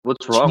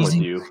What's wrong with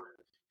you?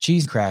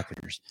 Cheese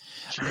crackers.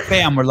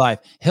 Bam, we're live.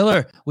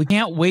 Hiller, we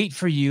can't wait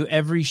for you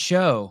every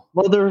show.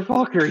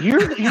 Motherfucker,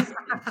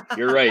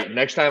 you're right.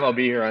 Next time I'll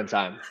be here on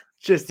time.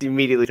 Just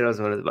immediately throws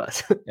him under the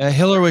bus.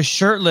 Hiller was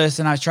shirtless,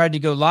 and I tried to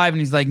go live,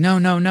 and he's like, no,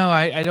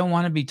 I don't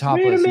want to be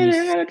topless. Wait a minute,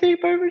 I gotta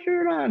take my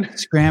shirt on.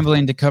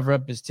 Scrambling to cover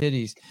up his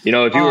titties. You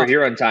know, if you were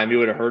here on time, you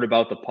would have heard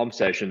about the pump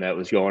session that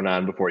was going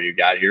on before you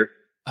got here.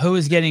 Who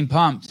is getting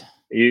pumped?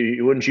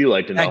 Wouldn't you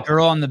like to know? That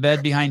girl on the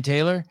bed behind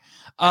Taylor?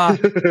 Oh,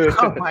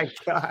 my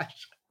gosh.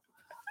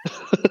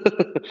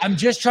 I'm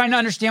just trying to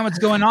understand what's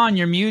going on.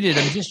 You're muted.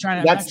 I'm just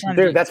trying to.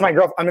 That's my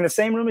girlfriend. I'm in the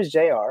same room as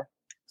JR,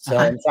 so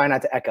I'm trying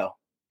not to echo.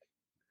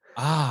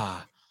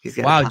 Wow.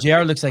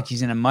 JR looks like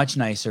he's in a much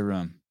nicer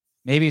room.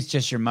 Maybe it's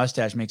just your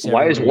mustache makes it.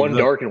 Why is one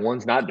dark and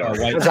one's not dark?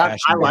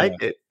 I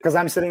like it because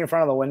I'm sitting in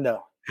front of the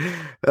window.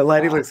 The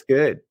lighting looks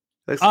good.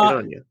 Looks good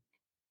on you.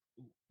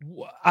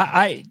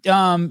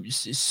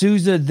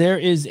 Souza, there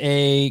is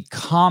a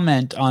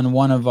comment on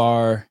one of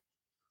our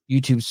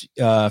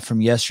YouTubes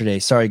from yesterday.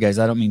 Sorry, guys,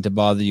 I don't mean to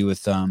bother you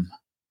with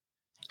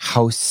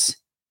house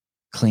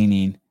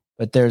cleaning,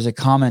 but there's a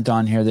comment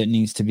on here that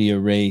needs to be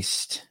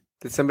erased.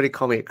 Did somebody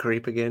call me a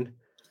creep again?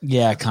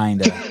 Yeah,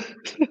 kind of.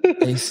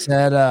 They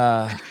said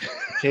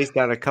chased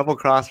down a couple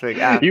CrossFit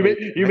athletes.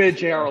 You made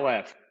JR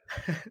laugh.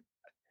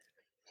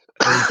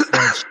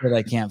 Shit,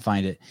 I can't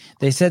find it.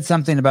 They said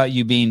something about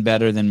you being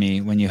better than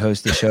me when you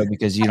host the show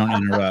because you don't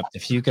interrupt.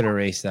 If you could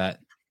erase that.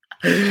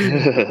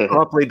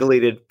 Promptly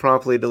deleted.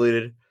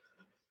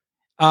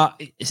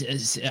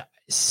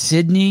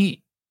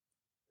 Sydney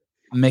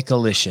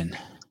Michalician.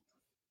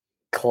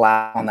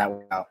 Clap on that.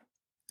 Wow.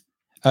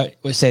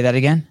 Say that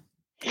again.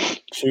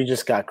 She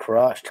just got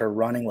crushed. Her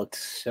running looked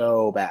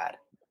so bad.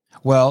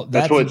 Well,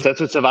 that's what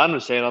Savan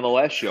was saying on the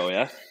last show.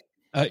 Yeah.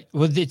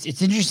 Well,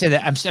 it's interesting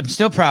that I'm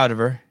still proud of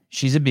her.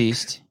 She's a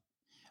beast.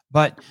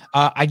 But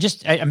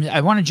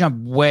I want to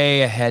jump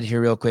way ahead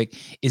here real quick.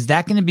 Is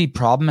that going to be a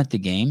problem at the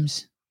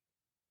games?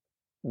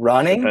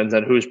 Running? Depends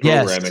on who's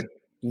programming.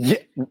 Yes.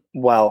 Yeah.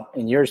 Well,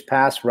 in years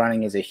past,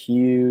 running is a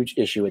huge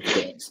issue at the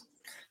games.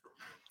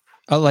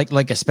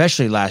 Like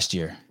especially last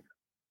year.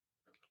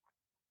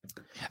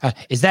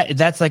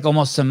 That's like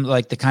almost some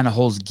like the kind of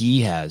holes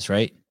Guy has,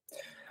 right?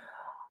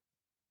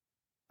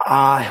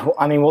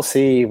 I mean, we'll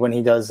see when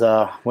he does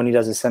a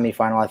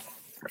semifinal.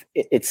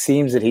 It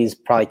seems that he's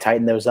probably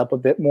tightened those up a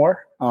bit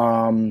more.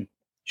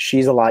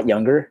 She's a lot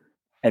younger,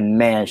 and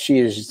man, she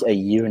is just a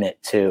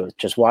unit too.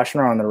 Just watching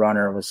her on the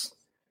runner was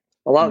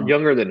a lot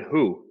younger than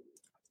who?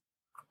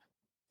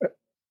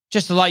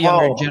 Just a lot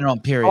younger in general.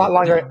 Period.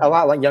 A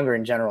lot younger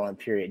in general. In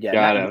period. Yeah.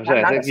 Got it.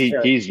 I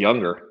think he's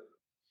younger.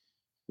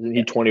 Isn't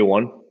he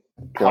 21?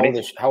 How old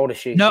is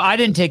she? No, I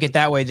didn't take it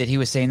that way that he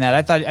was saying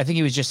that. I think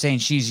he was just saying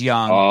she's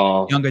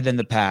young, younger than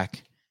the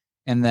pack.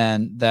 And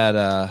then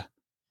that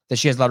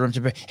she has a lot of room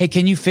to. Hey,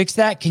 can you fix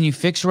that? Can you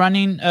fix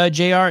running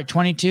JR at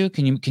 22?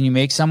 Can you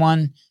make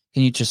someone?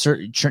 Can you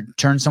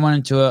turn someone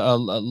into a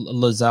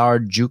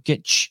Lazar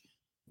Jukic?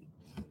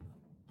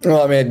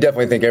 Well, I mean, I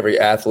definitely think every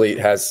athlete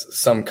has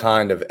some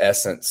kind of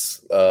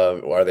essence.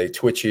 Are they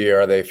twitchy?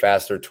 Are they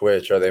faster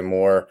twitch? Are they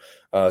more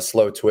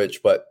slow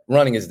twitch? But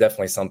running is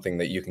definitely something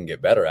that you can get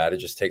better at. It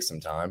just takes some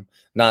time.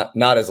 Not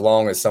as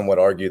long as some would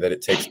argue that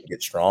it takes to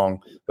get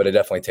strong, but it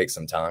definitely takes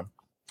some time.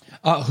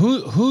 How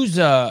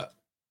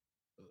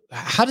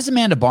does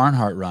Amanda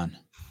Barnhart run?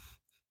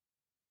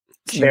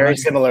 Very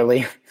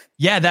similarly.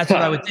 Yeah, that's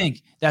what I would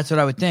think.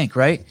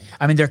 Right?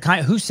 I mean, they're kind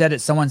of, who said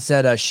it? Someone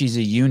said she's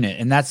a unit,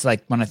 and that's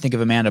like when I think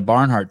of Amanda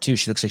Barnhart too.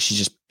 She looks like she's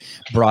just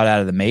brought out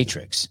of the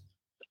Matrix.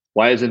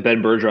 Why hasn't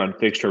Ben Bergeron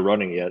fixed her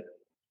running yet?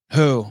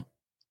 Who?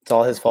 It's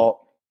all his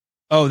fault.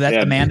 Oh, that's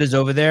Amanda's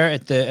over there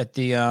at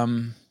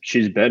the.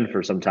 She's been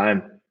for some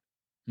time.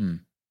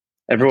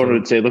 Everyone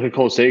would say, "Look at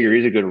Cole Sager;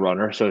 he's a good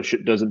runner." So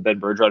doesn't Ben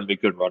Bergeron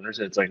make good runners?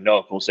 And it's like,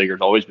 no, Cole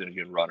Sager's always been a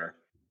good runner.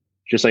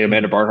 Just like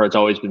Amanda Barnhart's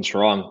always been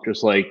strong.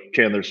 Just like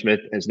Chandler Smith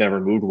has never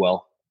moved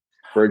well.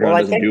 Bergeron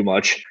doesn't do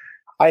much.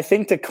 I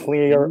think to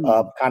clear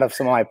up kind of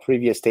some of my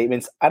previous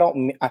statements,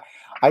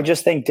 I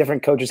just think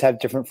different coaches have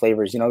different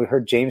flavors. You know, we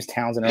heard James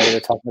Townsend earlier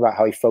talking about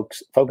how he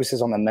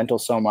focuses on the mental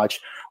so much,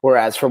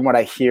 whereas from what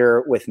I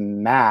hear with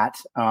Matt,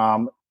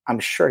 I'm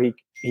sure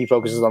he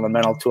focuses on the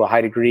mental to a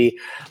high degree,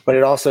 but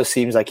it also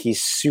seems like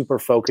he's super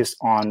focused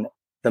on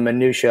the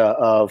minutia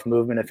of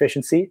movement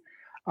efficiency.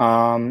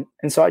 And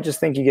so I just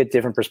think you get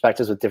different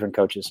perspectives with different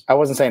coaches. I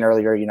wasn't saying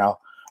earlier,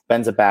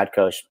 Ben's a bad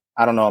coach.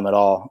 I don't know him at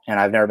all,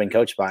 and I've never been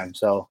coached by him.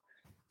 So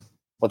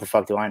what the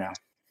fuck do I know?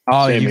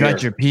 Oh, you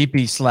got your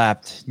pee-pee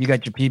slapped. You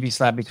got your pee-pee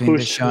slapped between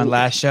this show and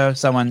last show.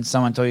 Someone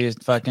told you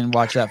to fucking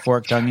watch that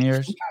fork tongue of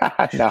yours.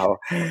 No.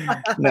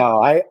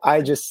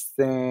 I just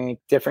think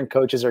different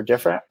coaches are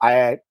different.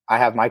 I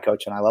have my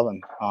coach and I love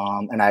him.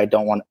 And I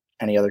don't want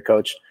any other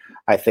coach.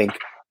 I think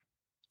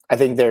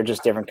they're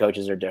just different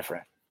coaches are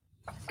different.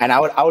 And I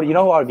would,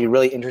 who I would be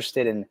really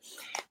interested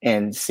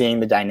in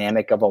seeing the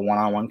dynamic of a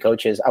one-on-one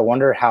coach is I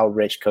wonder how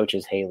Rich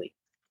coaches Haley,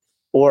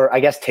 or I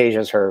guess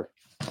Taja's her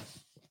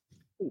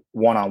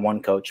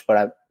one-on-one coach,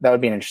 but that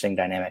would be an interesting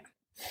dynamic.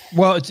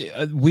 Well,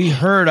 we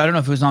heard, I don't know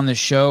if it was on this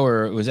show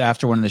or it was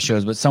after one of the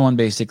shows, but someone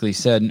basically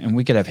said, and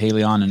we could have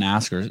Haley on and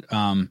ask her,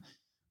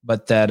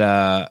 but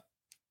that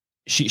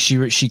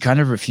she kind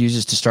of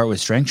refuses to start with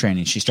strength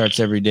training. She starts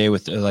every day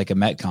with like a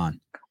Metcon.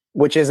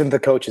 Which isn't the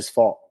coach's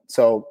fault.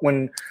 So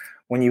when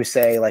you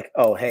say like,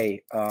 oh,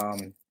 hey.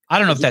 I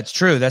don't know if that's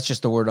true. That's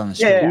just the word on the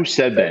street. Yeah. Who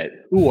said that?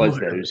 Who was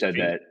that who said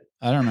that?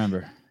 I don't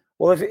remember.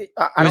 Well, if it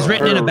was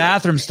written in a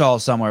bathroom stall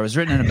somewhere. It was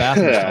written in a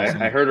bathroom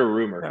stall. I heard a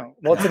rumor. No.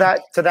 Well,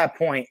 to that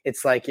point,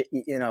 it's like,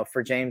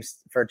 for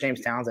James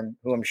Townsend,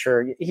 who I'm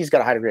sure he's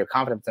got a high degree of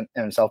confidence in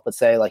himself, but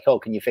say like, oh,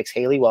 can you fix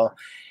Haley? Well,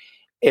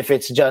 if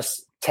it's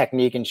just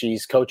technique and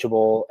she's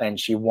coachable and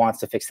she wants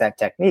to fix that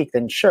technique,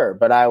 then sure.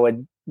 But I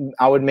would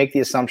make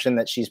the assumption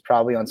that she's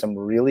probably on some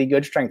really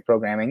good strength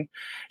programming.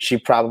 She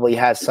probably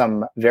has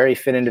some very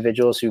fit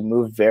individuals who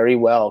move very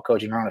well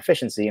coaching her on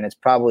efficiency. And it's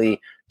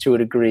probably to a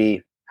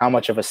degree, how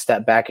much of a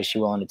step back is she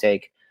willing to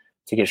take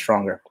to get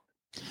stronger?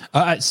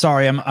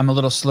 Sorry, I'm a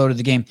little slow to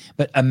the game,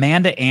 but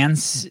Amanda and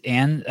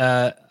Sydney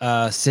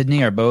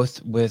are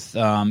both with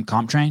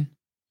CompTrain.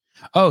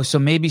 Oh, so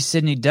maybe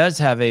Sydney does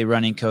have a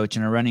running coach,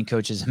 and her running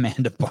coach is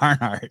Amanda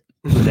Barnhart.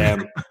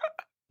 Damn.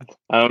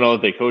 I don't know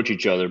if they coach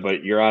each other,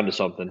 but you're onto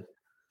something.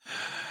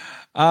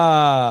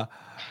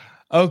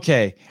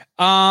 Okay.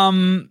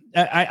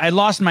 I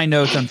lost my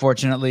notes,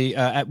 unfortunately.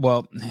 It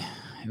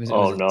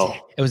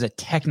was a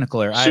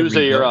technical error.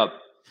 Susan, you're up.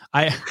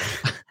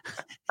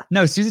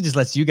 No, Susan just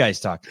lets you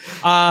guys talk.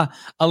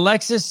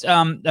 Alexis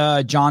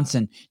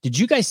Johnson, did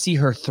you guys see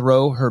her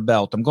throw her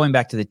belt? I'm going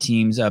back to the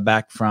teams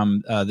back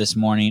from this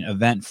morning,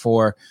 event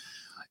 4.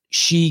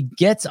 She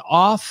gets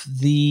off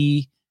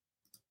the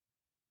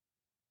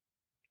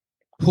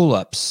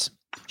pull-ups.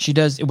 She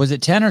does. Was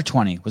it 10 or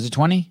 20? Was it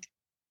 20?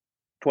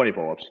 20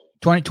 pull-ups.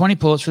 20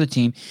 pull-ups for the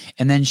team.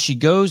 And then she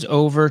goes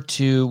over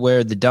to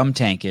where the dumb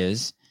tank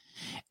is.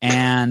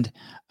 And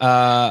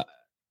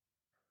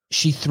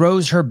she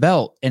throws her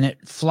belt and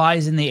it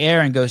flies in the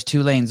air and goes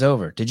 2 lanes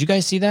over. Did you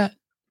guys see that?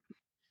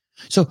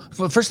 So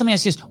first, let me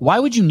ask you this. Why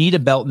would you need a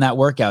belt in that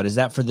workout? Is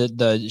that for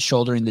the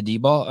shouldering the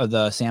D-ball or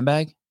the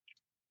sandbag?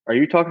 Are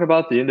you talking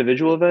about the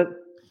individual event?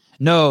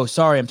 No,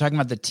 sorry. I'm talking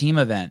about the team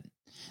event.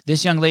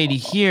 This young lady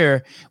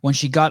here, when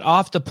she got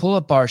off the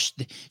pull-up bar,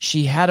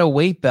 she had a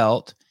weight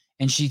belt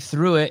and she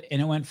threw it and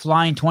it went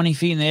flying 20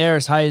 feet in the air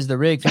as high as the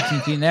rig,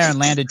 15 feet in the air, and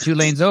landed 2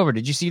 lanes over.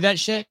 Did you see that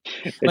shit?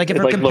 Like if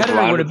her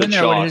competitor would have been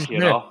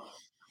there,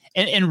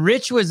 and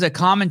Rich was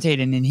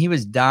commentating and he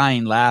was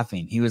dying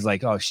laughing. He was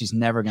like, oh, she's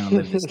never going to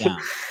live this down.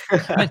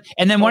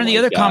 And then one of the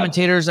other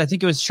commentators, I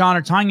think it was Sean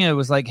or Tanya,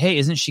 was like, hey,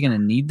 isn't she going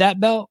to need that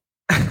belt?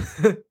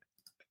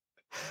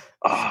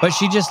 But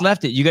she just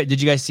left it.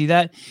 Did you guys see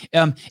that?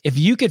 If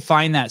you could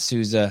find that,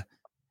 Souza,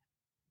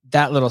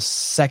 that little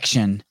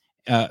section.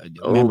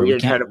 Remember, we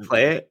try to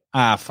play it.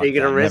 Fuck. Are you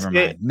gonna risk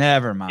it?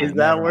 Never mind. Is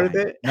that worth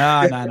it?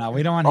 No.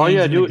 We don't want. Oh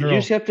yeah, dude. You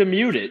just have to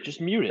mute it.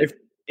 Just mute it.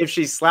 If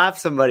she slapped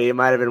somebody, it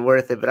might have been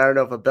worth it. But I don't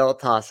know if a belt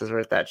toss is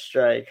worth that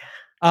strike.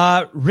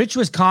 Rich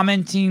was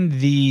commenting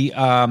the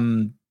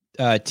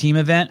team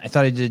event. I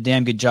thought he did a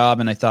damn good job,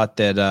 and I thought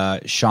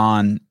that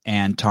Sean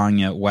and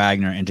Tanya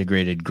Wagner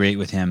integrated great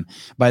with him.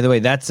 By the way,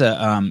 that's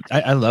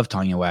I love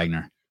Tanya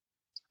Wagner.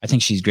 I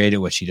think she's great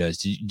at what she does.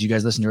 Do you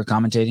guys listen to her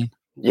commentating?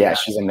 Yeah,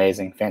 she's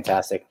amazing.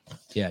 Fantastic.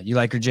 Yeah. You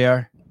like her,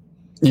 JR?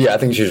 Yeah, I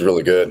think she's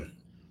really good.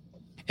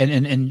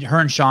 And her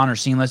and Sean are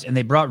seamless, and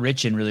they brought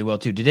Rich in really well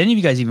too. Did any of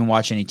you guys even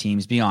watch any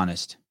teams? Be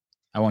honest.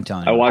 I won't tell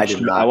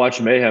anyone. I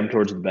watched Mayhem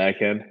towards the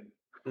back end,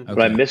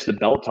 but I missed the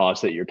belt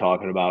toss that you're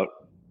talking about.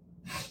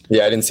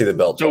 Yeah, I didn't see the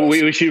belt toss. So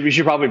we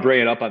should probably bring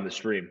it up on the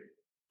stream.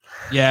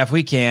 Yeah,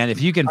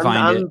 if you can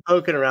find it. I'm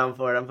poking around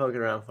for it.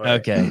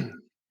 Okay.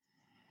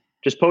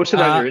 Just post it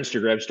on your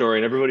Instagram story,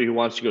 and everybody who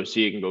wants to go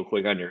see it can go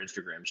click on your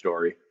Instagram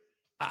story.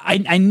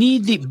 I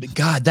need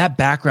that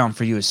background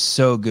for you is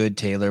so good,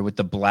 Taylor, with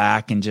the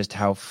black and just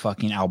how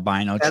fucking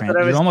albino.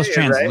 You're almost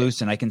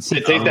translucent. Right? I can see.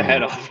 Take the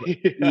head off.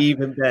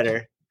 Even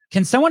better.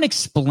 Can someone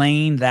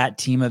explain that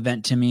team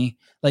event to me?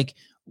 Like,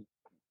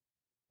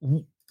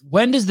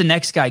 when does the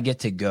next guy get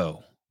to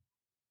go?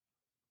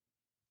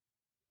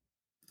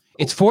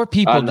 It's 4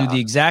 people do the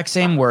exact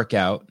same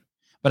workout,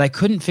 but I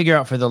couldn't figure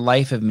out for the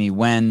life of me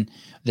when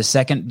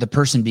the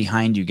person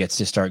behind you gets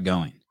to start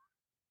going.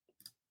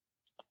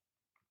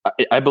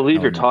 I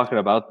believe you're talking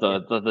about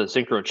the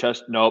synchro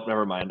chest. Nope,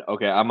 never mind.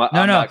 Okay, I'm not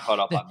caught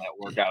up on that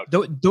workout.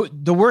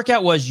 The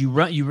workout was you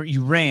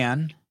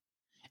ran,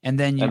 and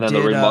then you did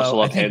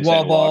muscle up,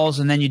 wall balls,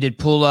 and then you did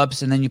pull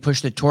ups, and then you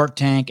pushed the torque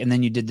tank, and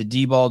then you did the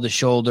D-ball, the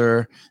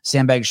shoulder,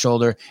 sandbag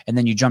shoulder, and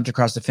then you jumped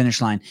across the finish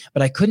line.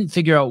 But I couldn't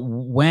figure out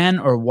when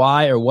or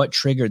why or what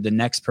triggered the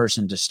next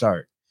person to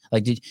start.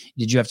 Like, did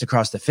you have to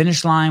cross the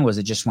finish line? Was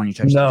it just when you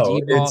touched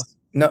the D-ball?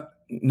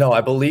 No.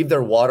 I believe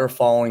they're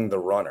waterfalling the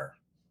runner.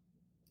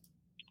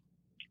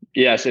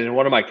 Yes, and in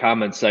one of my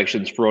comment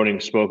sections,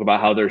 Froning spoke about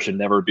how there should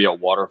never be a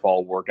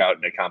waterfall workout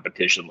in a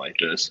competition like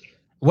this.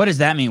 What does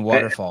that mean,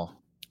 waterfall?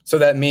 So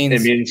that means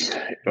it means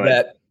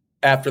that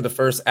after the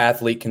first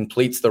athlete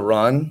completes the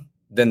run,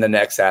 then the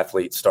next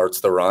athlete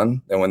starts the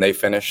run. And when they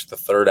finish, the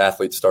third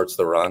athlete starts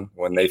the run.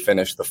 When they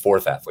finish, the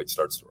fourth athlete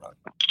starts the run.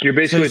 You're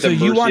basically at the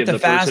mercy of the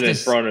person in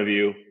front of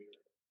you.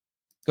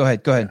 Go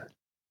ahead.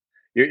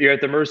 You're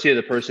at the mercy of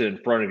the person in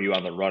front of you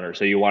on the runner.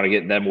 So you want to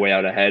get them way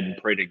out ahead and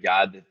pray to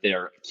God that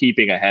they're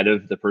keeping ahead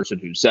of the person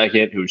who's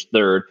second, who's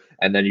third.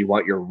 And then you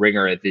want your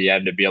ringer at the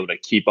end to be able to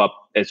keep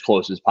up as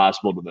close as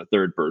possible to the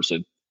third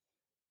person.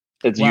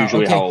 It's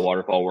usually how a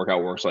waterfall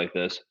workout works like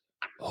this.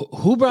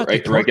 Who brought the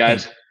torque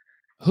guys? Tank?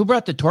 Who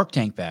brought the torque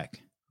tank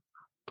back?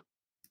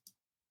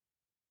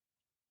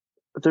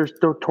 There's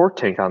no torque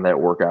tank on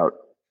that workout.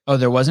 Oh,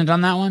 there wasn't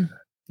on that one?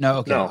 No,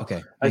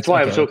 okay. That's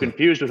why I'm so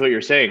confused with what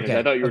you're saying.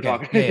 I thought you were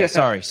talking. Yeah,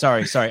 sorry.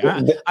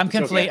 I'm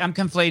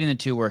conflating the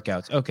two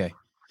workouts. Okay.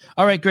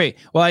 All right, great.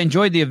 Well, I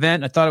enjoyed the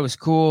event. I thought it was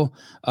cool.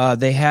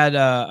 They had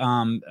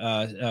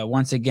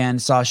once again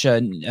Sasha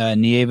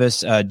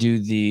Nieves do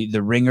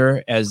the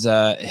ringer, as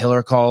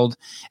Hiller called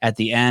at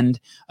the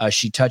end.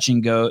 She touch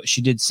and go.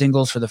 She did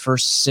singles for the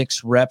first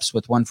 6 reps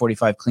with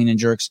 145 clean and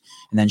jerks,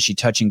 and then she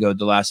touch and go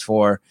the last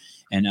 4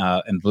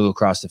 and blew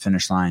across the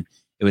finish line.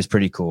 It was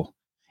pretty cool.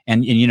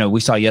 And we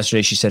saw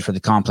yesterday, she said for the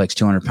complex,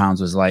 200 pounds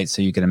was light.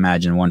 So you can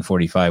imagine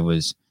 145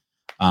 was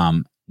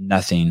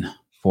nothing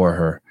for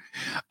her.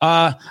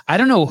 I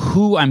don't know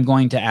who I'm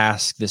going to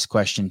ask this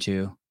question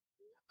to.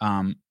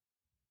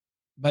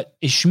 But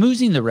is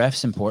schmoozing the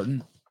refs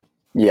important?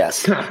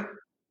 Yes.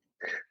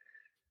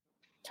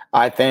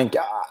 I think,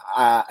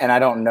 and I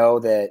don't know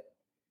that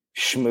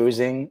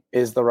schmoozing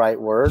is the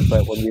right word,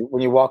 but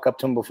when you walk up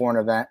to them before an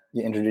event,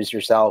 you introduce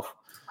yourself.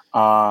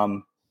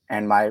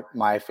 And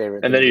my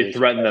favorite, and then you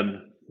threaten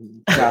them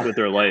with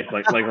their life,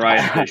 like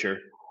Ryan Fisher.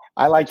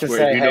 I like to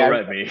say,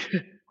 hey, me.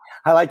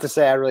 I like to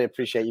say, I really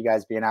appreciate you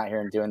guys being out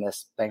here and doing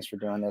this. Thanks for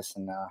doing this,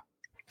 and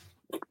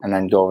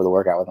then go over the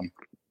workout with them.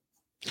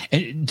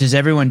 And does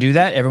everyone do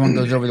that? Everyone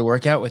goes over the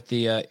workout with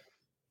the. I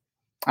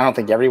don't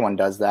think everyone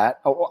does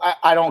that.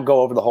 I don't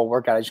go over the whole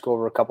workout. I just go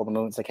over a couple of the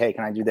movements. Like, hey,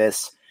 can I do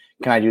this?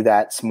 Can I do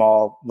that?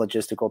 Small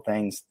logistical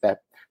things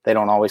that they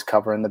don't always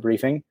cover in the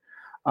briefing,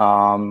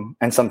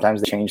 and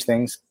sometimes they change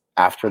things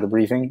after the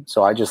briefing.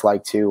 So I just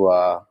like to,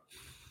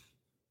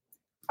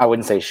 I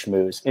wouldn't say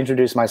schmooze,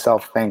 introduce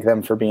myself, thank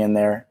them for being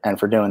there and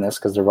for doing this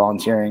because they're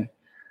volunteering,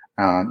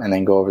 and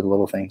then go over the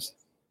little things.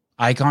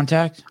 Eye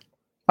contact?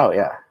 Oh,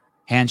 yeah.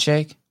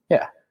 Handshake?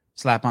 Yeah.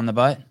 Slap on the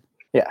butt?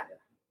 Yeah.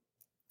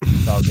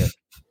 It's all good.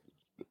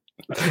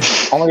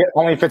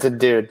 only if it's a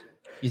dude.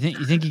 You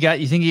think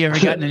you ever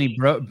gotten any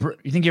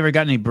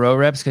bro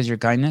reps because of your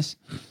kindness?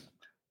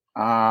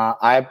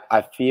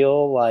 I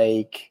feel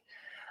like,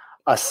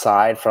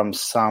 aside from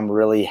some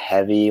really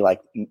heavy, like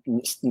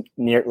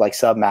near like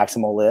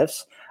sub-maximal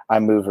lifts, I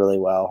move really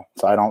well.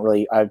 So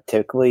I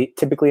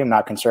typically am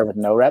not concerned with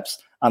no reps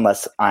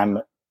unless I'm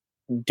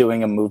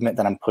doing a movement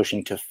that I'm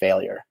pushing to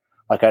failure.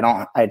 Like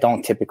I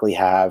don't typically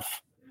have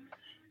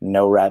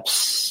no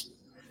reps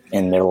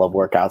in the middle of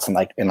workouts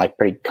and in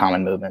pretty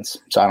common movements.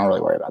 So I don't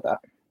really worry about that.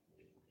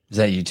 Is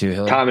that you too,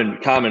 Hiller?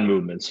 Common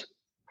movements.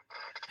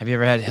 Have you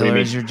ever had Hiller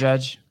as your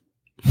judge?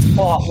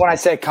 Well, when I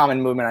say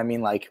common movement, I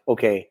mean like,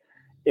 okay,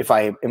 if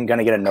I am going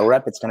to get a no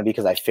rep, it's going to be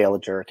because I fail a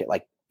jerk at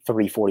like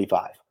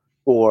 345,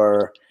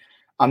 or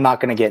I'm not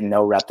going to get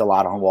no repped a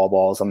lot on wall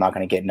balls. I'm not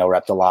going to get no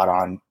repped a lot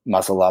on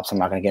muscle ups. I'm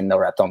not going to get no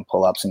repped on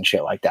pull ups and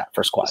shit like that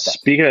for squat.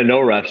 Speaking of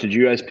no reps, did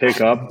you guys pick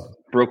up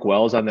Brooke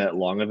Wells on that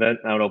long event?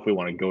 I don't know if we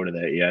want to go to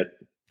that yet.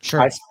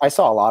 Sure. I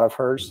saw a lot of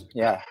hers.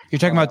 Yeah. You're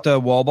talking about the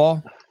wall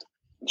ball?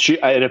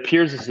 It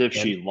appears as if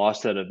she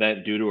lost that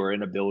event due to her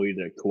inability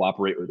to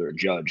cooperate with her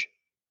judge.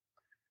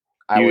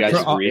 Do you guys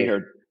agree?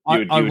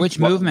 On which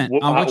movement?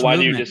 Why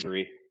do you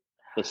disagree?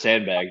 The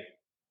sandbag,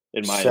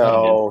 in my opinion.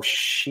 So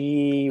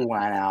she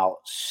went out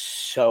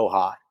so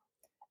hot.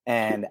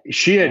 And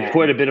she had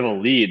quite a bit of a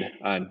lead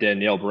on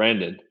Danielle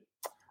Brandon.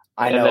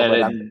 I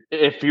know.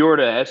 If you were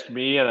to ask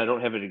me, and I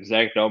don't have an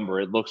exact number,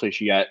 it looks like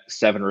she got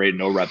 7 or 8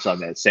 no reps on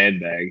that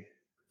sandbag.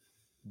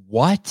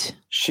 What?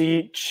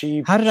 She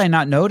How did I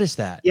not notice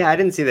that? Yeah, I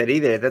didn't see that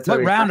either. That's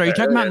what round are you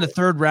talking about? In the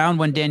third round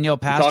when Danielle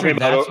passed her? Talking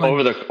about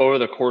over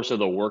the course of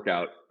the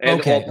workout. And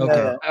okay.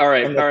 All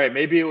right.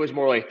 Maybe it was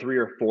more like 3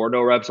 or 4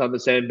 no reps on the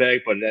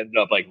sandbag, but it ended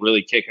up like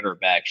really kicking her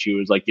back. She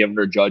was like giving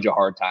her judge a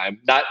hard time,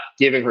 not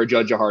giving her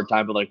judge a hard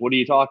time, but like, what are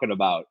you talking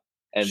about?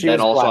 And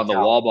then also on the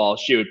wall ball,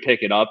 she would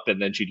pick it up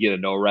and then she'd get a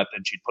no rep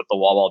and she'd put the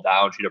wall ball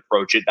down. She'd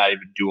approach it, not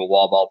even do a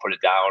wall ball, put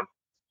it down.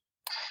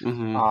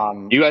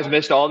 Mm-hmm. You guys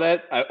missed all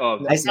that?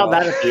 I saw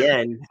that at the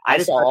end. I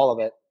saw all of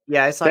it.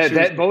 Yeah, I saw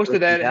that. Most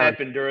of that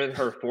happened during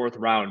her 4th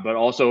round, but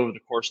also over the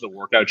course of the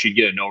workout, she'd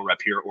get a no rep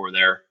here or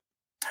there.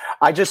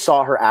 I just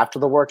saw her after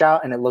the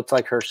workout, and it looked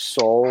like her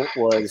soul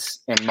was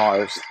in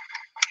Mars.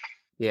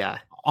 Yeah,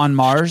 on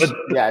Mars. But,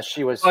 yeah,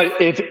 she was. But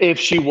if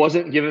she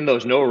wasn't given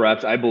those no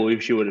reps, I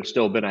believe she would have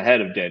still been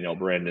ahead of Danielle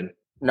Brandon.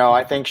 No,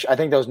 I think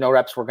those no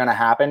reps were going to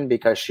happen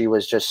because she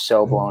was just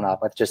so blown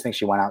up. I just think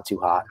she went out too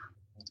hot.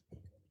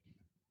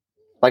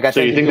 Like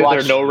so you think that there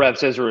are no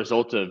reps as a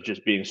result of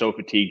just being so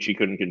fatigued she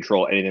couldn't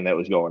control anything that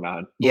was going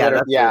on?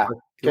 Yeah, yeah.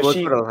 Because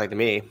she looked like to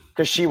me.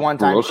 Because she one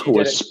time Brooke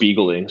was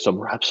spiegling some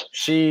reps.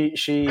 She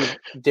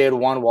did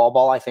one wall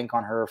ball, I think,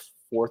 on her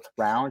 4th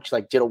round. She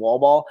like did a wall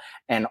ball,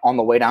 and on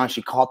the way down,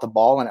 she caught the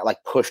ball and it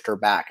like pushed her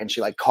back, and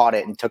she like caught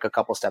it and took a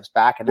couple steps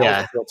back, and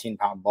that was a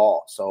 14-pound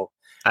ball. So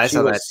I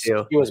saw that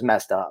too. She was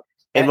messed up.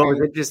 And what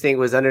was interesting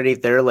was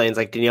underneath their lanes,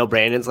 like Danielle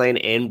Brandon's lane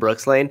and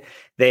Brooke's lane,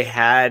 they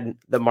had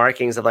the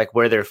markings of like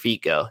where their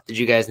feet go. Did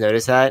you guys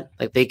notice that?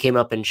 Like they came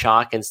up in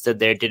chalk and stood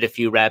there, did a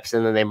few reps,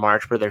 and then they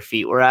marched where their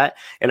feet were at.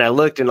 And I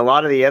looked, and a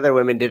lot of the other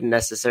women didn't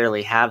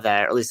necessarily have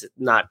that, or at least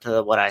not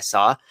to what I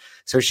saw.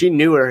 So she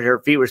knew where her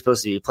feet were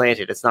supposed to be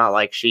planted. It's not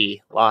like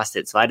she lost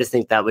it. So I just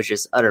think that was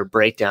just utter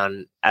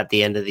breakdown at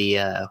the end of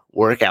the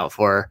workout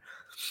for her.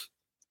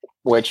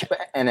 Which,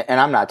 and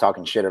I'm not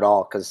talking shit at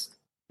all, because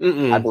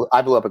I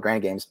blew up at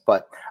Granite Games,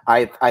 but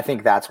I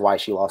think that's why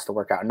she lost the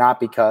workout, not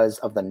because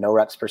of the no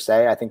reps per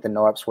se. I think the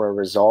no reps were a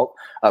result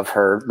of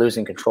her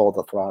losing control of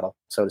the throttle,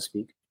 so to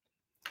speak.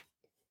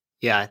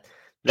 Yeah.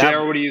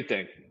 JR, what do you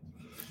think?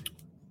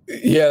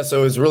 Yeah,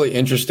 so it was really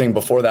interesting.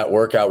 Before that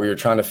workout, we were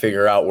trying to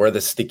figure out where the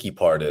sticky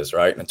part is,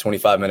 right? In a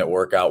 25-minute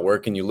workout, where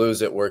can you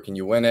lose it? Where can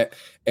you win it?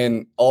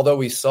 And although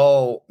we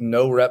saw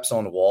no reps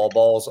on wall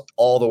balls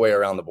all the way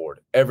around the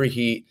board, every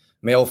heat,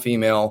 male,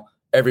 female,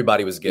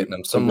 everybody was getting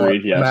them. Some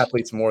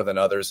athletes more than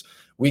others.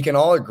 We can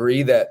all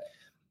agree that,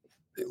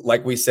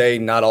 like we say,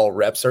 not all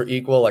reps are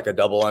equal, like a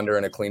double under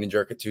and a clean and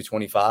jerk at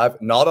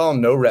 225. Not all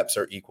no reps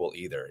are equal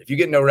either. If you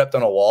get no rep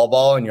on a wall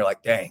ball and you're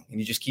like, dang, and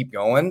you just keep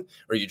going,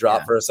 or you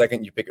drop for a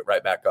second, you pick it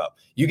right back up.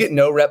 You get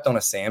no rep on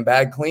a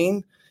sandbag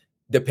clean,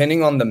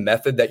 depending on the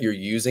method that you're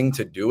using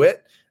to do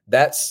it,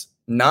 that's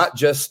not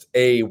just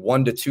a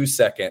 1 to 2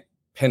 second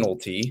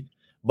penalty,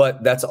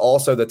 but that's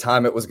also the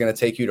time it was going to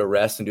take you to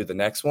rest and do the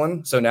next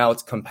one. So now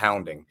it's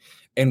compounding.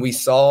 And we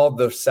saw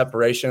the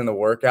separation in the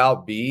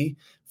workout be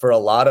for a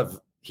lot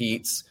of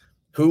heats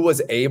who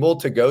was able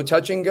to go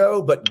touch and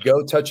go, but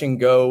go touch and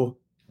go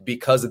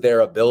because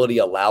their ability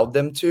allowed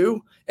them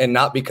to, and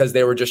not because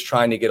they were just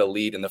trying to get a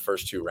lead in the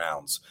first 2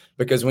 rounds.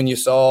 Because when you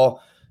saw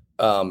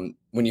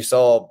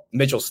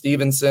Mitchell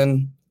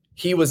Stevenson,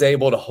 he was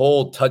able to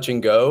hold touch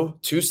and go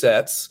 2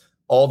 sets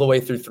all the way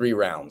through 3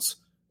 rounds.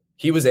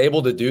 He was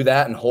able to do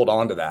that and hold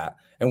on to that.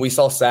 And we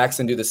saw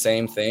Saxon do the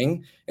same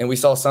thing. And we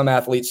saw some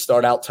athletes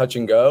start out touch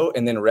and go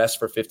and then rest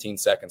for 15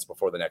 seconds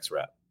before the next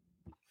rep.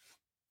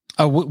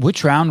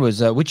 Which round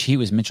was, which heat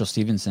was Mitchell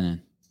Stevenson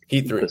in?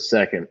 Heat 3. The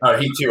second.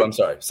 Heat 2, I'm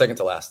sorry. Second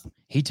to last.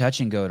 He touch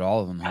and go at all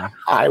of them, huh?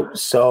 I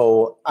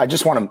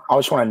just want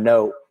to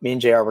note, me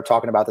and JR were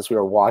talking about this. We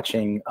were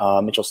watching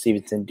Mitchell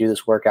Stevenson do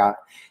this workout.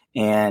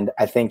 And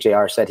I think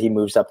JR said he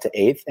moves up to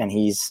 8th, and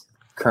he's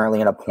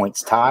currently in a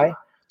points tie,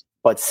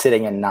 but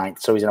sitting in 9th.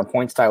 So he's in a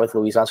points tie with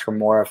Luis Oscar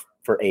Mora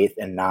for 8th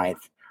and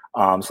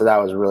 9th. So that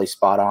was really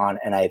spot on.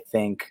 And I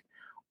think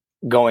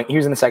he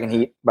was in the second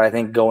heat, but I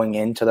think going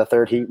into the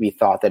third heat, we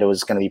thought that it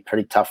was going to be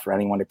pretty tough for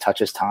anyone to touch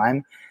his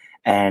time.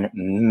 And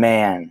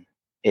man,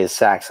 is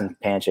Saxon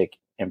Panchik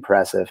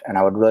impressive. And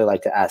I would really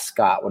like to ask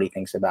Scott what he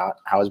thinks about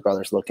how his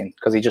brother's looking,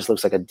 because he just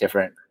looks like a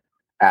different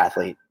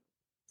athlete.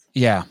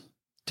 Yeah,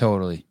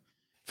 totally.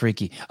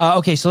 Freaky.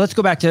 Okay, so let's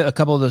go back to a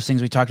couple of those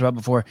things we talked about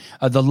before.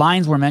 The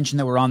lines were mentioned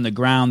that were on the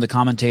ground. The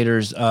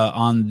commentators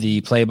on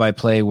the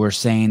play-by-play were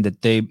saying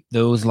that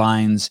those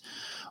lines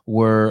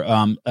were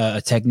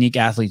a technique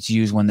athletes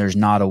use when there's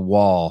not a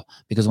wall,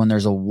 because when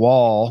there's a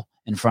wall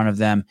in front of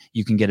them,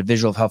 you can get a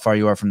visual of how far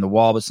you are from the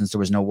wall. But since there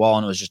was no wall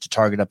and it was just a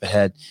target up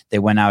ahead, they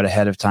went out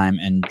ahead of time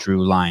and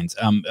drew lines.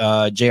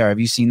 JR, have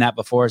you seen that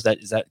before? Is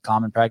that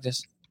common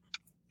practice?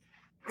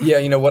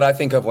 Yeah, what I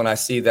think of when I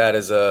see that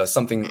is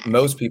something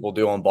most people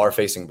do on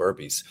bar-facing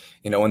burpees.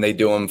 When they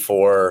do them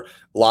for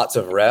lots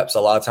of reps, a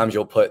lot of times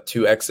you'll put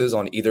 2 X's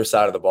on either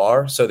side of the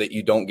bar so that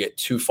you don't get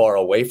too far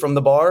away from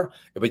the bar,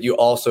 but you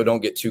also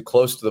don't get too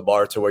close to the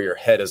bar to where your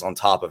head is on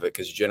top of it,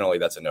 because generally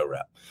that's a no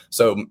rep.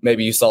 So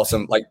maybe you saw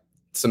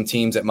some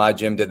teams at my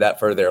gym did that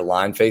for their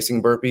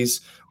line-facing burpees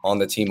on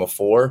the team of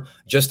 4,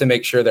 just to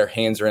make sure their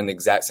hands are in the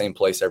exact same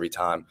place every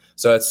time.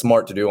 So it's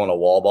smart to do on a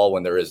wall ball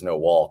when there is no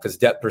wall, because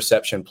depth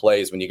perception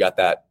plays when you got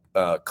that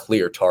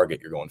clear target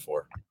you're going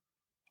for.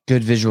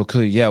 Good visual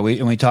clue. Yeah,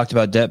 we talked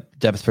about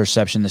depth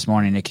perception this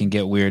morning. It can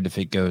get weird if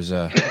it goes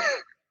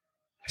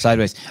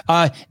sideways.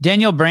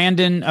 Danielle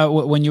Brandon,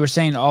 when you were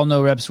saying all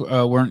no reps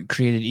weren't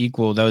created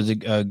equal, that was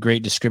a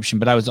great description.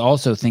 But I was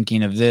also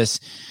thinking of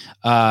this.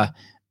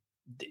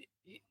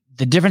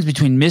 The difference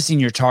between missing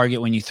your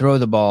target when you throw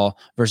the ball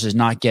versus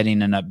not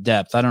getting enough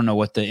depth. I don't know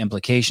what the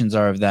implications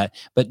are of that,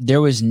 but there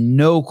was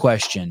no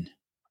question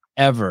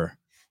ever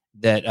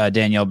that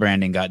Danielle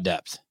Brandon got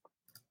depth.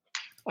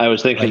 I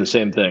was thinking the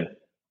same thing.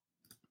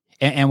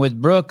 And with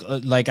Brooke,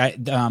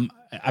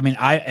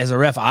 I as a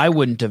ref, I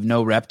wouldn't have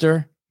no repped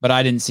her, but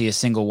I didn't see a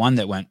single one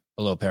that went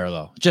below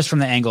parallel, just from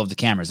the angle of the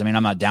cameras. I mean,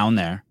 I'm not down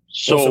there.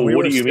 So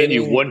what do you mean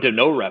you wouldn't have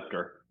no repped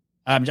her?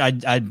 I'm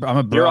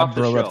a bro.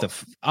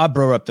 I'll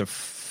bro up the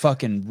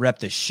fucking rep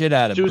the shit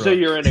out of Sousa, Brooke.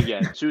 You're in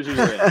again. Sousa,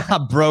 you're in.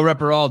 I'll bro rep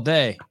her all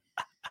day.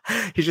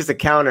 He's just a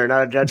counter,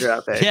 not a judger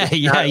out there.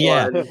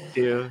 Yeah. 1,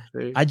 2,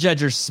 3. I judge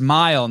her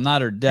smile,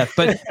 not her depth.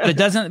 But it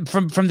doesn't.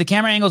 From the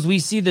camera angles, we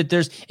see that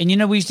there's,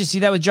 and we used to see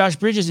that with Josh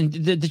Bridges. And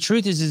the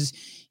truth is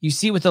you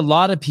see it with a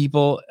lot of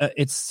people.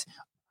 It's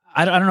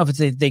I don't know if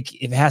if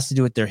it has to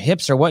do with their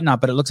hips or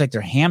whatnot, but it looks like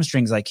their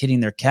hamstrings like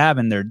hitting their calf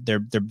and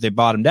they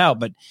bottomed out.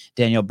 But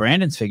Danielle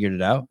Brandon's figured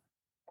it out,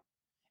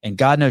 and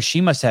God knows she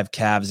must have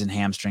calves and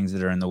hamstrings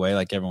that are in the way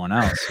like everyone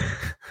else.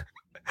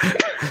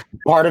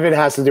 Part of it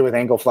has to do with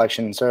ankle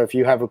flexion. So if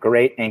you have a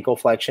great ankle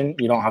flexion,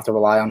 you don't have to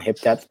rely on hip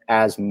depth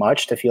as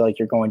much to feel like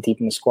you're going deep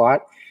in the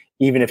squat,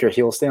 even if your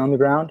heels stay on the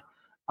ground.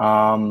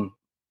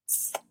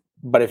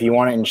 But if you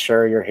want to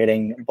ensure you're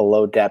hitting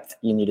below depth,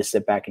 you need to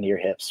sit back into your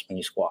hips when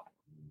you squat.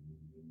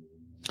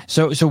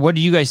 So what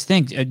do you guys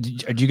think?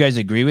 Do you guys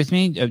agree with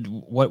me?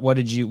 What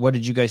did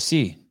you guys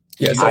see?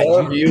 Yeah, so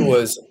our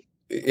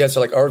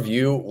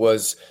view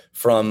was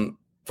from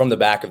the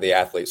back of the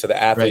athlete. So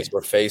the athletes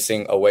were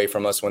facing away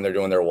from us when they're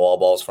doing their wall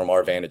balls from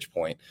our vantage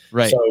point.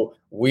 Right. So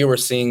we were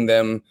seeing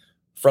them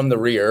from the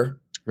rear.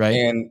 Right.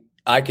 And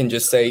I can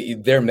just say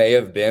there may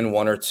have been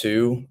 1 or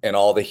 2 in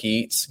all the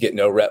heats get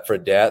no rep for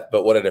depth,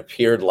 but what it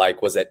appeared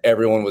like was that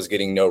everyone was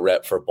getting no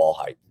rep for ball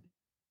height.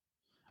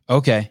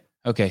 Okay.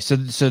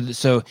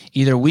 So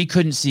either we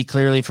couldn't see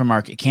clearly from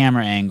our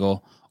camera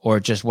angle, or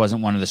it just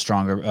wasn't one of the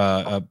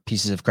stronger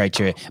pieces of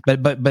criteria.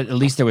 But at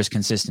least there was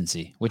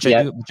consistency, which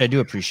I do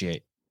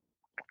appreciate.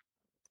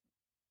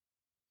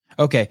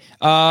 Okay.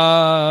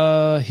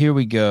 Here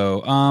we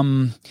go.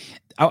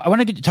 I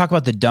want to talk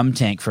about the dumb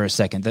tank for a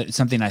second. That's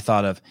something I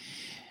thought of.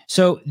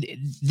 So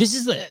this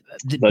is the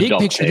big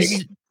picture.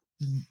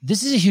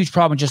 This is a huge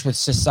problem just with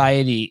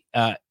society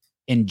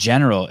in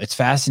general. It's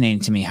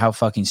fascinating to me how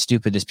fucking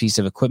stupid this piece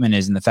of equipment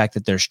is, and the fact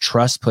that there's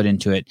trust put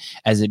into it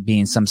as it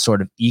being some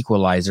sort of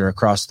equalizer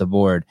across the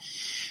board.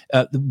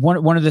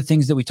 One of the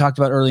things that we talked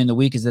about early in the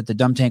week is that the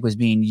dumb tank was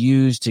being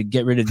used to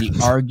get rid of the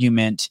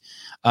argument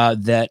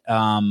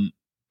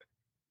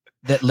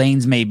that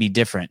lanes may be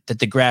different, that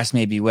the grass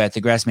may be wet, the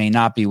grass may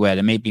not be wet,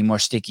 it may be more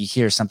sticky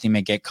here, something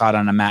may get caught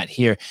on a mat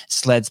here,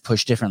 sleds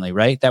push differently,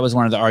 right? That was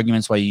one of the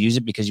arguments why you use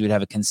it, because you would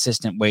have a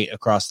consistent weight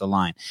across the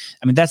line.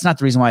 I mean, that's not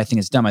the reason why I think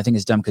it's dumb. I think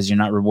it's dumb because you're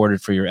not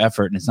rewarded for your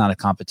effort and it's not a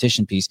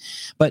competition piece.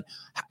 But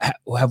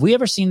have we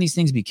ever seen these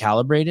things be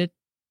calibrated?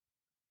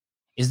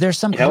 Is there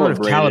some sort of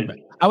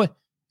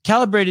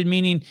calibrated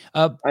meaning?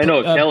 I know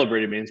what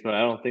calibrated means, but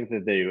I don't think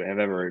that they have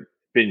ever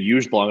been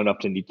used long enough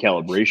to need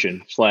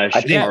calibration. They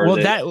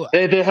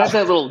have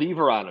that little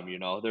lever on them.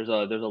 There's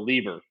a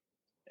lever.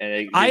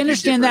 And I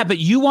understand that, but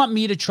you want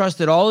me to trust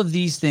that all of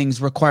these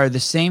things require the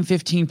same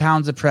 15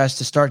 pounds of press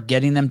to start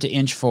getting them to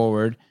inch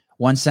forward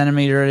 1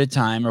 centimeter at a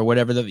time, or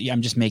whatever.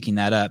 I'm just making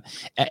that up.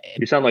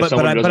 You sound like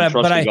someone who doesn't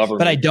trust the government.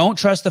 But I don't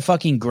trust the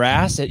fucking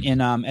grass at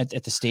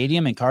the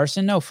stadium in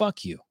Carson. No,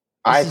 fuck you.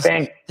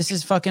 This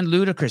is fucking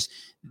ludicrous.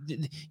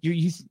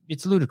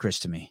 It's ludicrous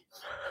to me.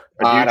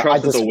 Do you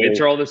trust that the weights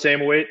are all the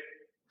same weight?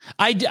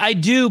 I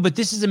do, but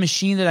this is a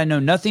machine that I know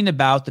nothing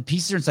about. The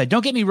pieces are inside.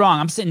 Don't get me wrong.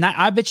 I'm saying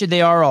I bet you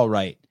they are all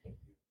right.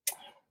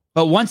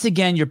 But once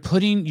again, you're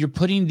putting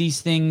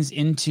these things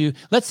into.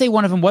 Let's say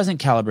one of them wasn't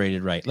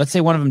calibrated right. Let's say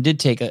one of them did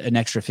take an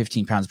extra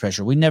 15 pounds of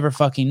pressure. We never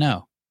fucking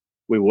know.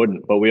 We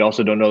wouldn't, but we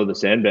also don't know the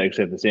sandbags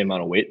have the same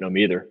amount of weight in them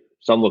either.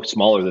 Some look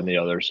smaller than the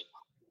others.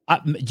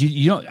 But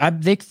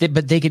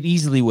they could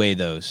easily weigh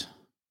those.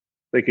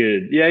 They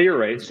could, yeah, you're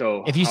right.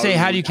 So if you say,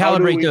 how do you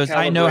calibrate those?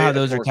 I know how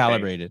those are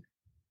calibrated.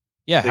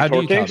 Yeah, how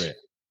do you calibrate?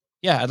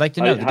 Yeah, I'd like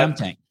to know the dumb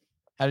tank.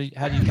 How do you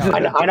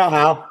calibrate? I know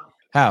how.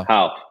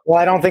 How? Well,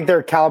 I don't think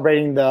they're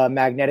calibrating the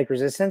magnetic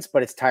resistance,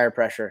 but it's tire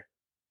pressure.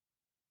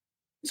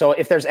 So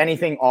if there's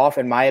anything off,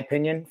 in my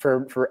opinion,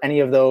 for any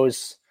of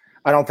those,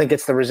 I don't think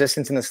it's the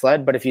resistance in the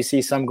sled, but if you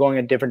see some going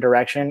a different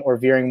direction or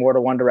veering more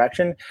to one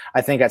direction,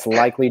 I think that's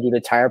likely due to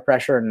tire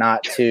pressure,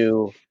 not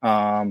to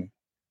the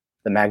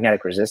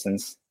magnetic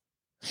resistance.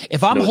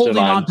 If I'm holding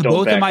on to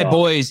both of my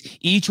boys,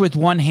 each with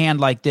one hand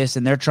like this,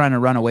 and they're trying to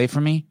run away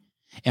from me,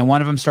 and one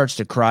of them starts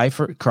to cry,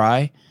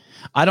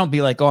 I don't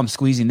be like, oh, I'm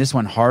squeezing this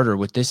one harder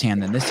with this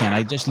hand than this hand.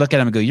 I just look at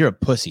him and go, you're a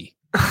pussy.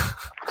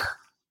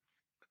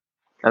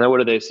 And then what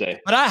do they say?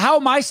 But how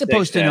am I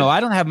supposed to know? I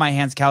don't have my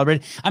hands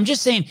calibrated. I'm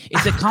just saying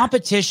it's a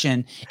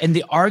competition, and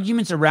the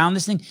arguments around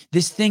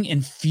this thing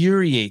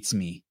infuriates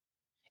me.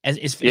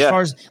 As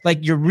far as, like,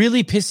 you're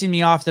really pissing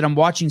me off that I'm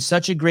watching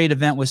such a great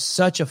event with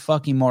such a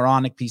fucking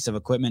moronic piece of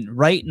equipment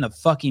right in the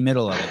fucking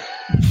middle of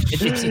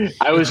it.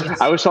 I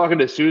was talking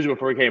to Susan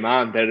before we came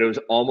on that it was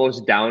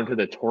almost down to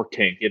the torque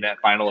tank in that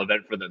final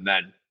event for the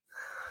men.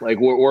 Like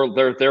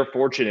they're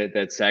fortunate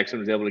that Saxon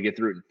was able to get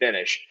through it and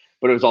finish,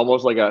 but it was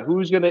almost like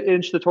who's going to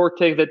inch the torque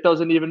tank that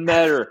doesn't even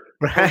matter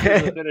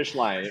right. The finish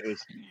line.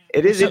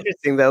 It is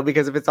interesting though,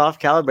 because if it's off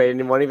calibrated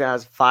and one even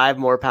has 5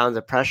 more pounds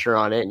of pressure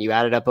on it, and you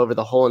add it up over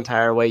the whole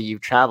entire way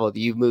you've traveled,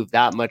 you've moved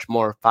that much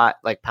more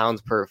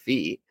pounds per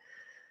feet.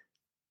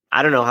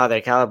 I don't know how they're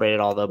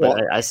calibrated all though,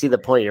 but I see the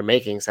point you're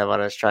making,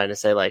 Sevan. I was trying to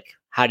say, like,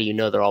 how do you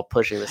know they're all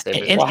pushing the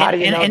same? How do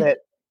you know that?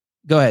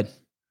 Go ahead.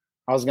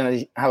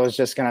 I was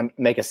just gonna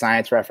make a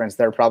science reference.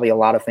 There are probably a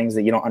lot of things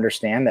that you don't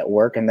understand that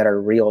work and that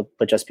are real,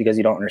 but just because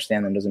you don't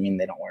understand them doesn't mean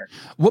they don't work.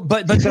 Well,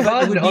 but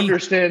Savant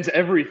understands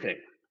everything.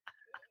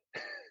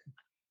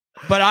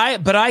 But I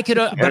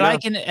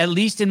can at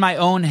least in my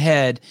own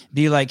head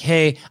be like,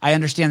 hey, I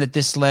understand that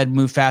this sled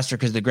moved faster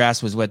because the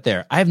grass was wet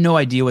there. I have no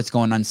idea what's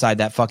going on inside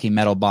that fucking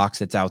metal box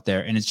that's out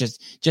there, and it's just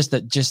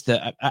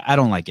the I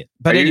don't like it.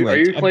 But anyway, are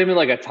you claiming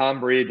like a Tom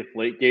Brady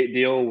Deflategate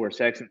deal where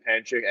Saxon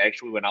Panchik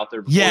actually went out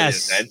there before the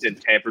event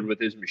and tampered with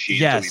his machine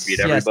so he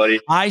beat everybody?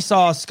 I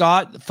saw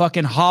Scott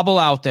fucking hobble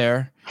out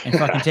there and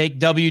fucking take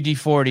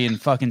WD-40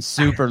 and fucking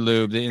super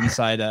lube the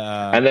inside.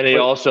 And then he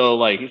also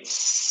like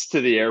to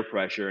the air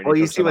pressure. And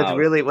you see what's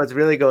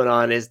really going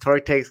on is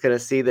Torque Tank's going to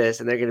see this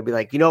and they're going to be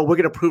like, we're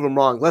going to prove him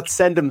wrong. Let's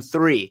send him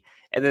 3.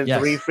 And then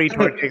 3 free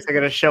Torque Tanks are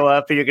going to show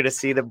up and you're going to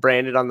see the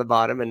branded on the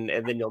bottom and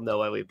then you'll know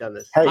why we've done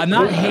this. Hey, I'm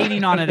not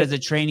hating on it as a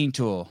training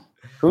tool.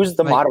 Who's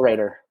the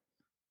moderator?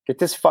 Get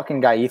this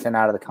fucking guy Ethan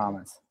out of the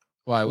comments.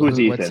 Why? Who's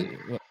Ethan?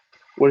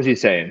 What is he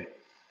saying?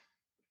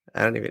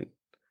 I don't even.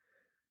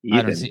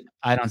 Ethan.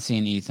 I don't see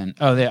an Ethan.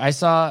 Oh, there I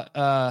saw.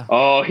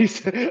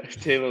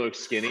 Taylor looks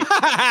skinny.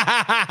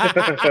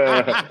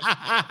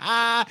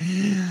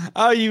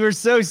 Oh, you were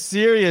so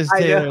serious,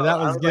 Taylor. That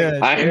was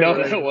good. I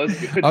know that was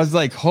good. I was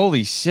like,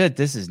 holy shit,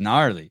 this is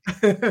gnarly.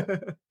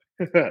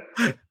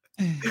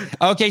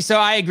 Okay, so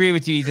I agree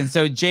with you, Ethan.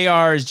 So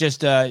JR is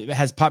just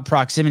has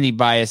proximity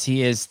bias.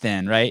 He is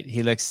thin, right?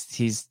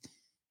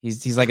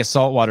 He's like a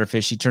saltwater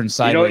fish. He turns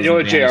sideways. You know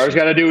what JR's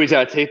got to do? He's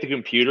got to take the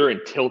computer and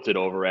tilt it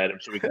over at him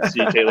so we can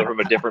see Taylor from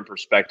a different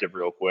perspective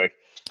real quick.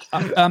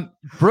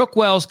 Brooke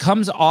Wells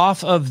comes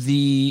off of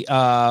the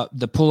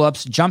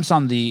pull-ups, jumps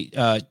on the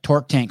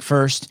torque tank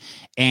first,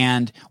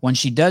 and when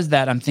she does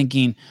that, I'm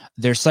thinking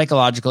there's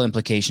psychological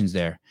implications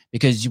there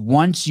because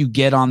once you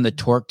get on the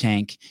torque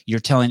tank, you're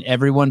telling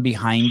everyone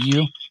behind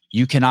you,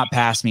 you cannot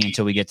pass me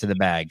until we get to the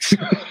bags,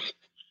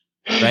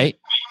 right?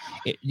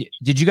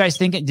 Did you guys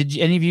think it? Did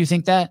any of you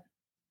think that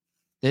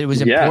it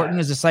was important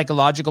as a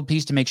psychological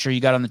piece to make sure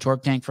you got on the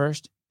torque tank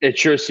first? It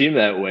sure seemed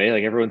that way.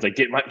 Like everyone's like,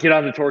 get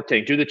on the torque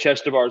tank, do the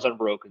chest to bars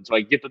unbroken. So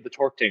I get to the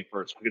torque tank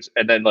first,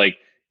 and then like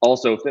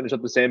also finish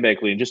up the sandbag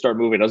clean. Just start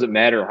moving. It doesn't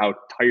matter how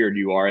tired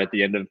you are at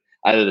the end of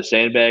either the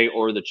sandbag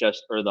or the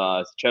chest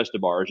to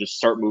bars. Just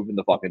start moving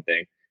the fucking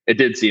thing. It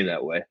did seem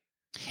that way.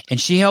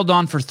 And she held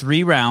on for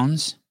 3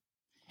 rounds,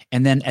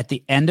 and then at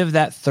the end of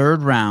that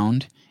 3rd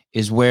round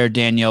is where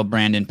Danielle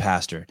Brandon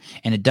passed her.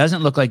 And it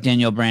doesn't look like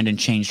Danielle Brandon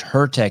changed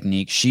her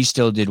technique. She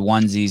still did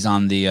onesies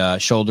on the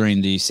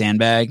shouldering the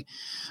sandbag.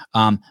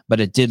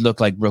 But it did look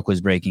like Brooke was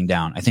breaking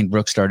down. I think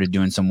Brooke started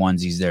doing some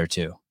onesies there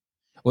too.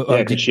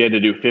 Because she had to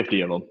do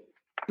 50 of them.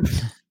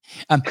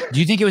 Do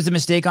you think it was a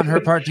mistake on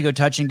her part to go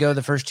touch and go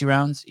the first 2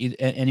 rounds?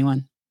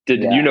 Anyone?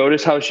 Did you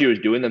notice how she was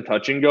doing them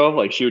touch and go?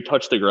 Like she would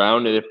touch the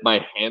ground, and if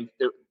my hand,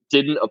 it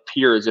didn't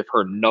appear as if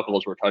her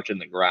knuckles were touching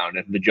the ground.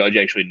 And the judge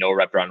actually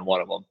no-repped on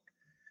one of them.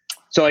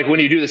 So like when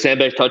you do the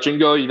sandbag touch and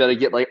go, you got to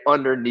get like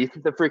underneath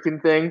the freaking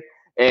thing,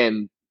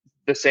 and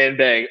the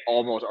sandbag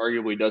almost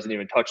arguably doesn't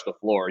even touch the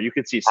floor. You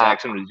could see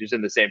Saxon was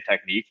using the same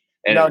technique,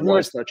 and he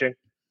was touching.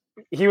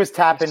 He was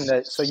tapping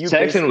the. So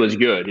Saxon was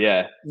good,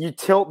 yeah. You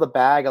tilt the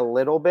bag a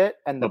little bit,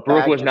 and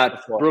Brooke was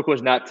not. Brooke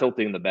was not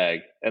tilting the bag,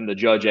 and the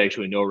judge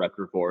actually no-repped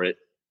her for it.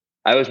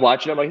 I was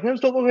watching. I'm like,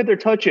 those don't look like they're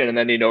touching, and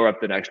then he no-repped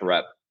the next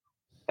rep,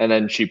 and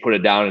then she put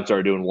it down and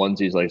started doing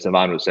onesies, like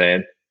Savant was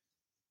saying.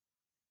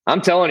 I'm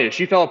telling you,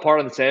 she fell apart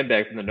on the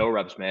sandbag from the no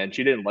reps, man.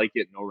 She didn't like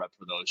it, no reps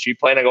for those. She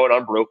planned on going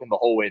unbroken the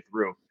whole way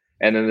through.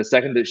 And then the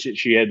second that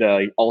she had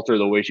to alter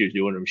the way she was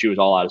doing them, she was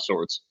all out of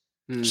sorts.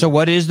 So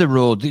what is the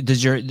rule?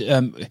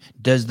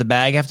 Does the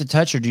bag have to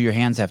touch or do your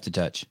hands have to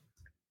touch?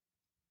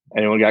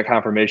 Anyone got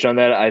confirmation on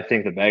that? I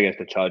think the bag has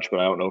to touch,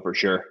 but I don't know for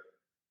sure.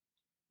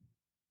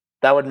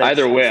 That would make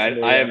either sense way.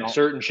 I am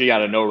certain she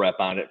got a no rep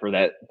on it for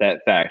that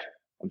fact.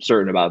 I'm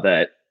certain about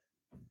that.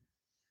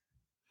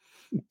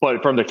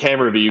 But from the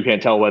camera view, you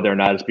can't tell whether or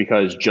not it's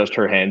because just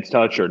her hands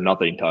touched or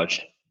nothing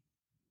touched.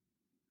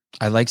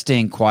 I like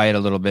staying quiet a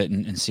little bit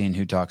and seeing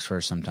who talks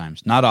first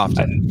sometimes. Not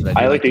often.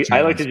 I like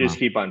to just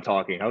keep on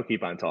talking. I'll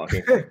keep on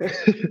talking.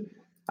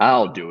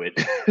 I'll do it.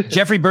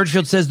 Jeffrey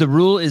Birchfield says the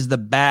rule is the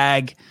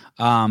bag.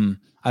 I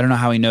don't know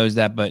how he knows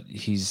that, but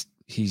he's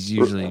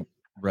usually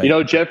right. You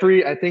know,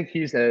 Jeffrey, I think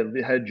he's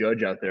the head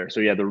judge out there.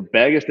 So yeah, the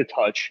bag is to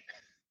touch.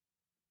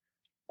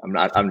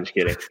 I'm just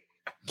kidding.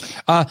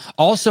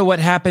 Also, what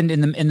happened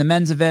in the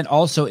men's event,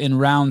 also in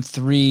round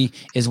 3,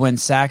 is when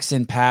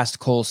Saxon passed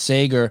Cole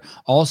Sager,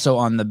 also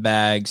on the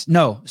bags.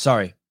 No,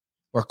 sorry,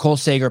 or Cole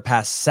Sager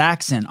passed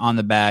Saxon on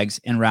the bags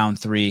in round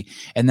 3,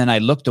 and then I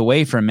looked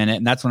away for a minute,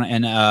 and that's when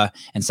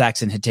and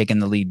Saxon had taken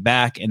the lead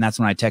back, and that's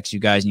when I texted you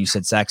guys, and you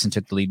said Saxon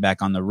took the lead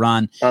back on the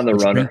run.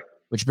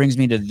 Which brings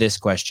me to this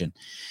question.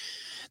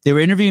 They were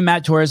interviewing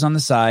Matt Torres on the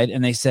side,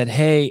 and they said,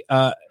 "Hey,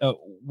 what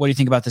do you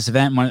think about this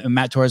event?"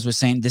 Matt Torres was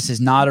saying, "This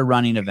is not a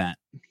running event.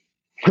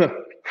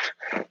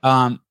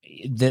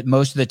 That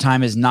most of the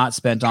time is not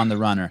spent on the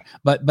runner.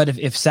 But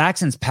if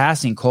Saxon's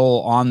passing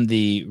Cole on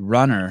the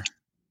runner,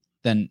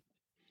 then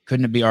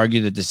couldn't it be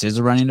argued that this is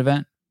a running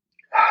event?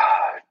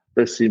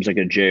 This seems like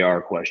a JR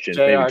question.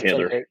 JR, maybe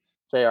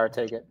Taylor.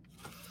 Take it.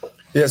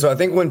 Yeah, so I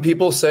think when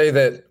people say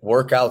that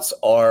workouts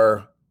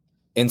are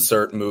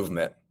insert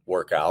movement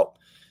workout,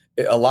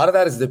 a lot of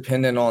that is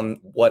dependent on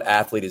what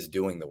athlete is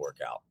doing the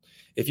workout.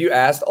 If you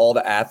asked all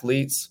the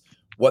athletes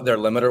what their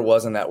limiter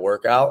was in that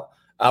workout,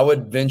 I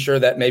would venture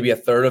that maybe a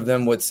third of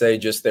them would say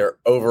just their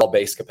overall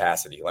base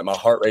capacity. Like my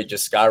heart rate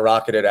just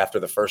skyrocketed after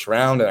the first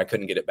round and I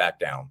couldn't get it back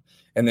down.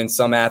 And then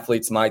some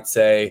athletes might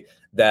say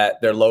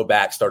that their low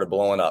back started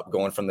blowing up,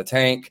 going from the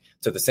tank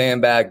to the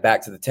sandbag,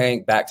 back to the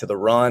tank, back to the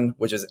run,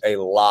 which is a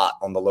lot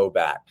on the low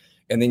back.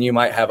 And then you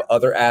might have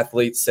other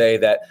athletes say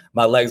that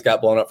my legs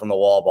got blown up from the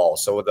wall ball.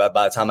 So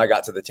by the time I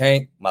got to the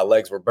tank, my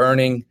legs were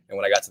burning. And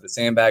when I got to the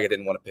sandbag, I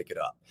didn't want to pick it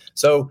up.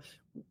 So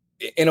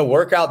in a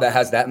workout that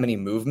has that many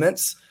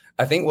movements,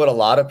 I think what a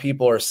lot of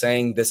people are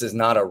saying, this is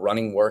not a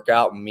running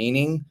workout,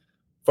 meaning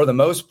for the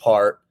most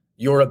part,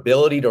 your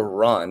ability to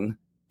run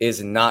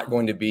is not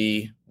going to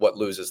be what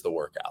loses the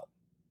workout.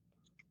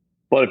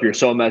 But if you're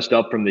so messed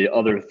up from the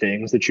other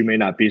things that you may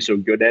not be so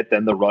good at,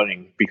 then the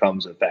running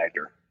becomes a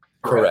factor.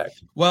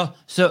 Correct. Well,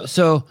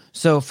 so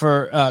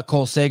for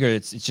Cole Sager,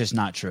 it's just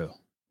not true.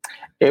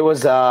 It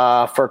was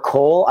for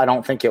Cole. I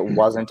don't think it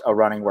wasn't a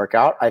running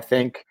workout. I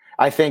think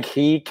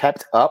he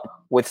kept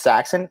up with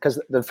Saxon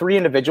because the three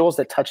individuals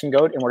that touch and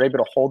go and were able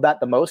to hold that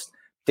the most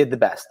did the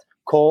best.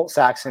 Cole,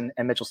 Saxon,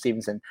 and Mitchell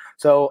Stevenson.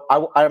 So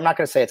I'm not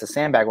going to say it's a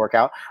sandbag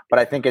workout, but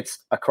I think it's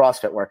a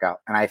CrossFit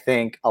workout. And I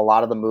think a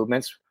lot of the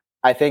movements,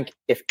 I think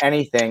if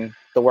anything,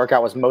 the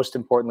workout was most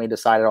importantly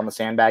decided on the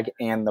sandbag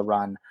and the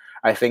run.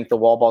 I think the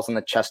wall balls and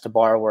the chest to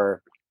bar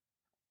were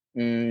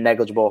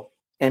negligible.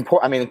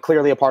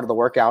 Clearly a part of the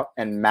workout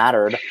and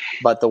mattered,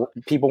 but the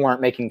people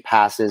weren't making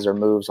passes or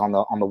moves on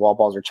the wall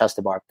balls or chest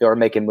to bar. They were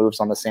making moves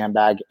on the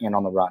sandbag and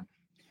on the run.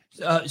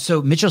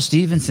 So Mitchell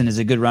Stevenson is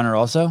a good runner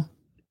also?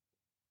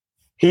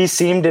 He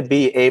seemed to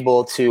be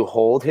able to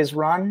hold his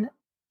run,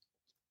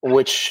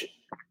 which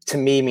to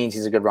me means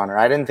he's a good runner.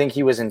 I didn't think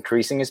he was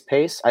increasing his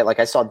pace.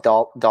 I saw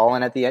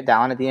Dolan at the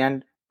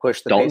end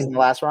push the pace in the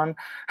last run.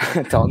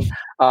 Dalton.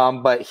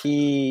 But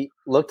he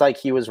looked like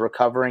he was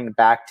recovering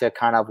back to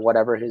kind of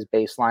whatever his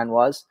baseline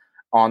was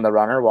on the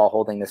runner while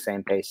holding the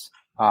same pace,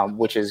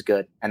 which is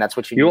good. And that's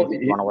what you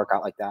want to work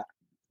out like that.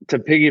 To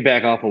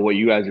piggyback off of what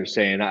you guys are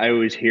saying, I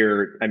always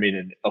hear,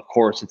 and of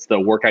course, it's the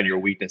work on your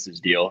weaknesses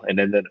deal. And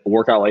then a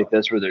workout like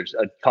this where there's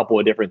a couple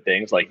of different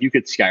things, like you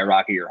could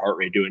skyrocket your heart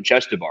rate doing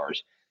chest to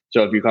bars.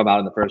 So if you come out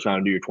in the first round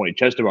and do your 20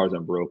 chest to bars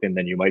unbroken,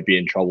 then you might be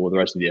in trouble with the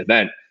rest of the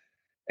event.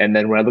 And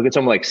then when I look at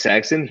someone like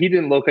Saxon, he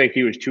didn't look like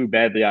he was too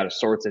badly out of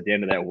sorts at the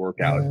end of that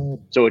workout.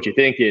 So what you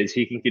think is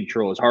he can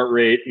control his heart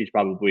rate. He's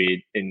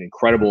probably in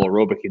incredible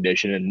aerobic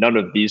condition. And none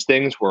of these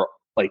things were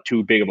like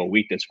too big of a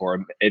weakness for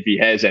him if he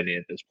has any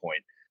at this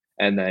point.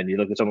 And then you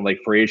look at someone like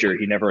Frazier,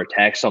 he never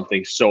attacks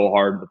something so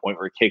hard to the point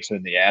where it kicks him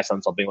in the ass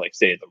on something like,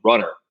 say, the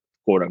runner,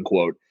 quote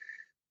unquote.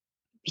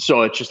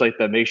 So it's just like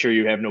make sure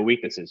you have no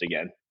weaknesses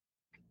again.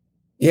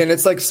 Yeah, and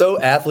it's like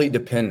so athlete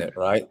dependent,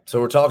 right?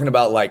 So we're talking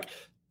about like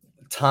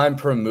time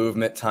per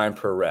movement, time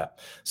per rep.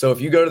 So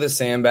if you go to the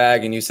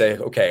sandbag and you say,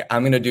 okay,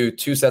 I'm going to do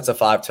 2 sets of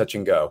 5 touch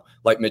and go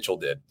like Mitchell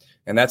did,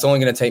 and that's only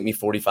going to take me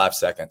 45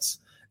 seconds.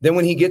 Then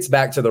when he gets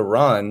back to the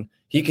run,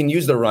 he can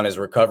use the run as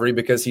recovery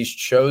because he's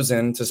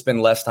chosen to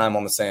spend less time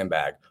on the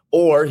sandbag.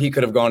 Or he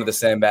could have gone to the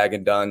sandbag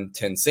and done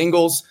 10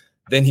 singles.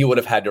 Then he would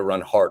have had to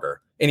run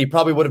harder. And he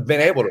probably would have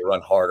been able to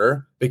run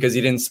harder because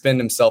he didn't spend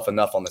himself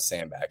enough on the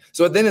sandbag.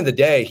 So at the end of the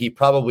day, he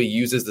probably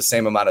uses the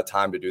same amount of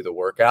time to do the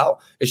workout.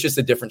 It's just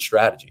a different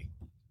strategy.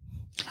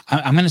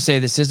 I'm going to say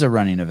this is a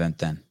running event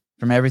then,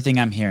 from everything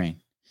I'm hearing.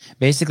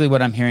 Basically,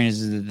 what I'm hearing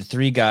is that the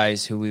 3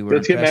 guys who we were.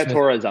 Let's get Matt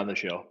Torres on the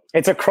show.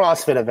 It's a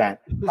CrossFit event.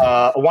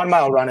 A 1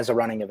 mile run is a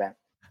running event.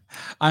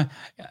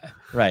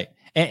 Right.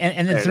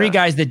 And the 3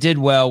 guys that did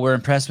well, we're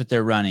impressed with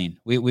their running.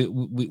 We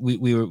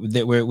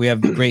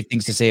have great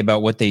things to say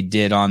about what they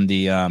did on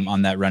the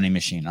on that running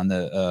machine, on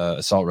the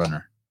assault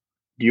runner.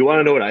 Do you want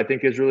to know what I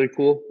think is really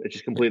cool? It's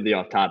just completely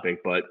off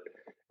topic, but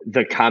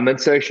the comment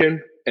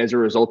section, as a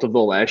result of the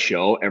last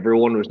show,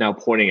 everyone was now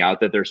pointing out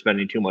that they're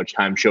spending too much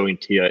time showing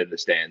Tia in the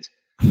stands.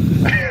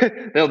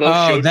 They'll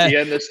show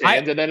Tia in the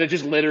stands, and then it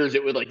just litters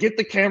it with like, get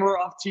the camera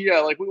off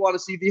Tia, like we want to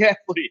see the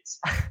athletes.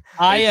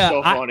 It's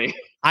so funny.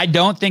 I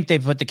don't think they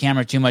put the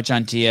camera too much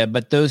on Tia,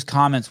 but those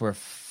comments were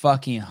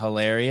fucking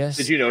hilarious.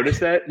 Did you notice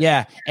that?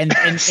 Yeah, and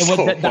so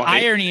what the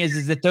irony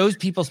is that those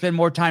people spend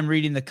more time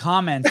reading the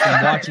comments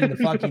than watching the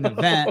fucking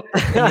event.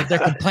 And they're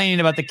complaining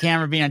about the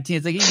camera being on Tia.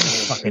 It's like, you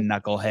fucking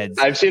knuckleheads.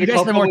 I've seen you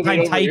guys spend more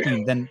time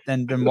typing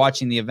than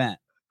watching the event.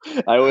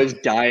 I was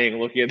dying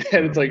looking at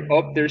that. It's like,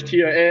 oh, there's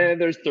Tia, and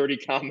there's 30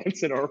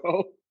 comments in a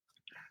row.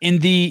 I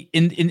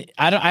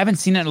haven't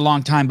seen it in a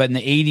long time, but in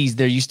the 80s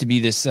there used to be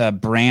this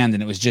brand,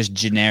 and it was just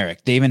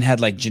generic. They even had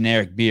like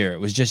generic beer. It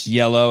was just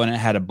yellow, and it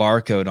had a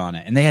barcode on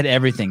it, and they had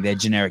everything. They had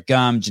generic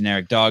gum,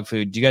 generic dog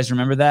food. Do you guys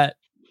remember that?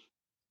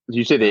 Did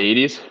you say the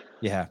 80s?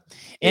 Yeah.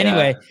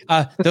 Anyway,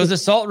 those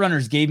assault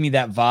runners gave me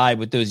that vibe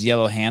with those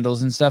yellow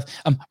handles and stuff.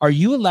 Are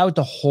you allowed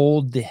to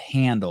hold the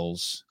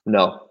handles?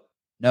 No.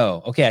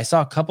 Okay. I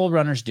saw a couple of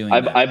runners doing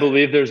that. I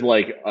believe there's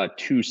like a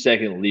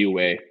 2-second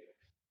leeway.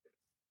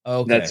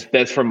 Okay.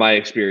 That's from my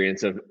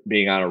experience of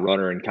being on a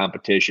runner in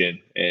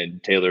competition,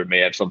 and Taylor may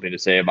have something to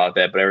say about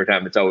that, but every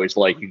time it's always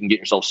like you can get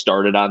yourself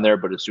started on there,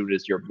 but as soon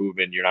as you're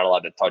moving, you're not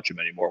allowed to touch them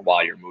anymore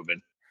while you're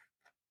moving.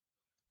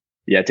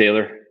 Yeah,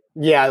 Taylor?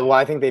 Yeah, well,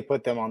 I think they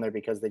put them on there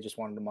because they just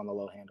wanted them on the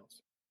low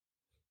handles.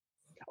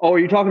 Oh, are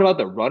you talking about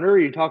the runner? Or are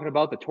you talking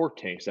about the torque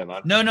tanks,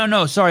 Evan?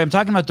 No. Sorry, I'm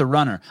talking about the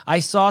runner.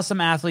 I saw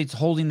some athletes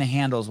holding the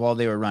handles while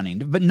they were running,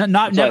 but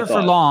never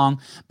for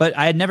long. But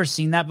I had never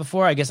seen that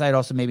before. I guess I'd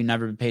also maybe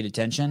never paid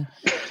attention.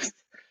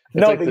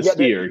 No, like the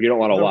skier. You don't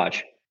want to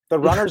watch. The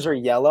runners are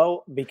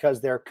yellow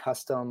because they're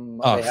custom.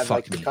 They have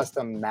like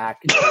custom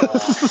MACC.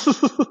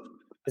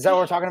 Is that what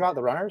we're talking about?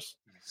 The runners?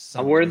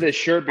 I'm wearing this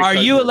shirt. Are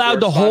you allowed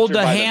to hold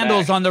the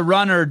handles on the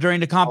runner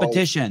during the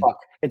competition? Oh,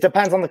 it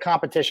depends on the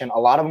competition. A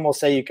lot of them will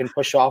say you can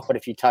push off, but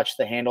if you touch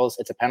the handles,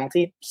 it's a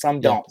penalty. Some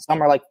don't.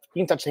 Some are like,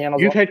 you can touch the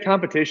handles. You've had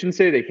competitions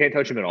say they can't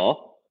touch them at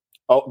all?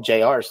 Oh,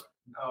 JR's.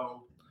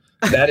 No.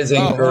 That is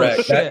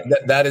incorrect.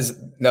 That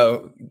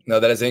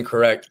is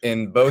incorrect.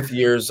 In both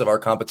years of our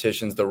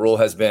competitions, the rule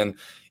has been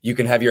you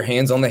can have your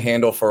hands on the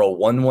handle for a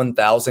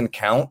 1/1000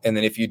 count, and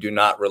then if you do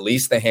not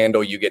release the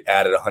handle, you get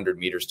added 100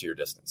 meters to your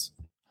distance.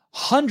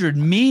 100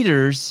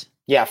 meters?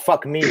 Yeah,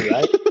 fuck me,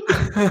 right?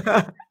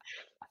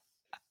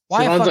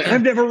 Why?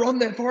 I've never run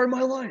that far in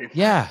my life.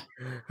 Yeah.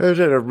 They're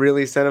trying to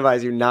really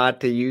incentivize you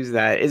not to use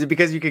that. Is it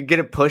because you could get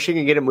it pushing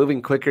and get it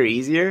moving quicker,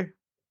 easier?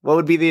 What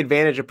would be the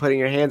advantage of putting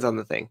your hands on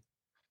the thing?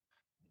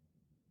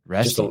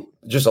 Resting.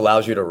 Just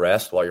allows you to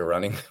rest while you're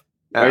running.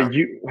 I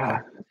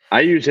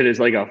use it as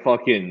like a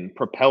fucking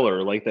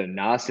propeller, like the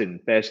NOS in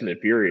Fast and the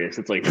Furious.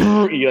 It's like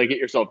you like get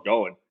yourself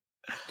going.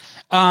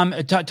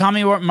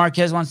 Tommy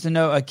Marquez wants to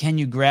know: can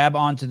you grab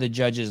onto the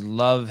judge's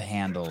love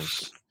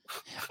handles?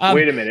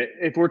 Wait a minute.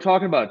 If we're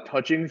talking about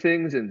touching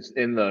things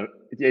in the,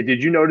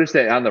 did you notice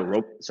that on the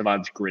rope?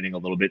 Savant's grinning a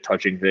little bit,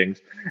 touching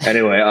things.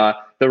 Anyway,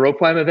 the rope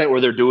climb event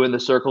where they're doing the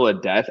circle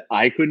of death,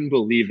 I couldn't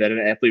believe that an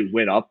athlete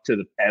went up to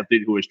the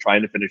athlete who was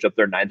trying to finish up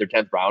their 9th or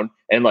 10th round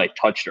and like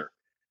touched her.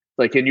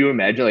 Like, can you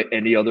imagine like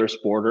any other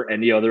sport or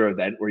any other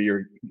event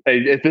where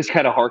if this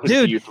kind of harkens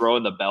to you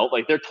throwing the belt,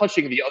 like they're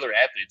touching the other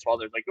athletes while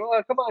they're like,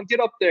 oh, come on, get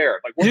up there.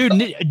 Like,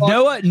 dude,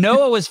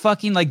 Noah was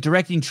fucking like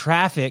directing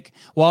traffic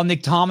while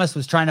Nick Thomas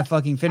was trying to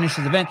fucking finish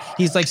his event.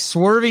 He's like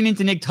swerving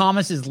into Nick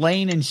Thomas's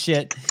lane and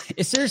shit.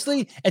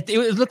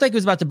 It looked like it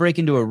was about to break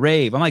into a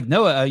rave. I'm like,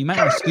 Noah, you might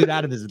want to scoot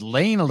out of his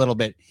lane a little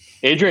bit.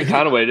 Adrian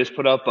Conaway just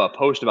put up a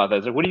post about that.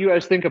 It's like, what do you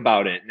guys think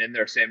about it? And then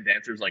their Sam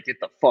Dancer's like, get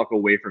the fuck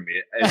away from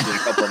me. And then a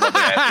couple of other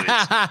athletes.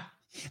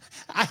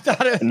 I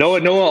thought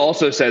Noah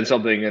also said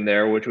something in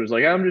there, which was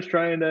like, I'm just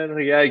trying to,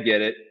 like, yeah, I get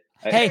it.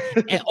 Hey,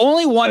 and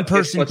only one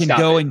person can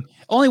go and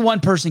only one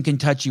person can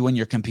touch you when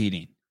you're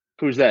competing.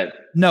 Who's that?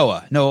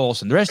 Noah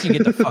Olson. The rest of you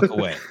get the fuck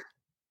away.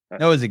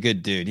 Noah's a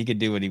good dude. He can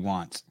do what he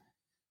wants.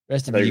 The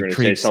rest of you going to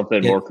say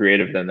something more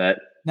creative than that.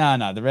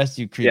 No. The rest of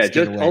you creeps. Yeah,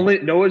 just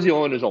Noah's the only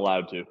one who's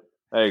allowed to.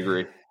 I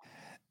agree.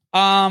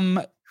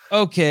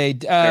 Okay.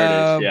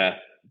 There it is. Yeah.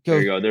 There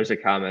you go. There's the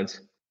comments.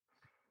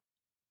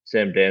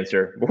 Sam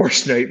Dancer,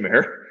 worst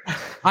nightmare.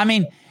 I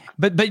mean,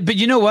 but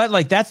you know what?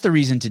 Like, that's the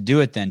reason to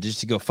do it then, just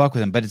to go fuck with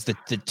them. But it's the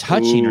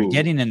touching or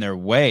getting in their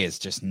way is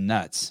just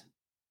nuts.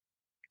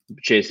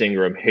 Chase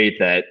Ingram, hate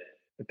that.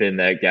 Been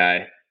that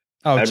guy.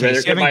 Oh,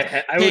 Chase,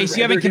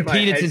 you haven't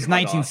competed since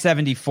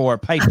 1974.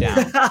 Pipe down.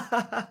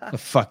 The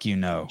fuck you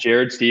know.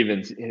 Jared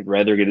Stevens, he'd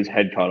rather get his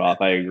head cut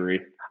off. I agree.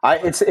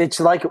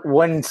 It's like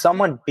when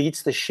someone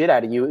beats the shit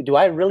out of you, do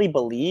I really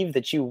believe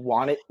that you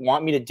want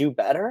me to do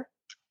better?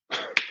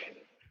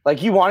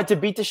 Like, you wanted to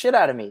beat the shit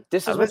out of me.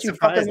 This is what you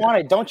fucking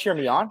wanted. Don't cheer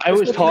me on. I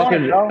was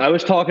talking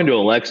to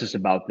Alexis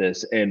about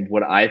this, and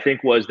what I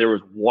think was there was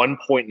one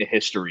point in the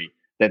history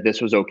that this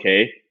was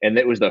okay, and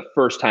it was the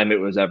first time it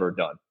was ever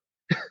done.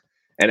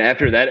 And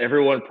after that,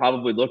 everyone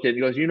probably looked at it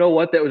and goes, you know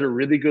what? That was a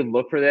really good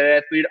look for that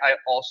athlete. I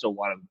also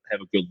want to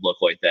have a good look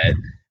like that.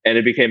 And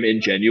it became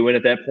ingenuine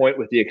at that point,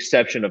 with the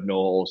exception of Noah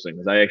Olson,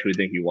 because I actually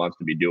think he wants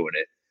to be doing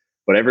it.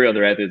 But every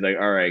other athlete's like,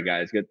 all right,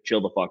 guys,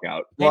 chill the fuck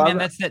out. Hey, man,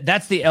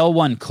 that's the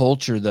L1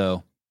 culture,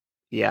 though.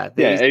 Yeah.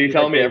 Are you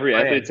telling me every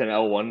athlete's an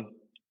L1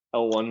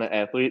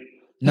 athlete?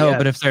 No,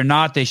 but if they're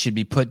not, they should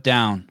be put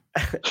down.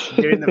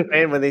 During the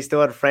Fran, when they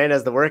still had Fran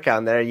as the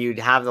workout there, you'd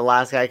have the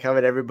last guy come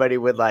and everybody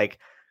would like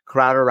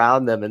crowd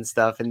around them and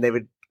stuff, and they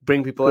would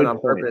bring people in on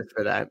purpose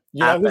for that.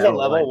 You know who's a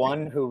level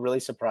one who really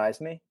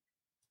surprised me?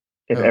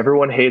 If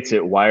everyone hates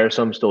it, why are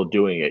some still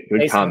doing it?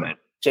 Good comment.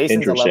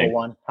 Jason's a level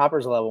one.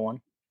 Hopper's a level one.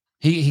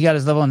 He got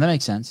his level one. That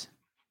makes sense.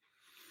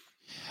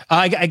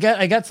 I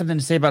got something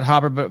to say about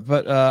Hopper,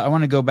 but I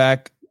want to go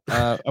back.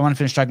 I want to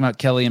finish talking about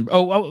Kelly and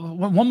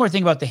one more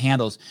thing about the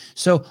handles.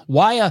 So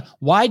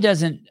why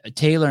doesn't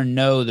Taylor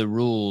know the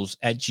rules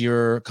at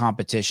your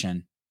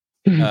competition?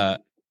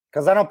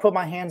 Because I don't put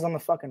my hands on the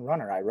fucking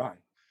runner. I run.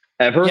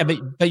 ever. Yeah,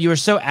 but you were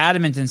so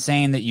adamant in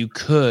saying that you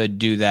could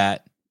do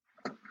that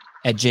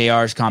at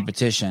JR's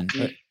competition.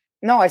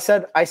 No, I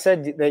said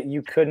that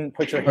you couldn't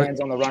put your hands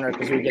on the runner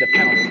because you would get a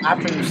penalty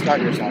after you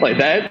start yourself. Like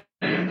that?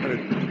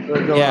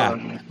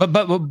 Yeah.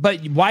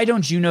 But why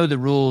don't you know the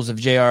rules of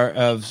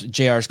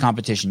JR's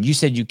competition? You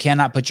said you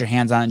cannot put your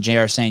hands on it.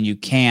 JR saying you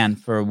can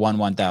for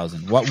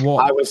 1,000. What?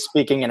 I was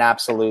speaking in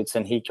absolutes,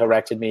 and he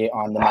corrected me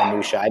on the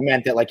minutia. I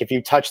meant that like if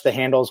you touch the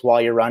handles while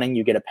you're running,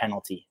 you get a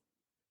penalty.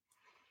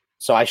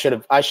 So I should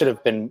have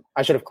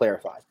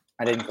clarified.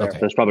 I didn't clarify. Okay.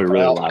 That's probably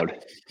really loud.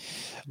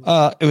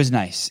 It was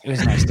nice. It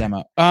was a nice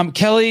demo.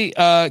 Kelly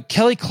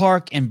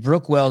Clark and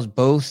Brooke Wells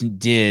both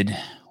did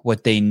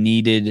what they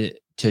needed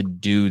to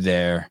do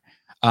there.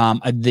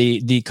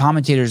 The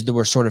commentators that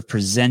were sort of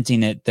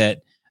presenting it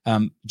that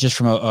just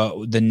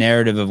from the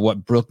narrative of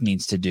what Brooke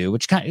needs to do,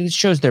 which kind of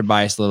shows their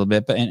bias a little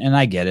bit, but and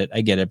I get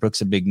it.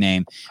 Brooke's a big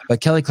name, but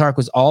Kelly Clark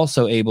was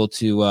also able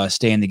to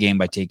stay in the game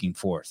by taking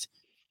fourth.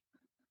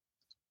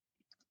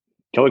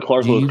 Kelly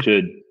Clark looks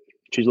good.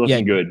 She's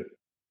looking good.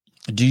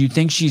 Do you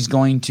think she's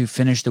going to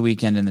finish the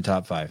weekend in the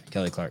top 5,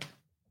 Kelly Clark?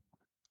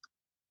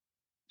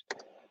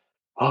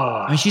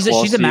 I mean, she's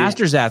a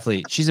masters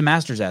athlete. She's a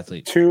masters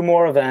athlete. Two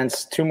more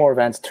events,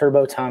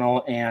 Turbo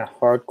Tunnel and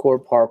Hardcore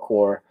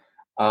Parkour.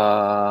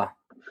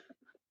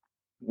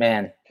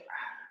 Man.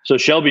 So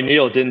Shelby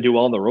Neal didn't do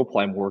well in the rope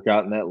climb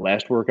workout, and that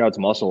last workout's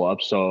muscle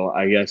up. So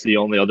I guess the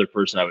only other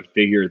person I would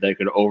figure that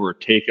could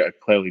overtake a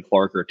Kelly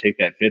Clark or take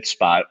that 5th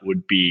spot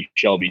would be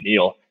Shelby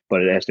Neal,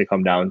 but it has to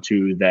come down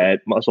to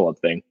that muscle up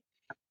thing.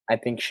 I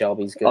think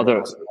Shelby's good at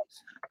muscle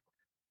ups.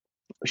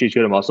 She's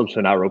good at muscle ups,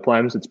 so not rope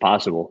climbs. It's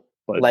possible,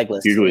 but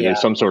legless, usually there's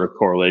some sort of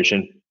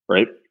correlation,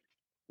 right?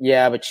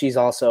 Yeah, but she's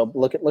also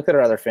look at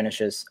her other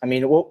finishes. I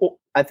mean,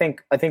 I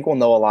think we'll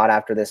know a lot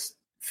after this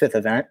 5th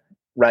event.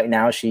 Right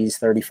now, she's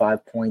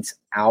 35 points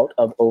out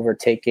of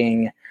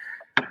overtaking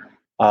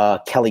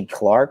Kelly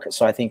Clark.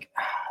 So I think,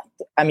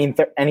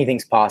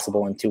 anything's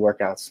possible in 2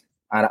 workouts.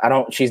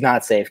 She's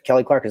not safe.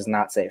 Kelly Clark is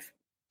not safe.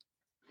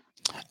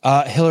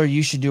 Hiller,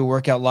 you should do a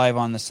workout live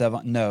on the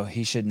 7th. No,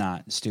 he should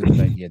not. Stupid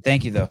idea.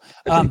 Thank you, though.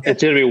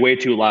 It's going to be way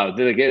too loud.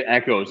 It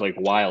echoes like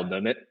wild,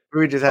 doesn't it?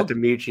 We just have to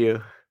mute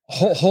you.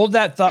 Hold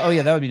that thought. Oh,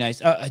 yeah, that would be nice.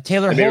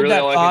 Taylor, hold really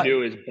that all thought. I can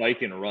do is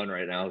bike and run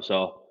right now,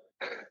 so...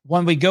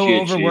 When we go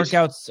over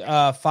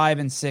workouts 5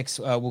 and 6,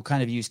 we'll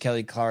kind of use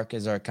Kelly Clark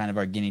as our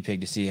guinea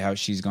pig to see how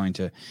it's going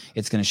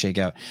to shake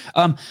out.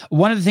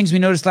 One of the things we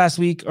noticed last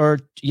week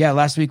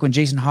when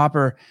Jason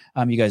Hopper,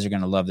 you guys are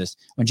going to love this.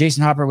 When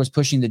Jason Hopper was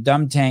pushing the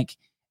dumb tank,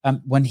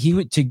 when he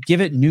would to give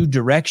it new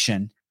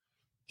direction,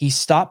 he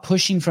stopped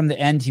pushing from the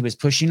end he was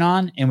pushing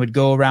on and would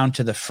go around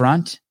to the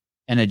front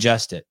and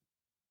adjust it.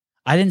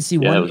 I didn't see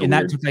one, and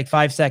that took like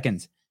 5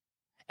 seconds.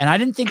 And I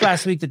didn't think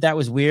last week that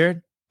was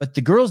weird. But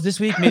the girls this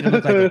week made it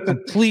look like a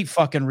complete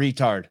fucking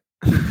retard.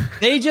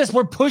 They just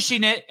were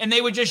pushing it, and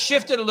they would just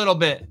shift it a little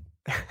bit.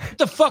 What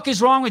the fuck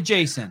is wrong with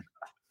Jason?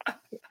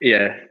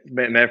 Yeah,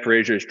 Matt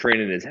Frazier is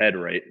training his head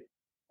right.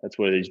 That's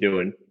what he's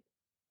doing.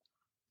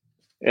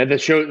 And the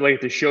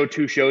show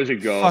 2 shows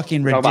ago,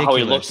 fucking ridiculous. Talk about how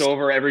he looks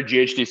over every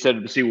GHD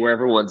set to see where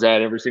everyone's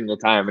at every single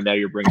time, and now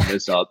you're bringing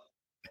this up.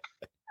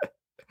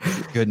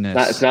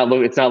 Goodness, it's not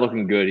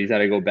looking good. He's got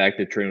to go back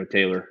to train with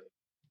Taylor.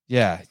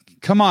 Yeah,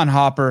 come on,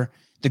 Hopper.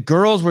 The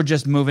girls were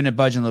just moving it,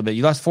 budging a little bit.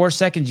 You lost 4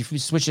 seconds. You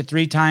switched it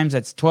 3 times.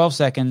 That's 12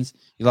 seconds.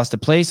 You lost a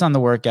place on the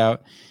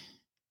workout.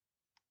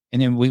 And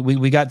then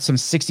we got some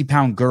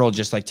 60-pound girl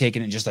just like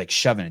taking it, just like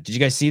shoving it. Did you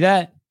guys see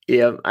that?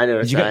 Yeah, I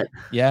noticed that.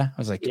 I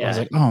was like,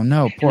 oh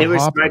no, poor Hopper. They were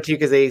Hopper. smart too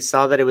because they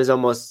saw that it was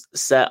almost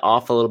set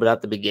off a little bit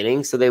at the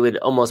beginning, so they would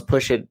almost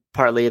push it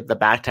partly at the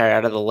back tire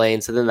out of the lane.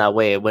 So then that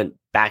way it went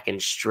back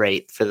and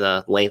straight for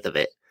the length of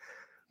it.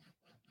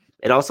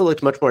 It also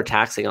looked much more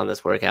taxing on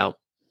this workout.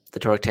 The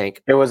torque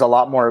tank. It was a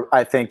lot more.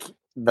 I think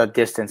the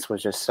distance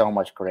was just so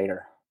much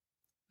greater.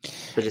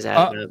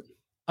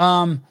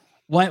 When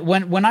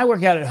I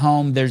work out at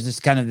home, there's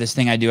this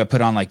thing I do. I put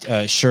on like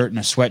a shirt and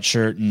a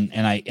sweatshirt, and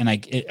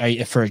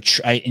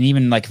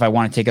even like if I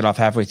want to take it off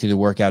halfway through the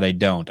workout, I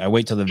don't. I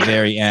wait till the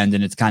very end,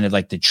 and it's kind of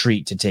like the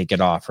treat to take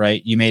it off.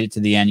 Right? You made it to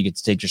the end, you get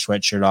to take your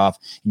sweatshirt off,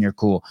 and you're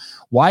cool.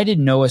 Why did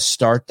Noah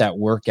start that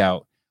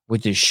workout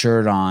with his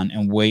shirt on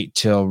and wait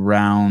till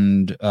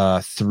round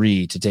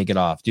 3 to take it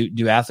off?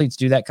 Do athletes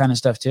do that kind of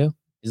stuff too?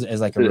 As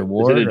like a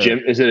reward?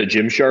 Is it a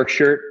Gymshark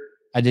shirt?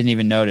 I didn't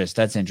even notice.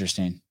 That's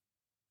interesting.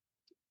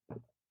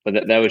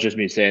 But that was just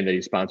me saying that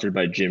he's sponsored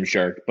by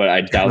Gymshark, but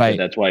I doubt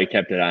that's why he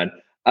kept it on.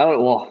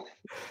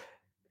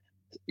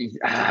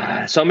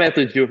 Some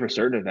athletes do it for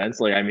certain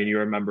events. Like, I mean, you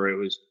remember it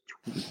was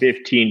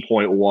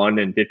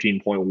 15.1 and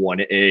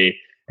 15.1A.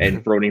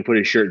 And Froning put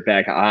his shirt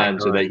back on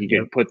so that he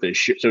could put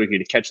so he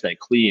could catch that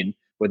clean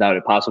without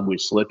it possibly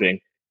slipping.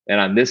 And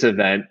on this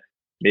event,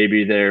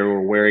 maybe they were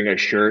wearing a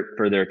shirt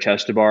for their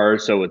chest to bar,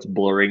 so it's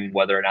blurring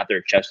whether or not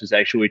their chest is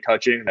actually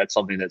touching. That's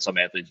something that some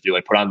athletes do.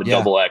 Like put on the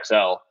double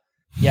XL.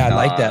 Yeah, I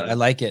like that. I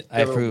like it.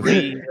 I approve.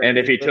 And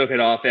if he took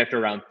it off after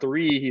round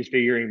 3, he's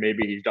figuring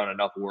maybe he's done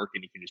enough work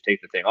and he can just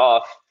take the thing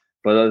off.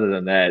 But other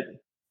than that,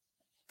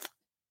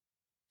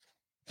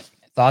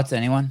 Thoughts,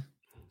 anyone?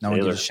 No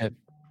one gives a shit.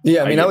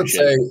 Yeah,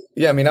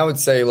 I would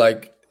say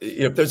like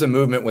if there's a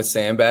movement with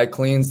sandbag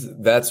cleans,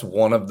 that's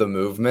one of the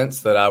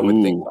movements that I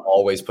would think to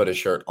always put a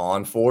shirt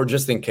on for,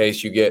 just in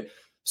case you get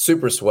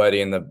super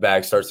sweaty and the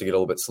bag starts to get a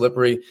little bit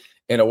slippery.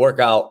 In a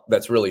workout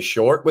that's really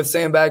short with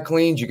sandbag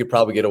cleans, you could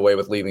probably get away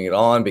with leaving it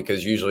on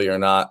because usually you're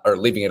not, or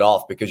leaving it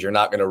off because you're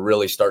not going to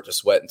really start to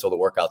sweat until the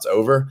workout's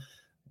over.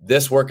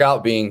 This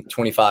workout being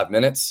 25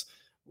 minutes,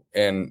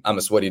 and I'm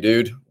a sweaty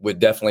dude, would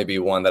definitely be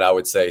one that I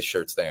would say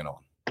shirt staying on.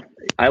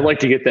 I like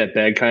to get that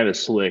bag kind of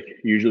slick,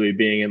 usually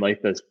being in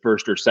like the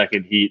first or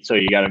second heat. So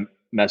you got to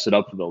mess it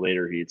up for the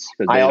later heats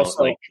because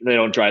they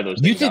don't dry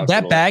those. You think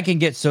that bag can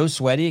get so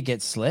sweaty it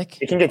gets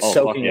slick? It can get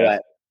soaking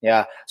wet.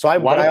 Yeah. So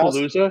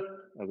Wadapalooza.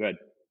 Oh, good.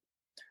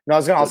 No, I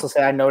was going to also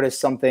say I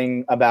noticed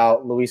something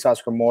about Luis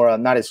Oscar Mora,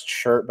 not his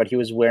shirt, but he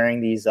was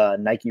wearing these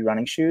Nike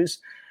running shoes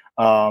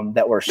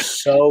that were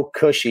so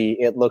cushy.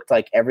 It looked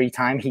like every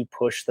time he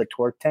pushed the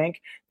torque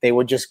tank, they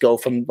would just go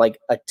from like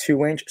a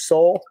 2-inch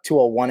sole to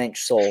a 1-inch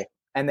sole.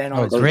 And then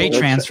great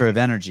transfer of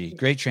energy.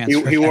 Great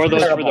transfer. He wore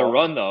those for the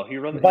run, though. He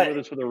wore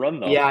those for the run,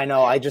 though. Yeah, I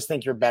know. I just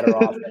think you're better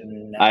off.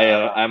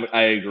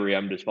 I agree.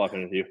 I'm just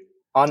fucking with you.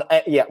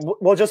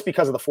 Well, just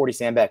because of the 40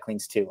 sandbag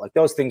cleans too. Like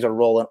those things are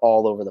rolling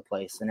all over the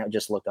place, and it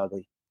just looked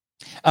ugly.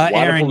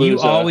 Aaron,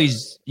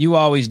 you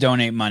always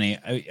donate money.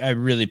 I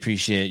really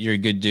appreciate it. You're a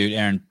good dude,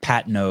 Aaron.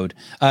 Pat Node.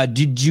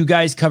 Did you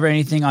guys cover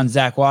anything on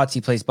Zach Watts?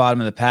 He placed bottom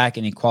of the pack,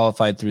 and he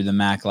qualified through the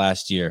MACC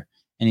last year.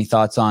 Any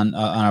thoughts on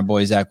our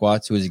boy Zach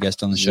Watts, who was a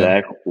guest on the show?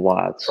 Zach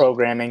Watts.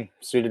 Programming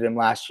suited him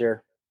last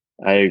year.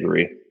 I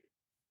agree.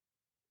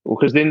 Well,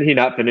 because didn't he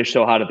not finish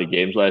so hot at the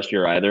games last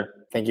year either?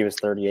 I think he was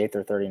 38th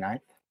or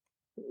 39th.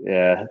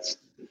 Yeah,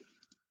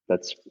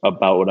 that's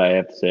about what I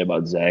have to say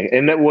about Zach.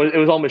 And it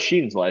was all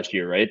machines last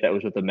year, right? That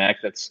was with the MACC.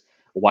 That's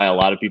why a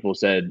lot of people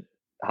said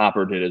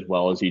Hopper did as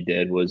well as he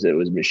did. It was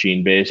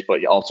machine based,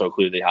 but also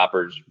clearly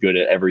Hopper's good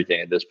at everything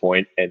at this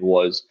point and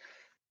was.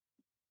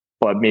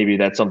 But maybe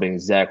that's something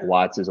Zach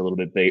Watts is a little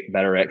bit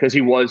better at because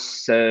he was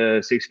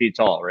 6 feet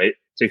tall, right?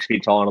 6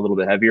 feet tall and a little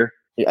bit heavier.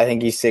 I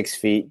think he's 6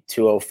 feet,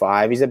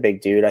 205. He's a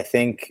big dude. I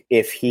think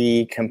if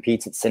he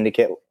competes at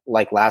Syndicate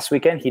like last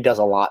weekend, he does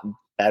a lot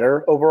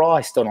better overall.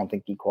 I still don't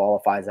think he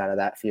qualifies out of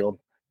that field.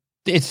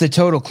 It's the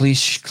total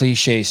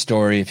cliche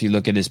story. If you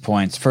look at his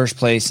points, first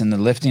place in the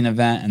lifting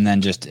event, and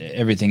then just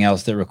everything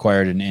else that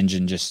required an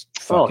engine. He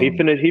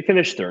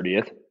finished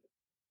 30th.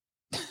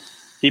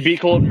 He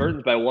beat Colton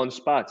Mertens by 1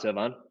 spot,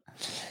 Sevon.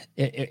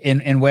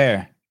 In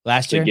where?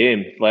 Last year?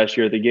 Last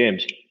year at the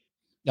games.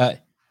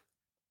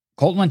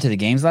 Colton went to the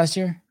games last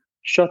year?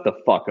 Shut the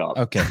fuck up.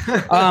 Okay.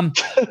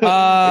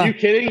 Are you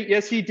kidding?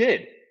 Yes, he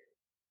did.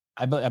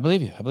 I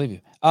believe you.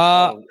 You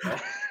got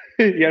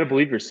to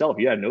believe yourself.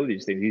 You got to know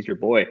these things. He's your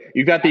boy.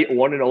 You got the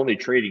one and only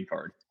trading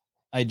card.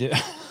 I do.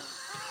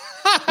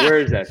 Where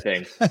is that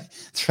thing?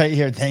 It's right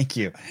here. Thank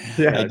you.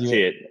 Yeah, I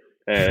see it.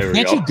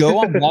 Can't you go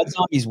on Blood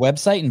Zombie's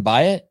website and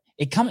buy it?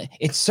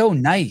 It's so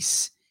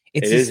nice.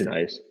 It is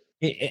nice.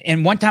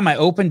 And one time I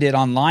opened it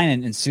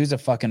online and Sousa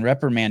fucking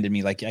reprimanded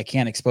me like I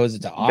can't expose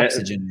it to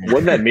oxygen.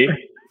 Wasn't that me?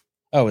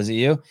 Oh, was it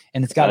you?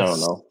 And it's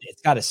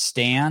got a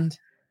stand.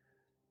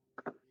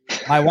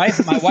 My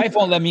wife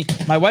won't let me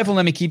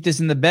keep this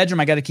in the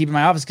bedroom. I got to keep it in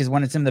my office because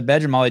when it's in the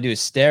bedroom, all I do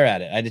is stare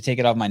at it. I had to take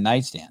it off my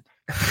nightstand.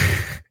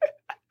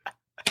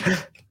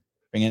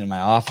 Bring it in my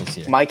office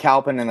here. Mike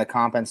Halpin in the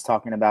comments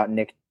talking about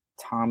Nick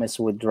Thomas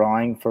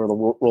withdrawing for the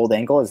rolled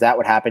ankle. Is that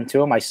what happened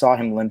to him? I saw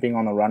him limping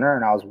on the runner,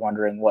 and I was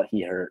wondering what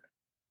he hurt.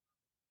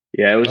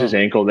 Yeah, it was his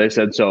ankle. They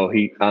said so.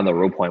 He on the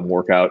rope climb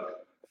workout.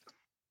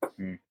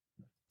 Can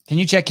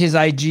you check his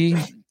IG,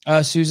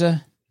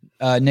 Sousa?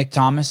 Nick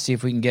Thomas, see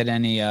if we can get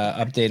any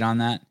update on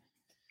that.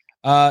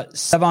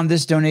 Sevon,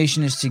 this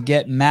donation is to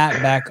get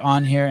Matt back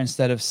on here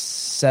instead of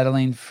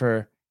settling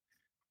for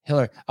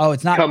Hiller. Oh,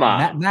 it's not. Come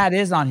on. Matt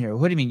is on here.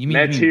 What do you mean? You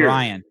mean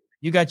Brian?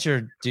 You got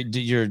your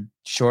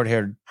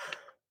short-haired,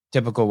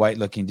 typical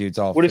white-looking dudes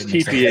all. What does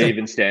TPA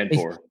even stand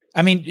for?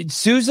 I mean,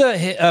 Sousa,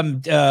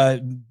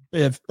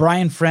 if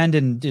Brian Friend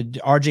and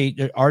RJ,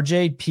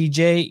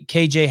 PJ,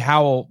 KJ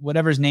Howell,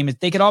 whatever his name is,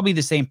 they could all be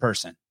the same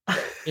person.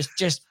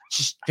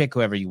 Just pick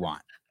whoever you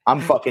want.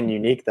 I'm fucking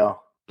unique, though.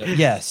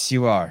 Yes,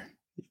 you are.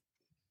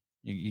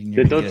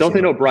 Don't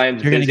they know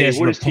Brian's busy?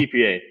 What is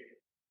TPA?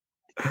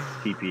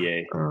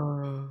 TPA.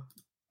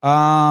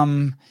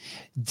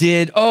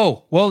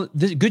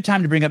 Good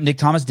time to bring up Nick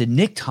Thomas. Did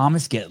Nick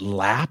Thomas get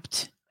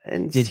lapped?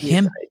 Did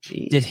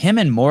him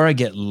and Mora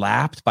get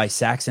lapped by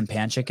Saxon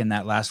Panchik in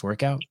that last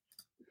workout?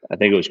 I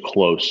think it was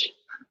close.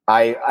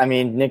 I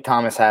mean, Nick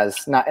Thomas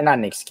has not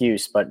an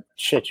excuse, but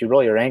shit, you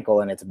roll your ankle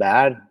and it's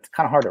bad. It's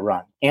kind of hard to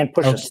run and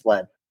push a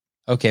sled.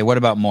 Okay, what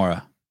about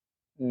Mora?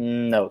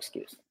 No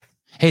excuse.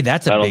 Hey,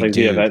 that's a big dude. I don't think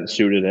the event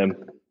suited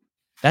him.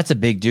 That's a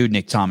big dude,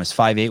 Nick Thomas,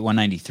 5'8",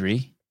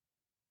 193.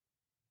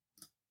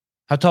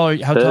 How tall are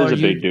you? That is a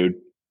big dude.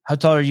 How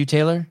tall are you,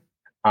 Taylor?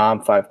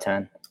 I'm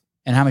 5'10".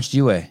 And how much do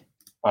you weigh?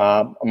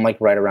 I'm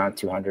like right around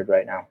 200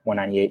 right now,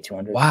 198,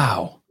 200.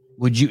 Wow.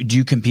 Do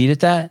you compete at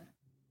that?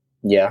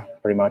 Yeah,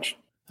 pretty much.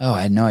 Oh,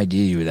 I had no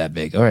idea you were that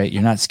big. All right,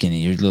 you're not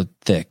skinny. You're a little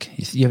thick.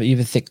 You have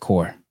a thick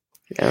core.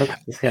 Yeah,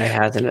 this guy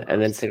has an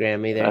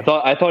Instagram either.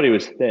 I thought he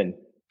was thin.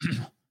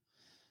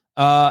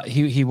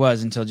 He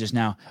was until just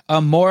now.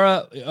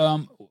 Mora,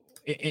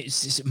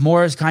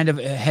 Mora's kind of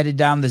headed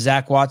down the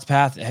Zach Watts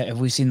path. Have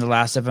we seen the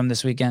last of him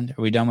this weekend?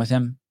 Are we done with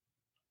him?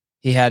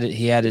 He had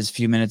his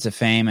few minutes of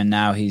fame, and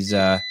now he's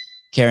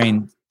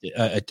carrying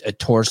a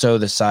torso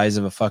the size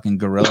of a fucking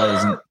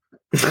gorilla.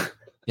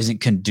 Isn't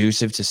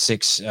conducive to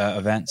 6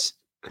 events.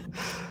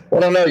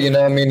 Well, I don't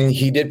know. I mean,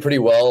 he did pretty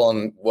well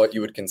on what you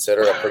would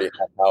consider a pretty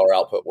high power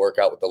output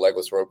workout with the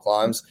legless rope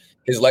climbs.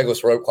 His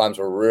legless rope climbs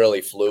were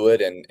really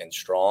fluid and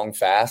strong,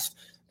 fast.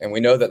 And we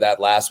know that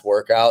last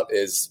workout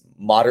is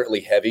moderately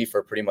heavy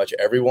for pretty much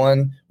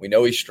everyone. We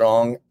know he's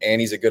strong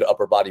and he's a good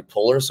upper body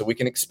puller. So we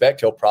can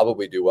expect he'll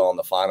probably do well in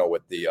the final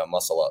with the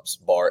muscle ups,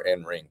 bar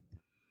and ring.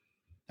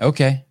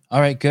 Okay. All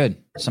right. Good.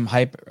 Some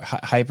hype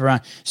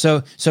around.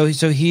 So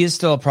he is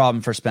still a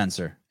problem for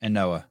Spencer and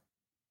Noah.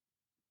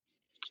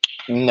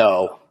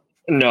 No.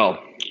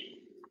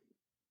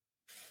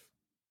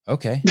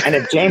 Okay. And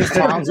if James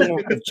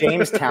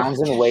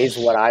Townsend weighs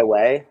what I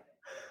weigh,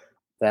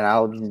 then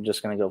I'm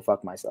just gonna go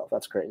fuck myself.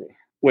 That's crazy.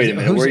 Wait a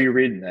minute. Where are you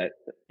reading that?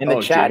 In the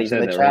chat. He's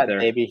in the chat, right,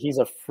 baby. He's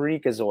a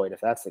freakazoid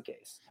if that's the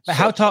case. But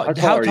how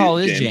tall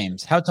is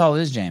James? How tall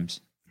is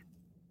James?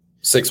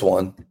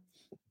 6'1".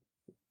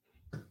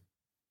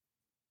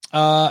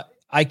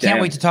 I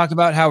can't wait to talk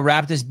about how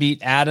Raptors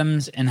beat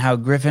Adams and how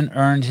Griffin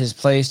earned his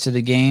place to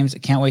the games. I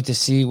can't wait to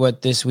see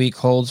what this week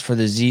holds for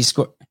the Z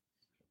score.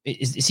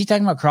 Is he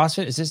talking about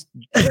CrossFit? Is this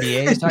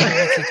NBA he's talking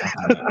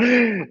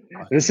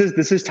about? This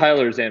is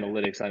Tyler's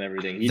analytics on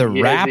everything. The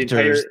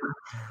Raptors.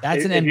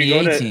 That's an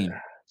NBA team.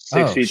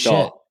 6 feet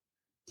tall,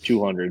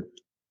 200.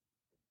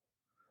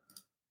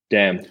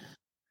 Damn.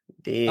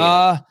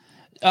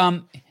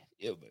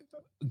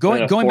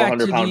 Going back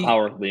to pound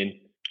power clean.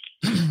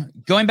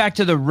 Going back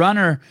to the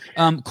runner,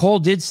 Cole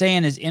did say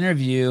in his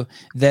interview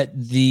that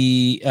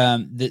the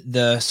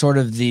sort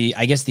of the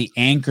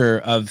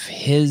anchor of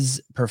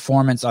his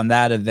performance on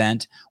that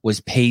event was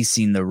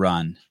pacing the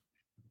run.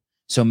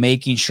 So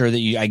making sure that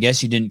you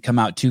didn't come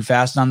out too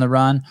fast on the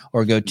run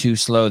or go too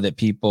slow that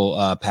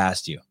people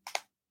passed you.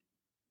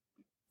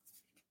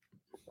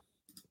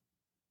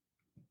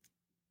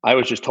 I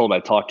was just told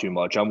I talk too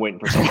much. I'm waiting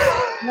for something.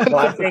 Well,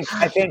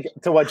 I think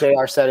to what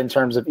JR said in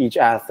terms of each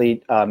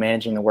athlete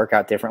managing the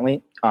workout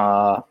differently.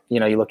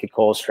 You look at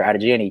Cole's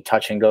strategy and he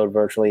touch and go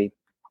virtually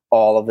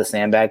all of the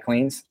sandbag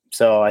cleans.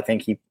 So I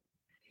think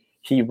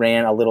he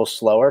ran a little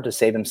slower to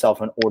save himself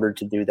in order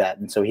to do that.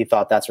 And so he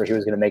thought that's where he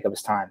was going to make up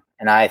his time.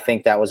 And I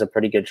think that was a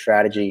pretty good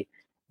strategy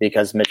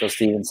because Mitchell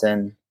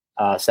Stevenson,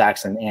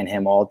 Saxon, and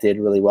him all did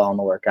really well in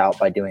the workout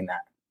by doing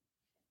that.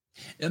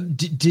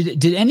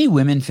 Did any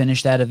women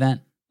finish that event?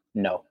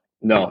 No.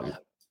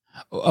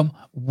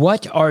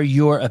 What are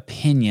your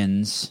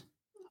opinions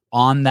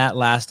on that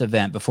last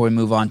event before we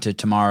move on to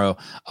tomorrow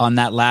on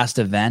that last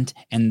event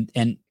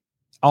and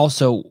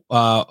also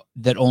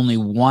that only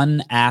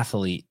one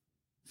athlete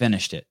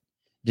finished it?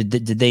 Did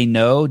they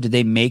know? Did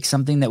they make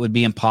something that would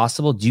be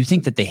impossible? Do you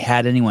think that they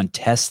had anyone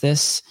test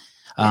this?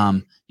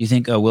 Do you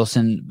think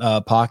Wilson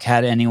Pock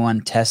had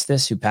anyone test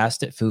this who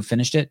passed it, who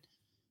finished it?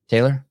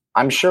 Taylor?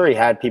 I'm sure he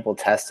had people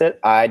test it.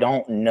 I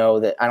don't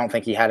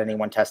think he had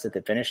anyone test it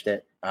that finished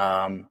it.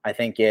 I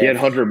think he had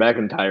Hunter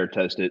McIntyre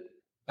test it.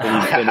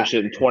 And he finished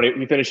it in 20.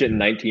 He finished it in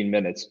 19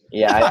 minutes.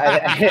 Yeah,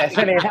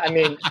 I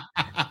mean,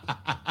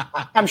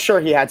 I'm sure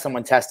he had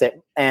someone test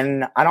it,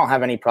 and I don't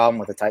have any problem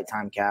with a tight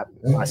time cap,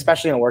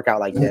 especially in a workout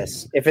like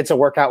this. If it's a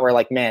workout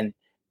where,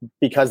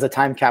 because the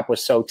time cap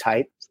was so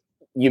tight,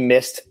 you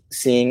missed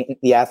seeing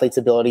the athlete's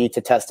ability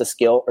to test a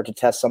skill or to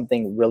test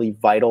something really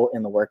vital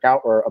in the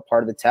workout or a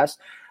part of the test,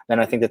 then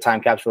I think the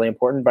time cap's really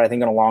important. But I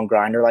think in a long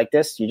grinder like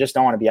this, you just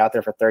don't want to be out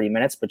there for 30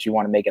 minutes, but you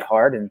want to make it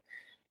hard. And,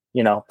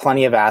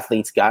 plenty of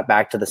athletes got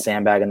back to the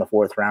sandbag in the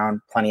 4th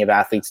round. Plenty of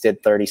athletes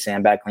did 30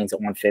 sandbag cleans at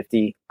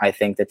 150. I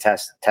think the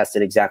test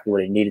tested exactly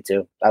what it needed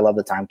to. I love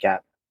the time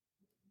cap.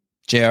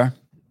 JR?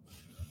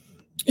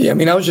 Yeah, I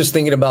mean, I was just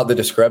thinking about the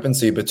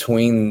discrepancy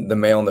between the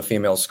male and the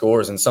female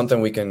scores, and something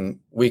we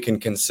can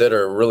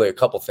consider really a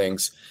couple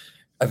things.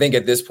 I think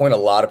at this point, a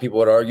lot of people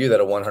would argue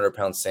that a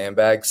 100-pound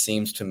sandbag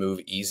seems to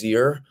move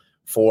easier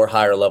for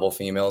higher level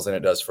females than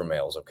it does for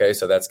males. Okay,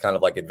 so that's kind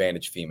of like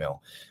advantage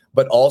female.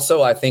 But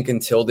also, I think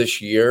until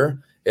this year,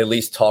 at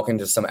least talking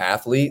to some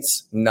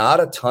athletes, not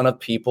a ton of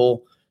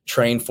people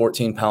train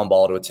 14-pound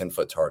ball to a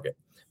 10-foot target.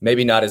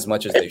 Maybe not as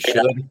much as they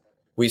should.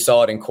 We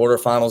saw it in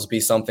quarterfinals be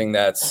something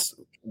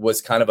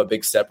was kind of a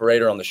big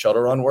separator on the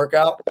shuttle run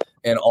workout.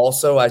 And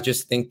also, I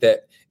just think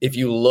that if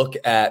you look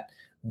at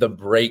the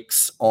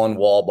breaks on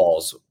wall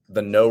balls,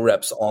 the no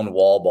reps on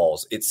wall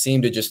balls, it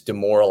seemed to just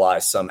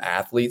demoralize some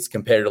athletes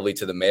comparatively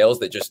to the males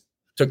that just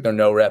took their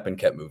no rep and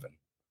kept moving.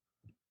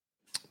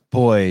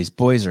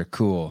 Boys are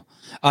cool.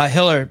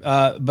 Hiller,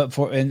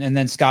 and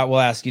then Scott will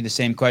ask you the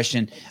same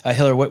question.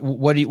 Hiller,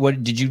 were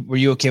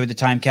you okay with the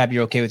time cap?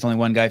 You're okay with only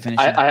one guy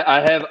finishing? I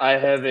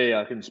have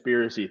a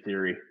conspiracy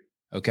theory.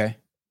 Okay.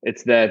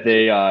 It's that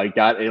they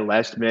got a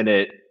last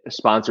minute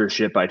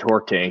sponsorship by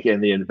Torque Tank,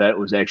 and the event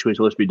was actually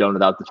supposed to be done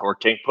without the Torque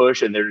Tank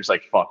push, and they're just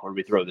like, fuck, where do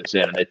we throw this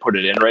in? And they put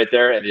it in right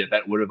there, and the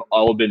event would have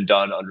all been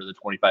done under the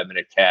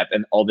 25-minute cap,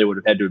 and all they would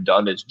have had to have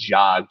done is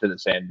jog to the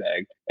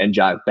sandbag and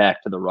jog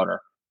back to the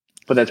runner.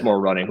 But that's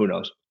more running. Who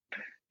knows?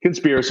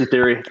 Conspiracy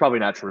theory. It's probably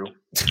not true.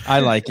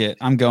 I like it.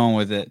 I'm going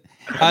with it.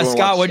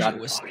 Scott,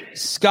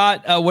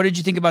 what did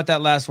you think about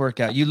that last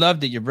workout? You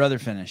loved it. Your brother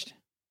finished.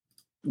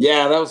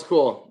 Yeah, that was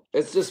cool.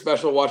 It's just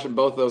special watching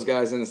both those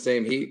guys in the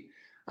same heat.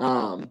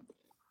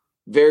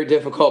 Very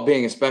difficult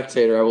being a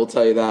spectator. I will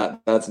tell you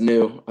that. That's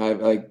new.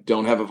 I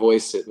don't have a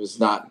voice. It was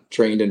not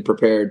trained and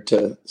prepared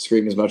to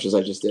scream as much as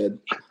I just did.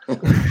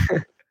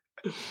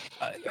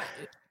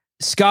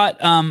 Scott,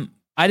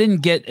 I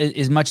didn't get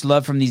as much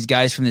love from these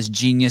guys from this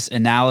genius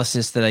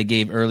analysis that I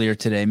gave earlier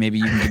today. Maybe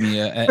you can give me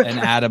an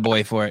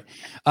attaboy for it.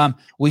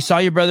 We saw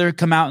your brother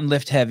come out and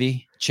lift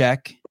heavy.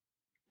 Check.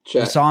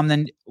 We saw him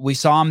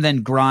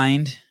then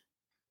grind.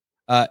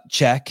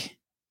 Check.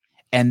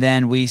 And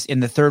then in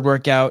the third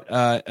workout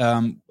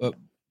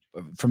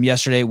from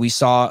yesterday, we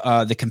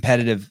saw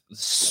the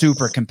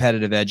super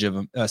competitive edge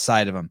of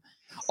side of him.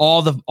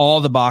 All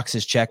the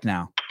boxes checked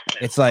now.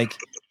 It's like,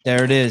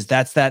 there it is.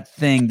 That's that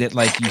thing that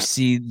like you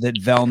see that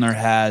Vellner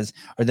has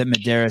or that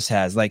Medeiros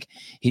has. Like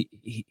he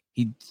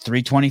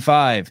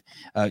 325,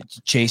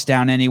 chase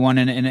down anyone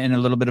in a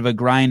little bit of a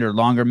grind or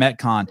longer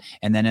Metcon.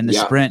 And then in the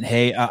sprint,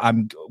 hey,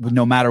 I'm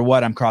no matter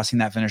what, I'm crossing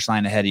that finish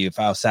line ahead of you if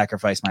I'll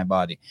sacrifice my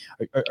body.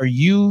 Are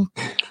you,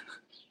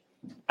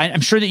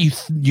 I'm sure that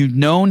you've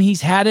known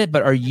he's had it,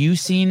 but are you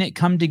seeing it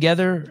come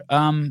together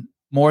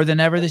more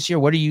than ever this year?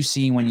 What are you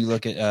seeing when you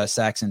look at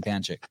Saxon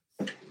Panchik?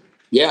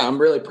 Yeah,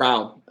 I'm really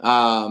proud.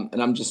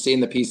 And I'm just seeing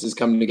the pieces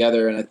come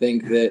together. And I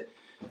think that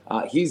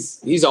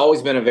he's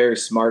always been a very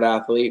smart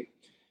athlete.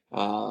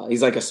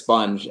 He's like a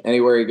sponge.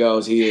 Anywhere he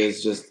goes,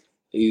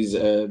 he's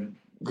a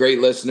great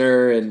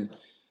listener. And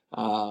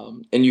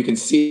you can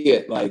see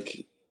it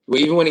like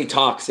even when he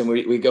talks and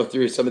we go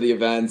through some of the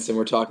events and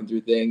we're talking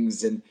through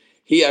things. And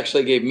he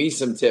actually gave me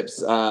some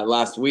tips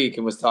last week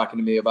and was talking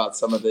to me about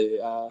some of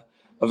the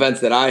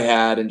events that I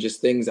had and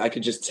just things I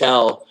could just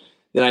tell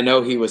that I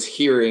know he was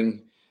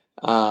hearing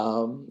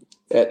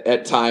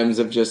at times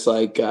of just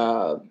like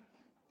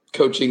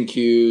coaching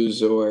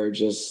cues or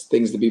just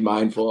things to be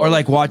mindful or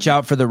like watch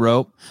out for the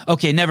rope.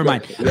 Okay, never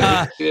mind.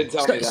 Yeah, she didn't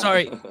tell me that.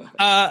 Sorry.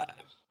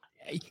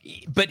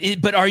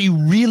 But are you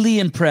really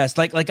impressed?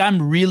 Like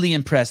I'm really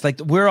impressed. Like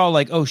we're all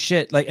like, oh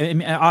shit. Like I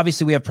mean,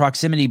 obviously we have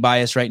proximity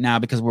bias right now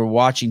because we're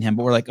watching him,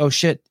 but we're like, oh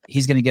shit,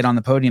 he's going to get on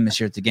the podium this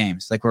year at the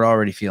games. Like we're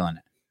already feeling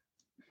it.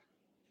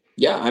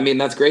 Yeah, I mean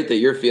that's great that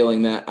you're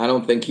feeling that. I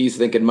don't think he's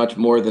thinking much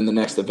more than the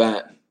next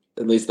event.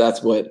 At least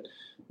that's what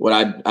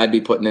I'd be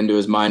putting into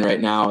his mind right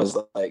now is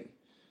like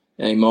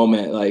any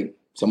moment, like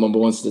someone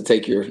wants to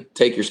take your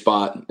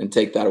spot and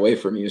take that away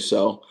from you.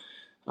 So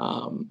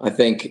I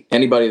think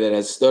anybody that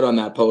has stood on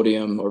that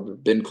podium or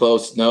been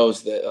close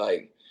knows that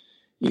like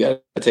you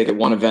got to take it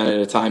one event at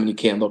a time and you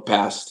can't look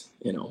past,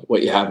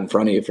 what you have in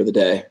front of you for the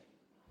day.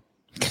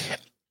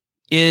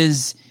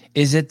 Is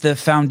it the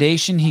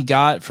foundation he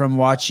got from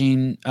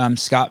watching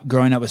Scott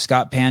growing up with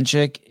Scott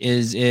Panchik?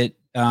 Is it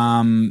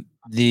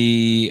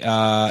his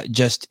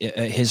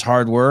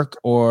hard work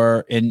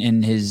or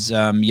in his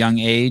young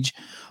age,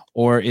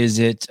 or is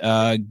it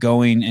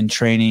going and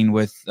training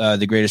with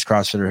the greatest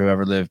CrossFitter who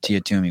ever lived,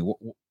 Tia Toomey?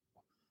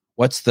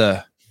 What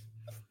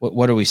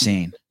are we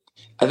seeing?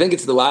 I think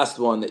it's the last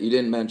one that you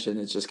didn't mention.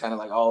 It's just kind of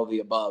like all of the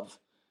above.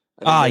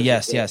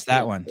 Yes,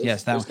 that one.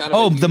 Yes, that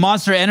one. The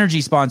Monster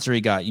Energy sponsor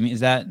he got. You mean, is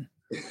that?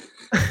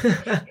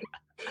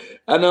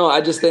 I know.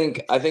 I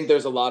think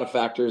there's a lot of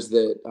factors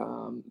that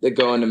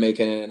go into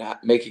making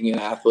an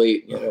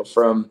athlete,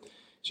 from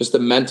just the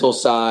mental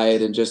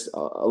side and just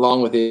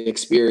along with the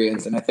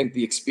experience. And I think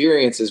the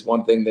experience is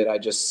one thing that I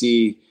just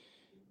see.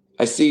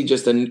 I see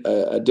just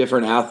a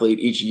different athlete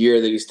each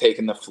year that he's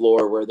taken the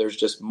floor where there's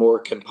just more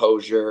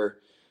composure.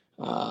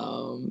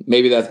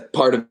 Maybe that's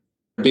part of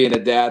being a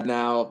dad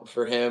now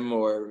for him,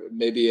 or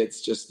maybe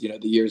it's just, the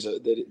years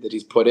that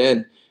he's put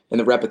in. And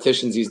the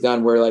repetitions he's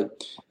done where like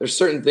there's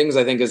certain things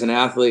I think as an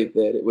athlete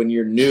that when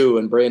you're new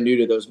and brand new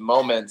to those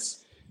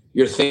moments,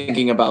 you're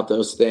thinking about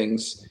those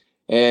things.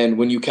 And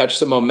when you catch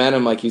some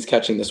momentum, like he's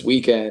catching this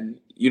weekend,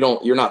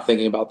 you're not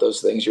thinking about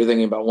those things. You're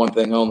thinking about one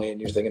thing only, and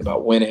you're thinking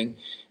about winning.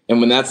 And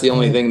when that's the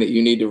only thing that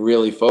you need to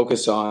really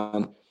focus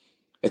on,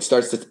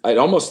 it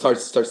almost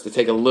starts to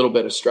take a little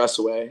bit of stress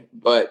away.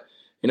 But,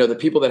 the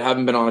people that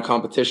haven't been on a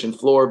competition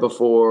floor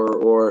before,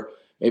 or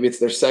maybe it's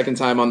their second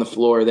time on the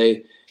floor,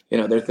 they're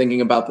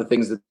thinking about the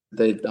things that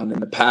they've done in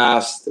the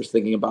past. They're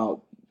thinking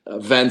about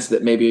events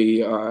that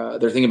maybe they're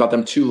thinking about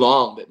them too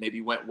long that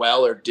maybe went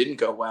well or didn't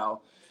go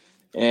well.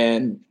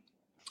 And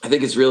I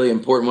think it's really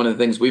important. One of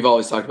the things we've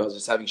always talked about is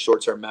just having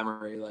short-term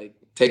memory, like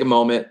take a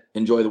moment,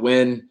 enjoy the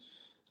win,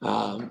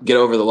 get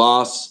over the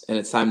loss, and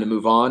it's time to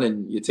move on.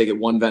 And you take it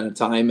one event at a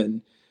time.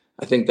 And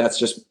I think that's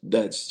just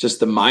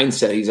the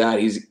mindset he's at.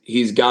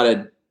 He's got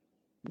a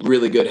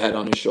really good head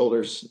on his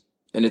shoulders,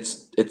 and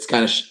it's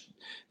kind of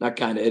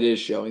It is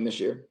showing this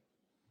year.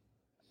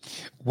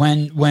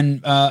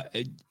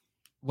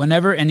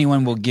 Whenever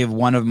anyone will give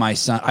one of my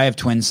sons, I have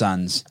twin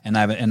sons, and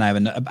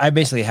I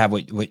basically have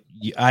what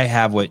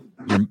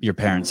your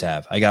parents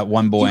have. I got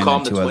one boy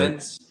and two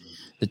others.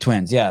 The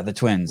twins, yeah, the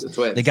twins.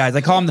 The guys,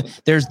 I call them.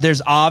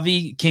 There's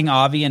Avi, King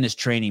Avi, and his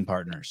training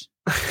partners,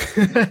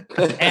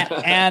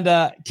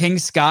 and King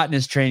Scott and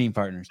his training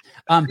partners.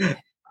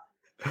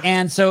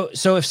 And so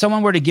if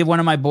someone were to give one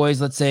of my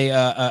boys, let's say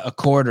a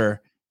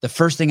quarter, the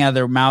first thing out of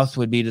their mouth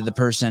would be to the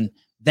person,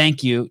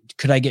 "Thank you.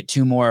 Could I get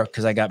 2 more?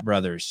 Because I got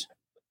brothers."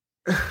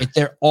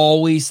 They're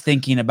always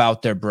thinking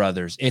about their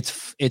brothers.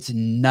 It's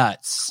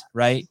nuts,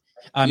 right?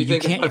 You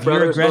think if my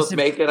brothers both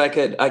make it, I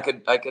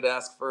could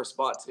ask for a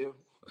spot too.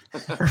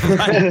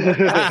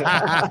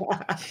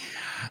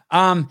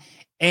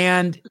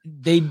 And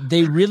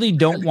they really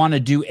don't want to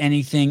do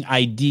anything.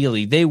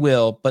 Ideally, they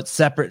will, but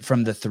separate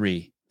from the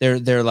 3.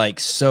 They're like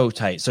so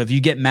tight. So if you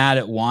get mad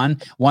at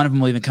one of them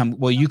will even come.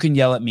 Well, you can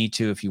yell at me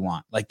too if you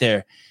want. Like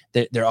they're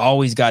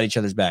always got each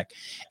other's back.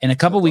 And a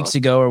couple weeks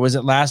ago, or was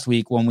it last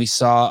week, when we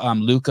saw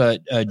Luka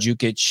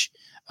Jukic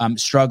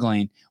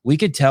struggling, we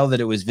could tell that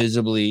it was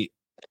visibly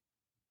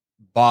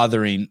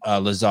bothering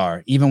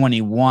Lazar. Even when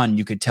he won,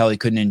 you could tell he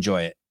couldn't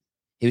enjoy it.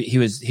 He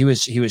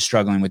was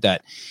struggling with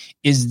that.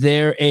 Is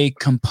there a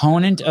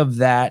component of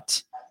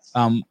that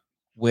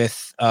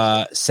with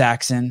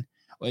Saxon?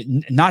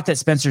 Not that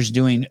Spencer's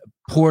doing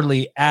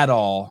poorly at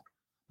all,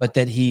 but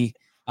that he's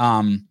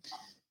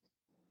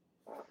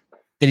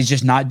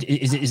just not.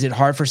 Is it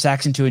hard for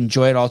Saxon to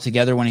enjoy it all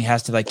together when he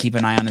has to like keep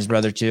an eye on his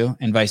brother too,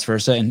 and vice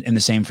versa, and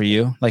the same for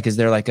you? Like, is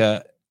there like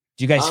do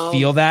you guys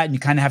feel that, and you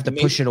kind of have to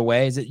push it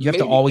away? Is it you have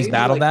to always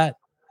battle that?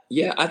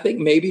 Yeah, I think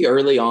maybe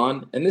early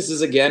on, and this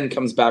is again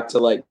comes back to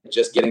like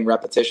just getting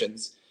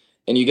repetitions,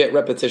 and you get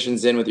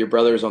repetitions in with your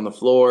brothers on the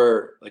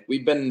floor. Like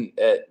we've been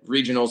at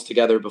regionals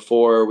together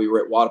before. We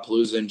were at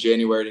Wadapalooza in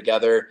January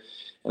together,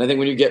 and I think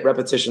when you get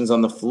repetitions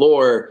on the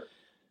floor,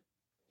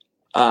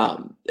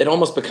 it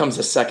almost becomes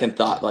a second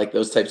thought, like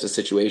those types of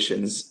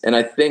situations. And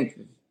I think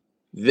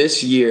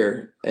this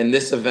year and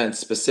this event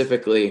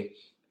specifically,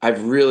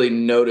 I've really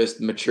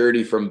noticed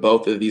maturity from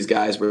both of these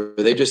guys where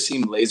they just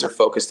seem laser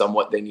focused on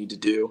what they need to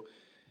do.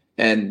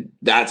 And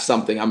that's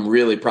something I'm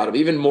really proud of,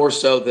 even more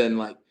so than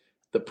like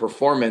the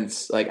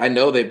performance. Like I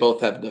know they both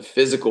have the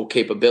physical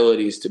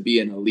capabilities to be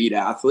an elite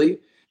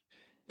athlete,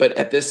 but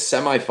at this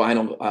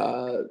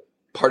semifinal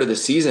part of the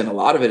season, a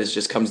lot of it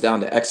just comes down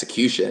to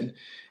execution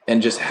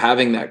and just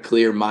having that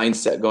clear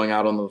mindset going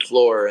out on the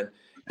floor.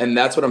 And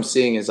that's what I'm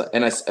seeing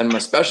I'm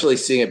especially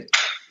seeing it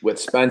with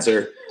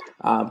Spencer,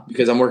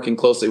 because I'm working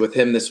closely with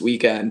him this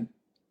weekend.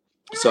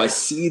 So I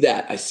see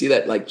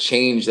that like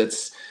change.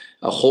 That's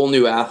a whole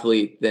new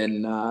athlete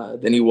than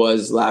he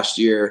was last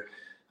year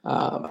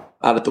out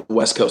at the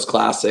West Coast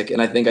Classic.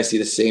 And I think I see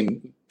the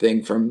same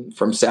thing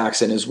from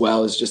Saxon as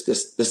well, as just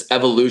this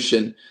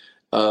evolution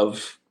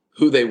of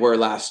who they were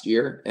last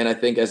year. And I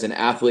think as an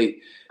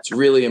athlete, it's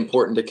really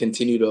important to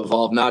continue to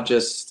evolve, not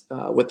just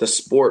with the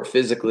sport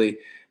physically,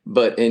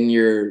 but in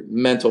your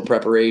mental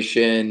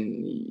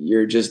preparation,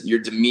 your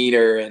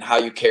demeanor and how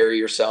you carry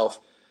yourself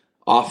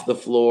off the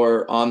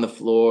floor, on the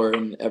floor,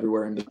 and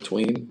everywhere in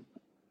between.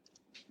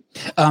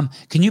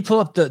 Can you pull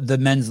up the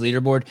men's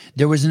leaderboard?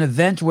 There was an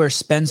event where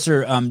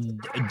Spencer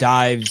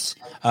dives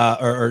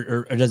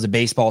or does a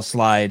baseball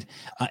slide,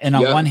 and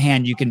on one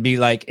hand you can be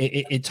like,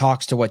 it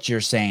talks to what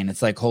you're saying.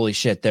 It's like, holy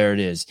shit, there it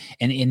is.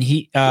 And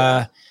he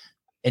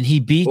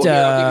beat.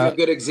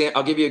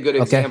 I'll give you a good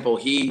example.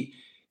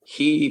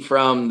 He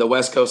from the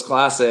West Coast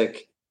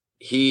Classic,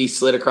 he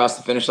slid across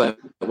the finish line at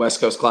the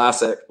West Coast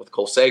Classic with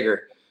Cole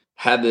Sager,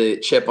 had the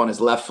chip on his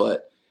left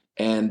foot.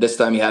 And this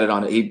time he had it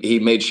on it. He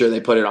made sure they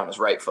put it on his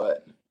right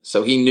foot.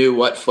 So he knew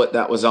what foot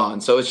that was on.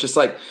 So it's just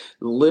like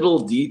little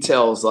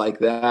details like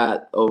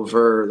that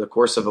over the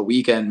course of a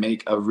weekend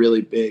make a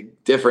really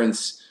big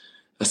difference,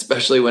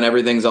 especially when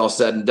everything's all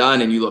said and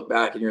done. And you look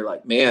back and you're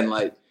like, man,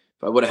 like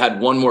if I would have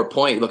had one more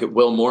point, look at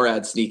Will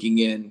Morad sneaking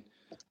in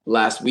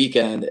last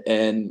weekend.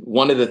 And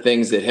one of the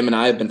things that him and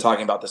I have been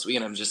talking about this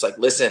weekend, I'm just like,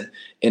 listen,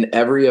 in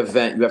every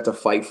event, you have to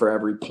fight for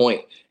every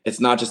point. It's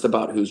not just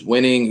about who's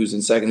winning, who's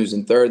in second, who's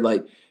in third.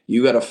 Like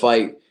you got to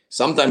fight.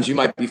 Sometimes you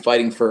might be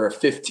fighting for a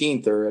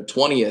 15th or a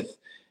 20th.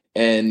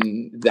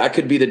 And that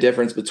could be the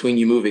difference between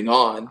you moving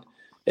on.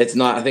 It's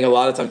not, I think a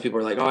lot of times people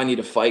are like, oh, I need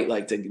to fight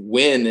like to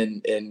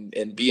win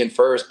and be in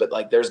first. But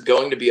like, there's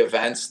going to be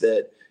events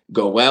that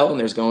go well and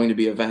there's going to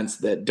be events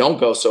that don't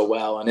go so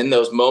well. And in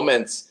those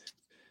moments,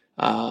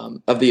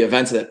 of the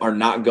events that are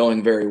not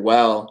going very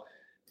well,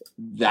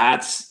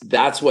 that's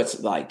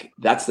what's like,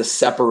 that's the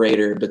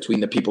separator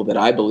between the people that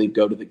I believe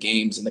go to the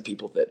games and the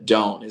people that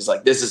don't. Is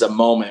like, this is a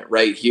moment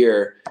right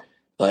here.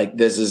 Like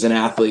this is an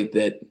athlete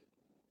that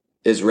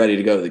is ready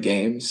to go to the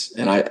games.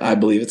 And I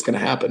believe it's going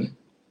to happen.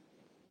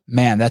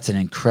 Man, that's an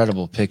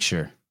incredible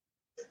picture.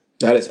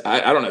 That is,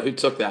 I don't know who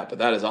took that, but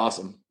that is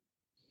awesome.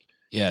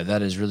 Yeah,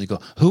 that is really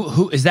cool.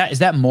 Who is that? Is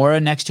that Mora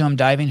next to him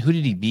diving? Who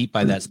did he beat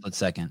by that split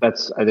second?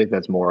 I think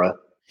that's Mora.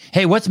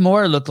 Hey, what's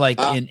Moore look like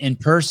in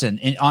person?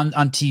 On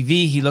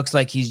TV, he looks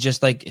like he's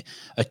just like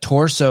a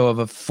torso of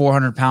a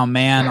 400-pound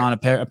man on a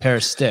pair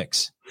of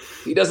sticks.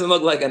 He doesn't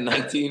look like a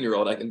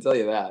 19-year-old. I can tell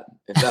you that.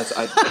 If that's,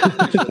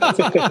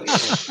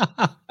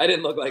 I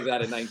didn't look like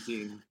that at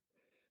 19.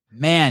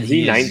 Man,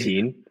 he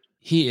 19.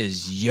 He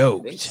is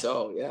yoked. I think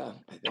so, yeah.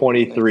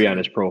 23 on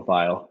his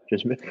profile.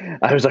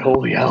 I was like,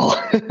 holy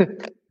hell.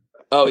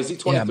 Oh, is he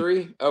 23?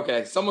 Yeah.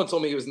 Okay. Someone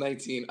told me he was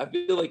 19. I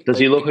feel like. Does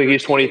he look like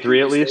he's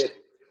 23 at least?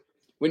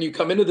 When you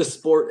come into the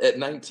sport at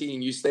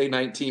 19, you stay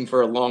 19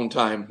 for a long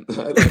time.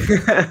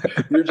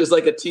 You're just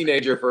like a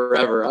teenager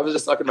forever. I was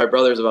just talking to my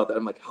brothers about that.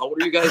 I'm like, how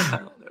old are you guys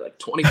now? They're like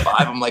 25.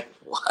 I'm like,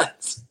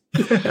 what?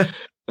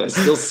 I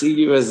still see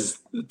you as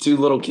the two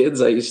little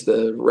kids I used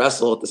to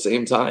wrestle at the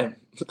same time.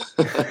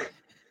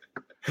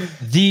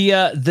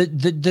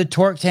 The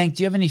torque tank,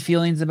 do you have any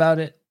feelings about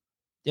it?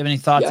 Do you have any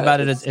thoughts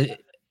about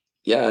it?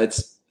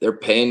 They're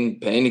paying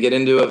to get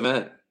into an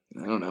event.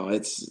 I don't know.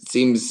 It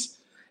seems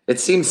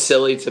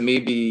silly to me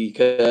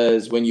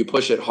because when you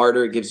push it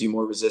harder, it gives you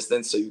more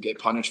resistance. So you get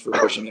punished for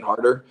pushing it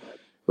harder,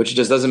 which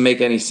just doesn't make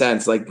any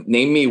sense. Like,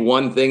 name me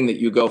one thing that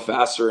you go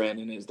faster in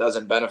and it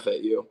doesn't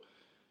benefit you.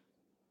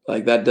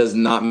 Like, that does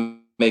not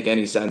make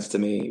any sense to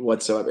me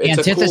whatsoever. The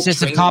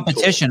antithesis of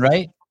competition, tool.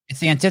 Right? It's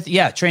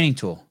the training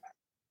tool.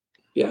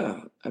 Yeah.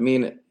 I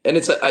mean, and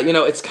it's,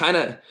 it's kind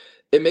of,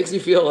 it makes me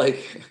feel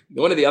like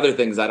one of the other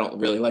things I don't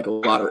really like a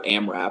lot are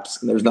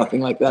AMRAPs, and there's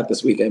nothing like that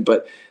this weekend,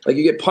 but like,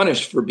 you get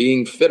punished for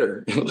being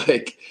fitter.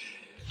 Like,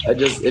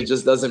 it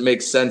just doesn't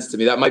make sense to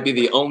me. That might be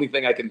the only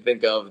thing I can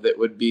think of that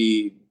would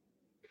be,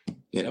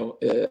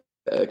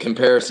 a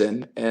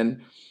comparison.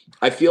 And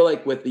I feel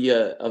like with the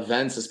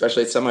events,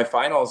 especially at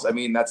semifinals, I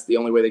mean, that's the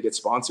only way they get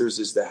sponsors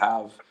is to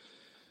have,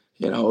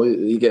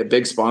 you get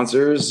big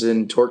sponsors.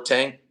 And Torque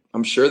Tank,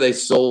 I'm sure they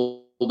sold.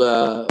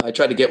 I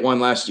tried to get one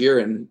last year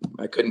and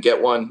I couldn't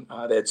get one.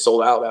 They had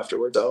sold out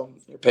afterwards. So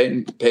they're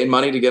paying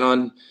money to get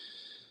onto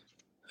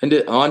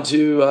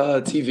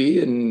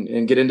TV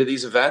and get into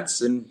these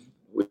events. And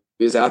we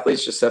as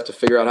athletes just have to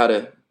figure out how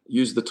to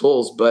use the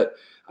tools. But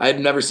I had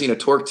never seen a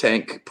Torque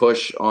Tank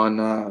push on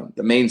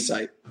the main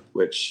site,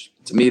 which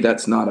to me,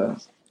 that's not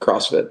a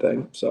CrossFit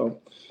thing. So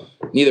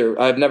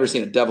I've never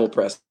seen a devil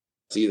press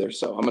either.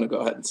 So I'm going to go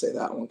ahead and say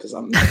that one because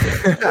I'm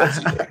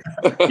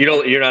not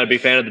You're not a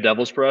big fan of the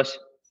devil's press?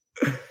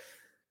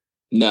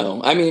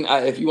 No. I mean,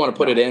 if you want to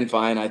put it in,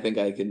 fine. I think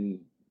I can,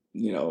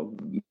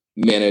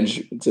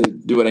 manage to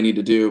do what I need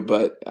to do.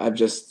 But I've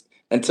just,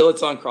 until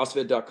it's on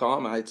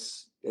CrossFit.com,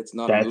 it's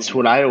not. That's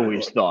what I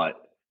always thought.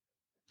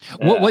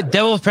 What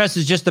devil's press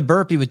is just the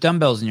burpee with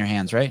dumbbells in your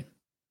hands, right?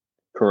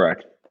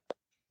 Correct.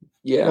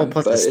 Yeah. Well,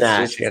 plus the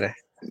snatch.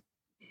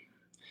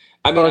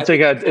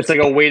 It's like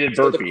a weighted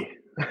burpee.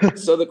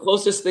 So the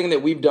closest thing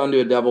that we've done to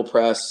a devil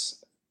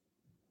press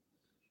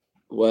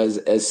was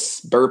a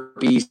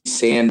burpee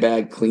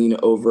sandbag clean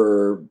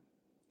over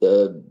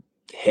the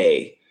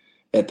hay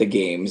at the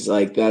games.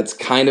 Like, that's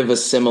kind of a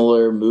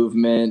similar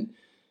movement.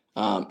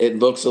 It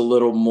looks a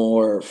little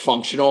more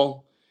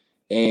functional.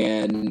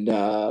 And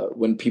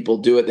when people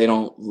do it, they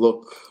don't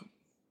look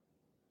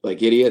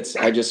like idiots.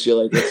 I just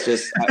feel like it's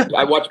just,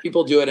 I watch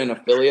people do it in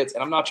affiliates,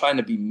 and I'm not trying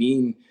to be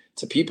mean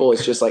to people.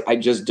 It's just like, I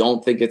just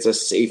don't think it's a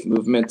safe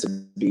movement to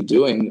be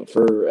doing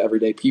for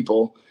everyday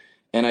people.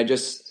 And I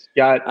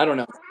don't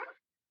know.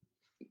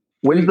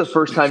 When's the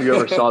first time you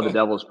ever saw the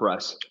devil's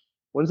press?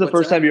 When's the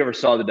first time you ever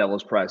saw the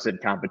devil's press in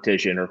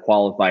competition or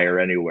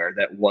qualifier anywhere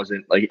that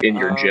wasn't like in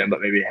your gym,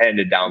 but maybe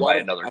handed down by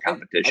another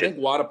competition? I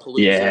think Wadapalooza.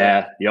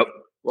 Yeah. Yep.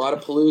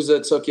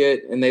 Wadapalooza took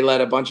it, and they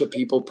let a bunch of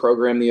people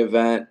program the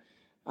event.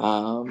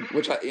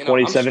 Which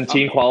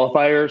 2017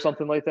 qualifier or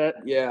something like that.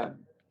 Yeah.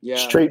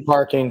 Street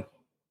parking.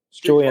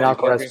 Julian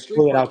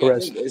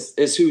Alcaraz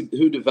is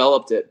who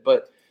developed it.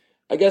 But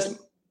I guess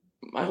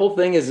my whole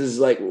thing is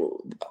like,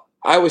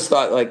 I always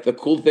thought like the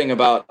cool thing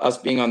about us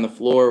being on the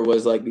floor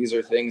was like, these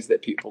are things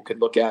that people could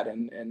look at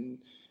and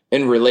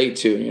relate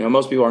to.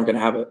 Most people aren't going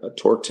to have a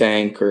torque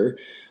tank or,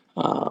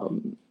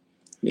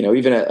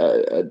 even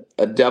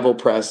a devil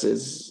press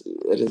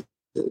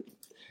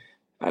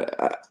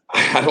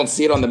I don't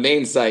see it on the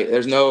main site.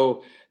 There's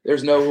no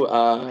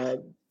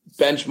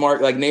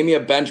benchmark. Like, name me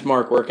a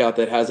benchmark workout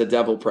that has a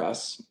devil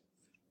press.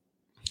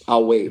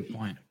 I'll wait. Good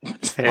point.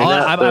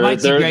 I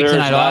might see Greg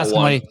tonight.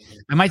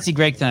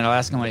 I'll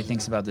ask him what he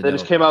thinks about the. They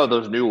just came out with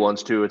those new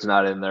ones too. It's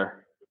not in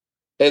there.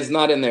 It's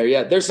not in there.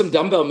 Yeah, there's some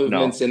dumbbell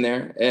movements in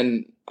there,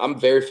 and I'm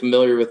very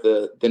familiar with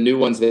the new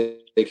ones that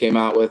they came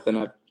out with, and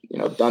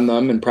I've done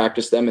them and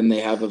practiced them, and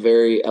they have a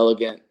very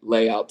elegant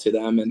layout to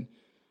them, and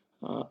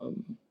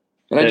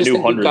I just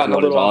think we've gotten a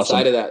little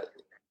outside of that.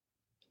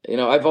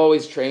 I've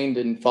always trained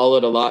and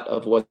followed a lot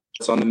of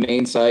what's on the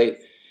main site.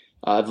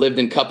 I've lived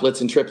in couplets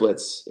and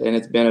triplets, and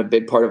it's been a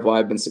big part of why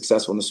I've been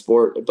successful in the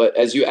sport. But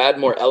as you add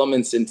more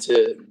elements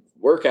into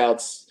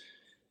workouts,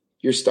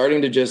 you're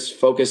starting to just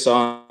focus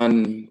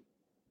on,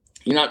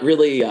 you're not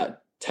really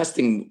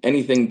testing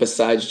anything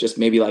besides just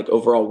maybe like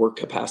overall work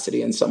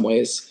capacity in some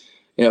ways.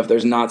 If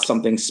there's not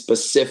something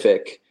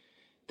specific,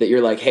 that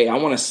you're like, hey, I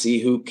want to see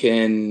who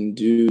can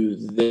do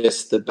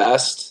this the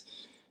best.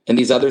 And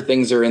these other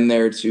things are in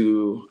there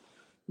to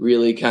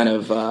really kind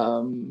of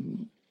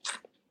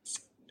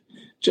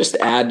just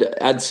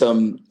add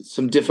some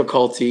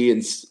difficulty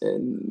and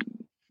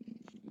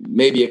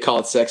maybe you call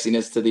it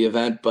sexiness to the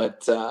event,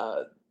 but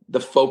the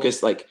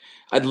focus, like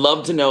I'd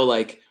love to know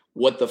like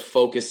what the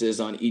focus is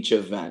on each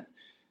event.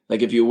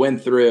 Like if you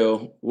went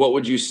through, what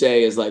would you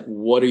say is like,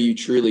 what are you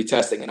truly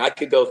testing? And I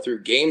could go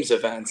through games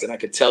events and I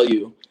could tell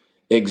you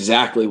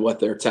exactly what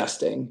they're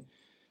testing,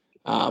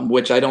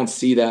 which I don't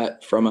see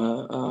that from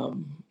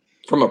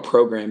a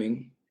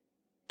programming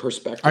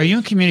perspective. Are you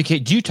in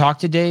communicate? Do you talk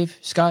to Dave,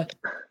 Scott?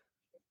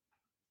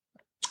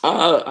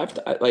 I've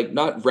like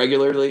not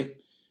regularly,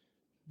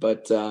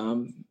 but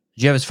do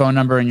you have his phone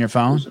number in your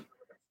phone?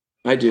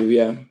 I do,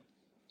 yeah.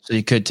 So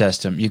you could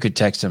test him. You could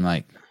text him.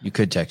 Like you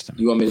could text him.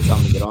 You want me to tell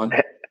him to get on?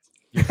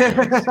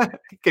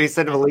 Can you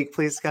send him a link,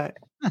 please, Scott?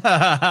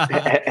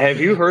 Have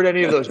you heard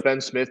any of those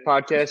Ben Smith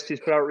podcasts he's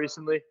put out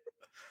recently?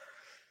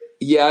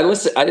 Yeah,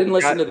 I didn't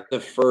listen to the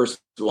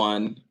first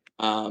one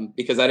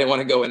because I didn't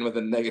want to go in with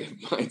a negative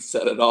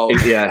mindset at all.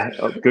 Yeah,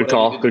 good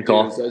call.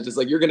 So I was just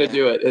like, you're going to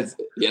do it. It's,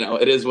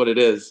 it is what it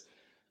is.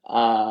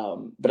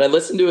 But I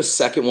listened to a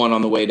second one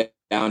on the way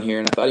down here,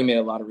 and I thought he made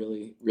a lot of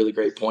really, really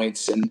great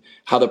points, and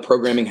how the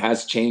programming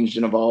has changed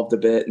and evolved a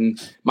bit. And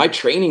my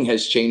training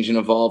has changed and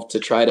evolved to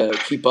try to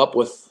keep up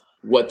with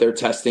what they're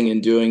testing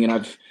and doing. And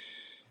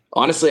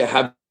I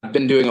have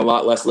been doing a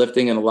lot less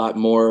lifting and a lot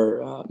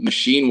more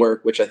machine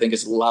work, which I think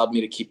has allowed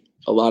me to keep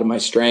a lot of my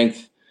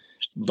strength.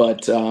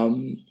 But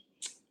the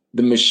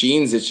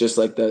machines, it's just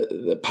like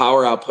the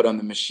power output on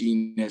the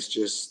machine has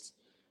just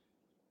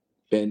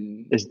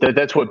been.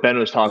 That's what Ben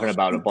was talking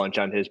about a bunch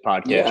on his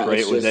podcast,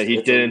 right? Was that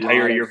he did an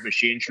entire year of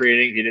machine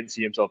training. He didn't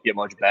see himself get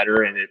much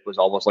better, and it was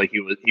almost like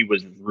he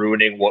was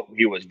ruining what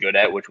he was good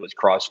at, which was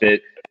CrossFit,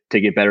 to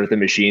get better at the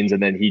machines,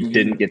 and then he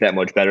didn't get that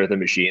much better at the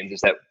machines.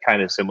 Is that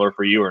kind of similar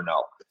for you, or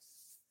no?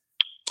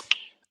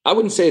 I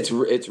wouldn't say it's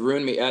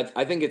ruined me.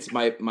 I think it's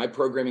my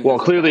programming. Well,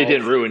 clearly it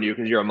didn't ruin you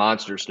because you're a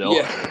monster still.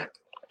 Yeah.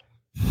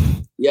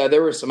 Yeah,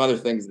 there were some other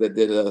things that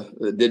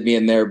did me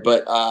in there,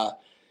 but I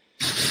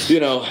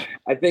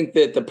think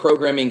that the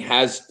programming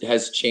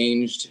has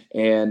changed,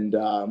 and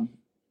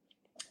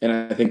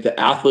I think the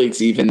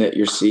athletes even that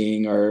you're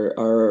seeing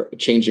are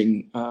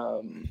changing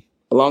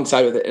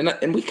alongside with it.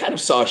 And we kind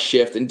of saw a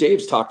shift, and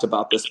Dave's talked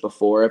about this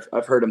before.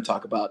 I've heard him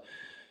talk about,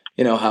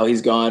 how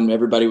he's gone.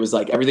 Everybody was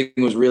like, everything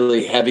was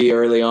really heavy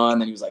early on.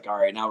 Then he was like, all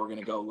right, now we're going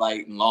to go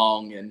light and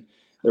long. And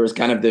there was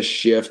kind of this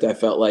shift, I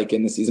felt like,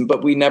 in the season,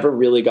 but we never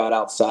really got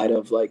outside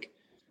of like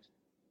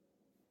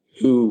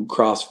who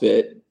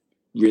CrossFit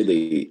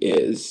really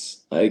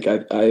is. Like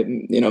I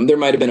there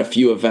might've been a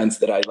few events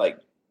that I like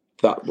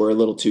thought were a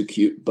little too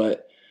cute,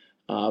 but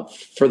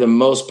for the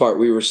most part,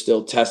 we were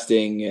still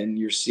testing, and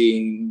you're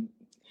seeing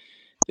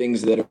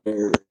things that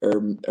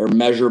are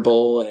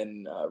measurable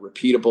and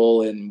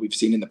repeatable, and we've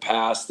seen in the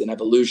past, and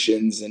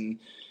evolutions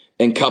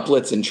and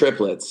couplets and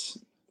triplets,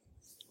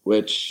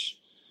 which,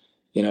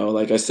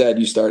 like I said,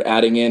 you start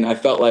adding in. I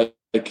felt like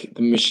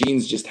the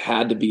machines just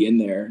had to be in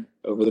there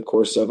over the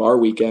course of our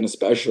weekend,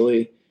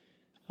 especially.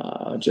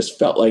 Just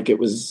felt like it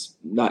was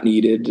not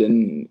needed.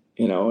 And,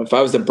 if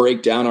I was to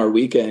break down our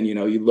weekend,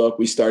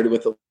 we started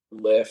with a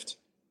lift,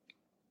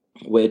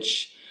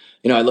 which,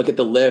 I look at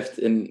the lift,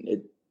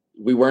 and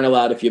we weren't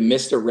allowed, if you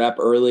missed a rep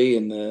early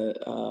in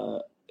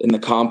the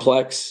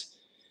complex,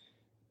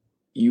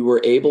 you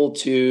were able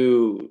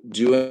to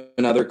do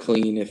another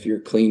clean if your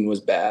clean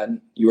was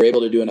bad. You were able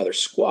to do another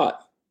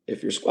squat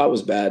if your squat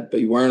was bad, but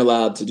you weren't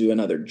allowed to do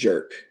another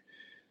jerk.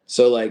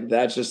 So like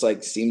that just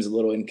like seems a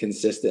little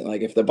inconsistent.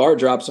 Like if the bar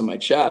drops on my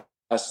chest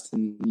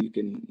and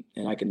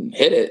I can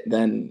hit it,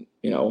 then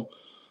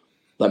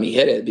let me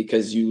hit it,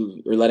 because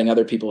you are letting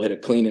other people hit a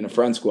clean in a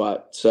front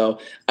squat. So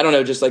I don't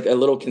know, just like a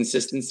little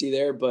consistency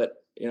there.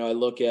 But I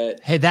look at,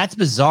 hey, that's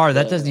bizarre.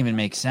 That doesn't even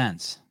make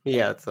sense.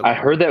 Yeah, I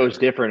heard that was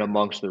different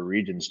amongst the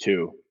regions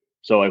too.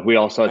 So like we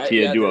all saw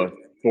Tia do a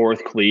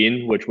fourth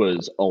clean, which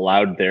was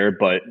allowed there,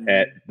 but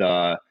at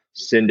the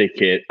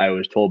syndicate, I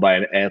was told by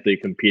an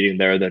athlete competing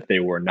there that they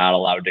were not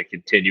allowed to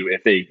continue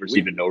if they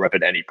received a no rep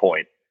at any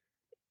point.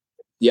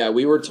 Yeah,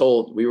 we were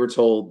told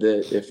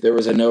that if there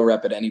was a no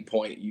rep at any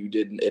point,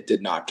 it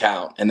did not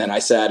count. And then I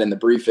sat in the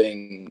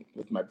briefing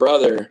with my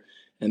brother,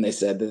 and they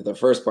said that the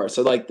first part.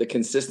 So like the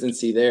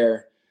consistency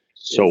there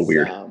is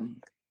weird.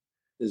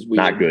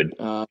 Not good.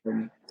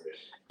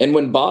 And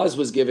when Boz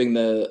was giving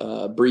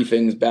the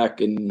briefings back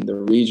in the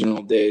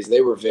regional days, they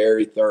were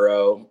very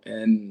thorough,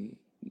 and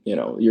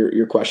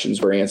your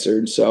questions were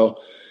answered. So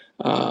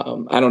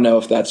I don't know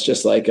if that's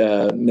just like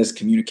a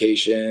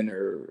miscommunication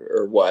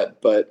or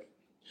what, but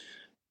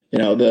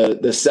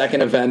the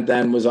second event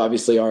then was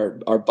obviously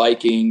our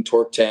biking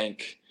torque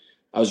tank.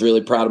 I was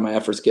really proud of my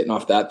efforts getting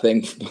off that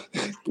thing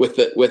with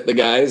the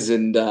guys,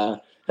 and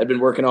had been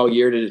working all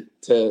year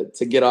to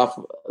get off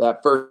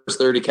that first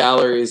 30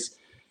 calories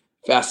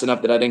fast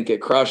enough that I didn't get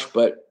crushed.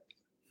 But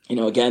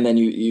again, then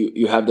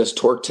you have this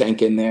torque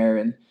tank in there,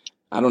 and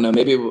I don't know.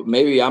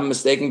 Maybe I'm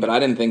mistaken, but I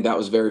didn't think that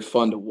was very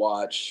fun to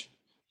watch.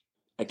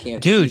 I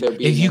can't. Dude,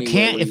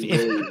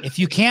 if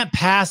you can't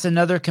pass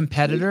another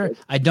competitor,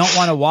 I don't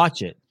want to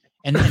watch it.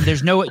 And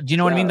there's no, do you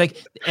know what I mean?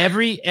 Like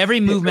every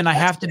movement,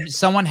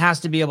 someone has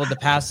to be able to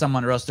pass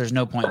someone, or else there's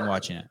no point in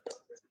watching it.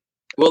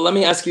 Well, let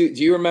me ask you,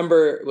 do you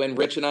remember when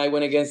Rich and I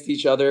went against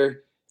each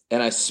other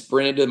and I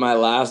sprinted to my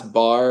last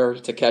bar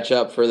to catch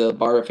up for the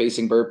bar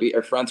facing burpee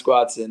or front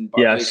squats and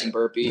bar facing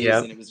burpees?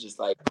 Yep. And it was just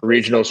like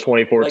regionals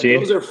 2014.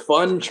 Like, those are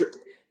fun.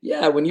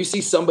 When you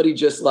see somebody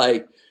just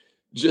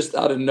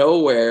out of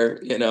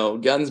nowhere,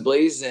 guns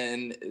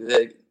blazing,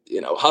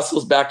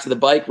 hustles back to the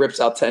bike, rips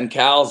out 10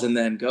 cals and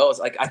then goes.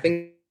 Like, I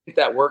think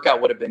that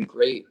workout would have been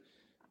great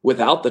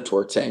without the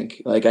torque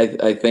tank. Like,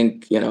 I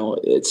think,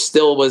 it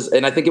still was,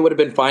 and I think it would have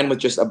been fine with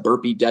just a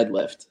burpee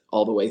deadlift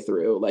all the way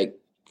through, like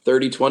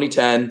 30, 20,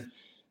 10,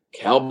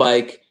 cal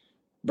bike,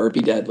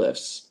 burpee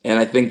deadlifts. And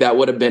I think that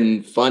would have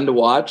been fun to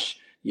watch.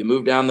 You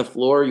move down the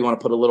floor, you want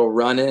to put a little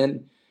run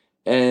in,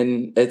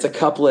 and it's a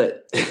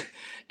couplet.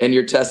 And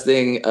you're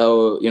testing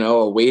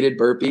a weighted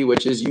burpee,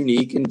 which is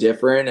unique and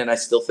different. And I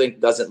still think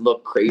doesn't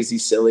look crazy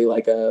silly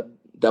like a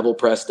double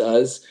press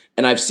does.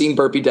 And I've seen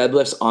burpee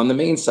deadlifts on the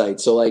main site.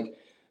 So like,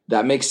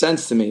 that makes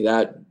sense to me.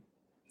 That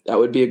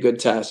would be a good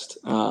test.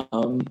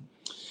 Can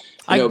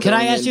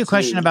I ask you a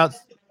question about,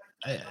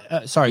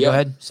 sorry, go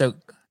ahead. So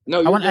no,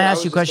 I want to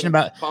ask you a question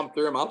about pump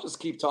through them. I'll just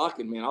keep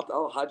talking, man.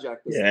 I'll hijack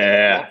this.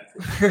 Yeah.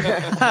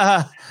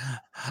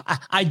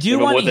 I do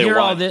want to hear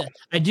all this.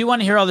 I do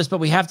want to hear all this, but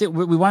we have to.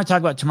 We want to talk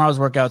about tomorrow's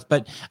workouts.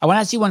 But I want to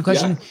ask you one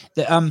question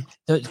to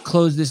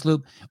close this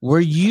loop.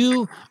 Are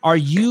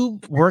you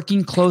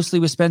working closely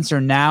with Spencer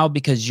now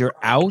because you're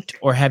out,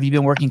 or have you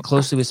been working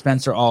closely with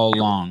Spencer all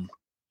along?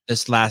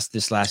 This last.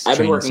 I've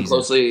been working season?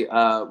 closly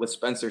with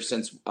Spencer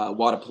since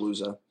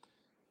Wadapalooza.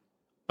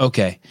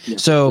 Okay,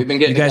 so we've been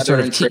getting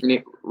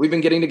training. We've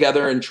been getting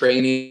together and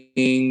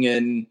training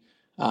and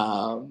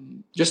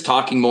just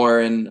talking more,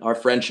 and our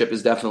friendship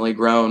has definitely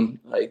grown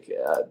like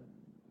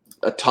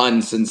a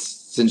ton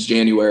since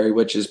January,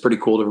 which is pretty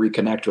cool to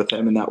reconnect with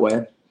him in that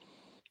way.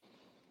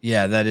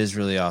 Yeah, that is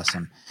really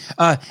awesome.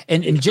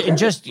 And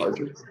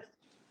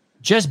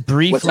just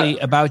briefly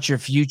about your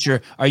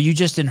future, are you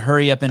just in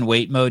hurry up and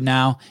wait mode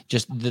now?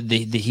 Just the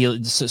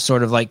heal,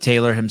 sort of like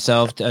Taylor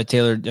himself.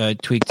 Taylor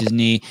tweaked his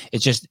knee.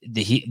 It's just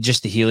the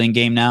healing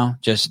game now.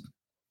 Just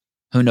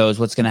who knows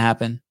what's going to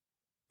happen?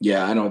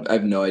 Yeah, I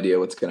have no idea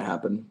what's going to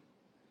happen.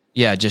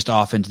 Yeah, just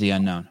off into the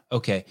unknown.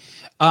 Okay.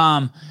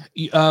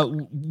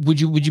 Would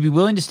you be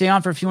willing to stay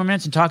on for a few more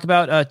minutes and talk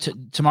about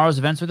tomorrow's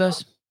events with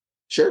us?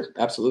 Sure,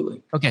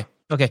 absolutely. Okay.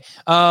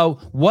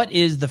 What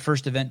is the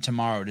first event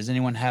tomorrow? Does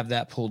anyone have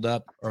that pulled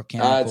up, or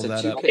can I pull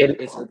that up?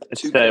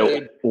 It's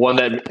the one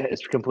that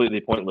is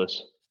completely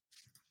pointless.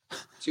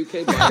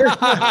 2K.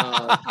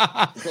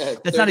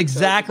 That's not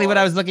exactly what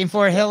I was looking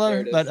for,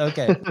 Hiller, but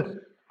okay.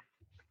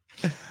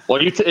 Well,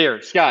 here,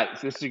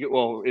 Scott. Is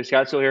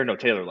Scott still here? No,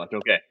 Taylor left.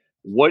 Okay.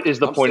 What is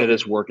the point of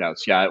this workout,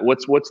 Scott?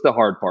 What's the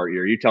hard part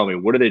here? You tell me.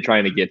 What are they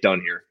trying to get done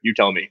here? You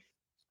tell me.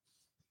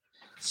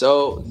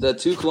 So the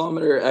 2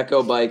 kilometer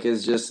echo bike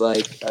is just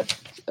like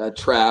a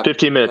trap.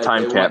 15-minute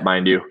time cap,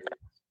 mind you.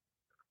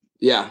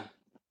 Yeah.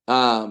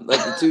 Like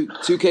the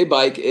 2K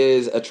bike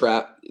is a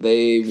trap.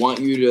 They want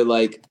you to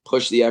like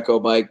push the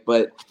echo bike,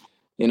 but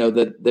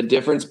the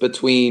difference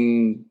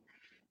between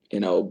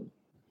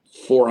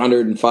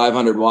 400 and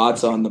 500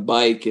 watts on the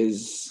bike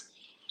is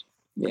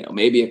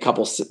maybe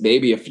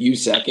a few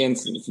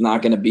seconds. It's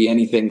not going to be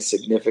anything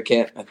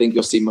significant. I think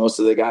you'll see most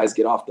of the guys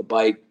get off the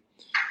bike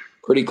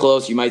pretty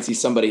close. You might see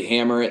somebody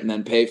hammer it and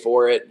then pay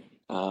for it.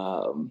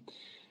 And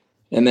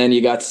then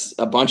you got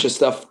a bunch of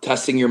stuff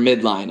testing your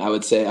midline. I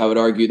would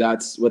argue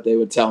that's what they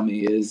would tell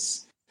me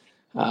is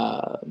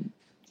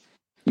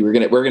we're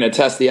going to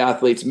test the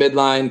athlete's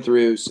midline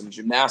through some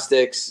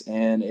gymnastics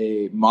and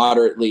a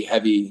moderately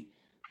heavy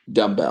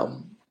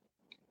dumbbell.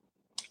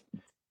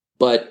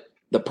 But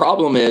the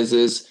problem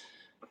is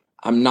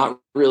I'm not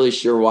really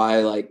sure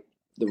why like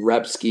the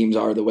rep schemes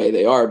are the way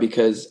they are,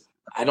 because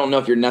I don't know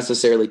if you're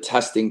necessarily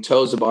testing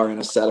toes to bar in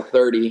a set of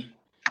 30.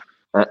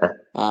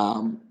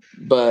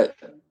 But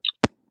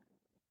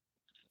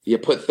you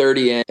put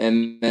 30 in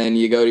and then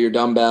you go to your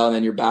dumbbell and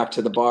then you're back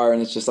to the bar.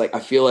 And it's just like, I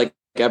feel like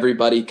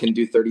everybody can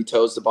do 30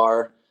 toes to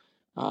bar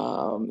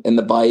in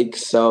the bike.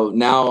 So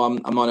now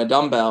I'm on a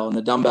dumbbell, and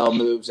the dumbbell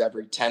moves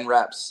every 10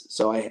 reps.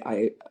 So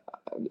I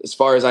as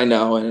far as I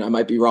know, and I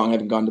might be wrong, I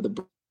haven't gone to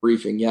the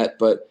briefing yet,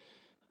 but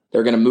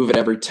they're going to move it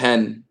every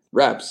 10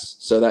 reps.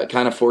 So that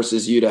kind of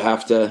forces you to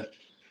have to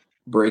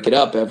break it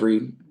up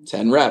every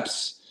 10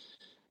 reps.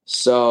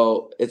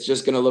 So it's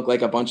just going to look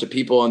like a bunch of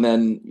people, and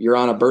then you're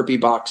on a burpee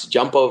box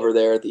jump over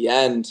there at the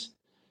end,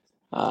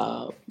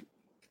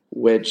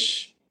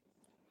 which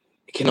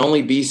can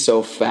only be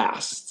so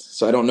fast.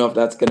 So I don't know if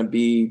that's going to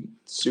be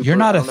super. You're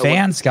not a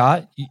fan,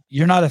 Scott.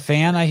 You're not a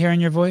fan, I hear in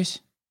your voice.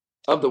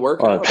 Of the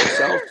workout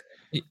itself?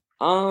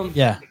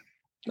 Yeah.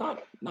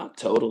 Not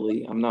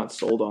totally. I'm not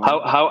sold on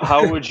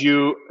how would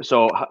you?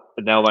 So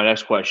now my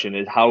next question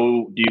is: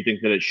 how do you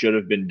think that it should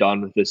have been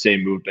done with the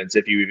same movements,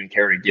 if you even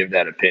care to give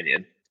that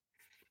opinion?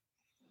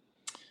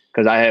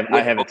 Because I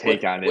have a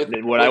take on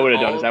it. What I would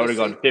have done is I would have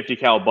gone 50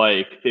 cal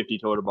bike, 50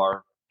 toe to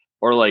bar,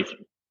 or like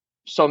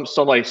some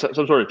sort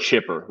of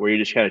chipper where you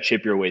just kind of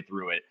chip your way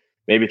through it.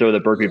 Maybe throw the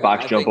burpee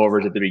box jump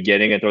overs at the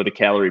beginning and throw the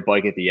calorie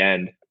bike at the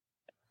end.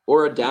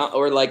 Or a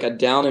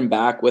down and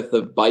back with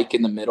the bike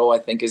in the middle, I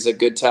think is a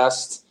good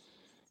test.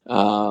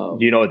 Do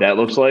you know what that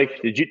looks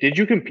like? Did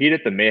you compete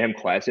at the Mayhem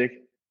Classic?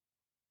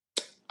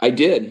 I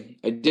did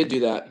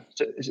do that.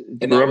 So,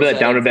 remember that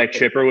down and back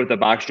chipper with the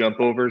box jump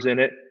overs in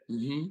it?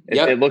 Mm-hmm.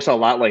 It looks a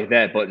lot like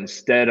that, but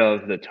instead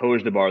of the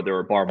toes to bar, there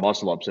were bar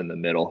muscle ups in the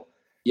middle.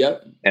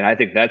 Yep. And I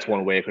think that's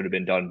one way it could have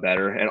been done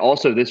better. And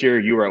also this year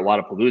you were at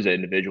Lollapalooza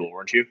individual,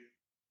 weren't you?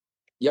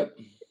 Yep.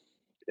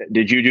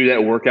 Did you do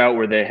that workout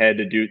where they had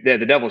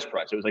the devil's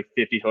press? It was like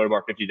 50 toe to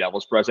bar, 50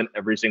 devil's press, and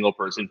every single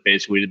person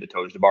basically did the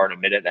toes to bar in a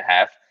minute and a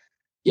half,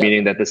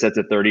 meaning that the sets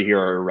of 30 here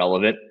are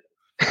irrelevant.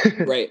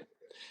 Right.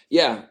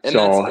 Yeah. And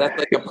that's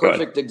like a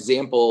perfect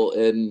example,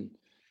 and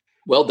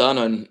well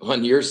done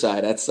on your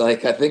side. That's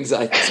like,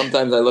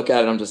 sometimes I look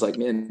at it, I'm just like,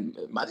 man,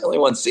 am I the only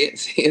one seeing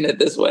it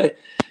this way?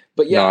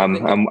 But yeah,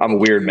 no, I'm a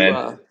weird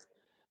man.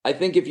 I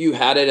think if you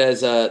had it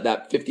as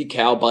that 50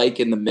 cal bike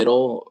in the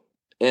middle,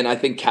 and I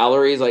think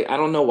calories, like, I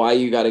don't know why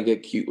you got to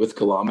get cute with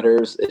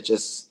kilometers. It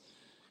just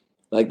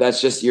like, that's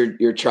just,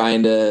 you're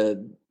trying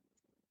to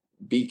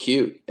be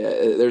cute.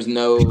 There's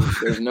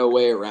no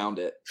way around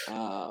it.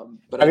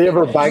 But have you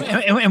ever biked?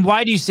 And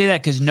why do you say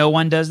that? Because no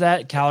one does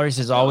that. Calories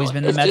has always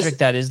been the metric.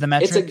 That is the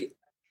metric.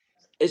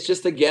 It's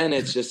just like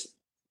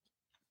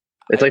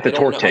the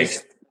torque tank.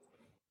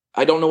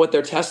 I don't know what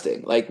they're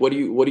testing. Like, what do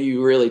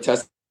you really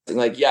testing?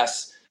 Like,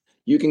 yes,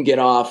 you can get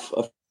off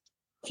a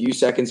few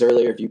seconds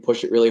earlier if you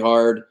push it really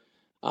hard.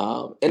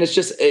 And it's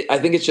just, I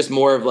think it's just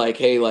more of like,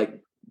 hey, like,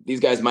 these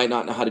guys might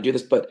not know how to do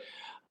this, but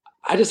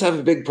I just have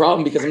a big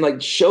problem because I'm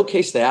like,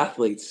 showcase the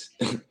athletes.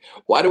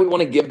 Why do we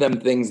want to give them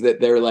things that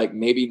they're like,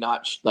 maybe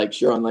not like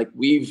sure on? Like,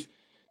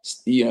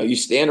 you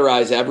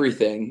standardize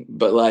everything,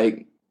 but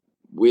like,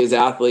 we as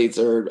athletes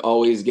are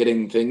always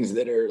getting things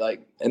that are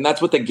like, and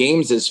that's what the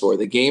games is for.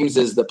 The games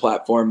is the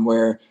platform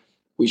where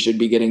we should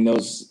be getting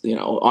those,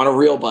 on a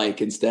real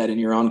bike instead, and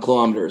you're on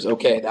kilometers.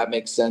 Okay, that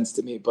makes sense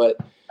to me. But,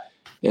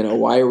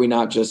 why are we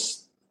not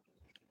just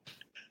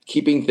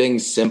keeping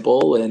things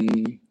simple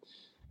and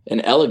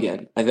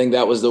elegant? I think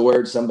that was the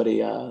word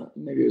somebody,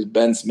 maybe it was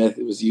Ben Smith,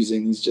 who was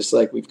using. He's just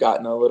like, we've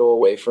gotten a little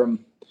away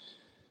from,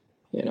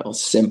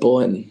 simple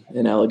and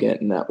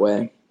elegant in that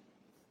way.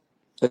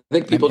 I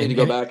think people need to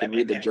go back and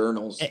read the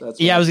journals.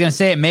 I was going to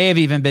say, it may have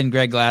even been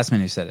Greg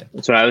Glassman who said it.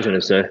 That's what I was going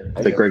to say.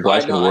 The Greg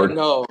Glassman word.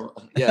 No,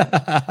 yeah.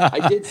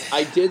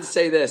 I did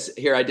say this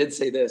here. I did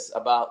say this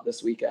about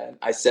this weekend.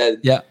 I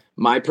said,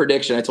 my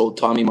prediction, I told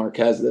Tommy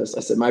Marquez this. I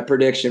said, my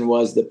prediction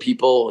was the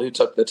people who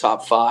took the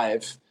top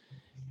 5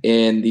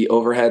 in the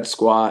overhead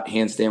squat,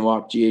 handstand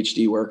walk,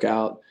 GHD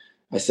workout.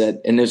 I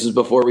said, and this is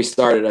before we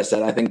started, I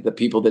said, I think the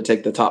people that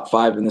take the top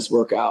 5 in this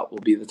workout will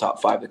be the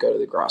top 5 that go to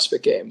the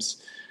CrossFit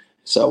Games.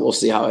 So we'll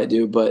see how I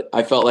do. But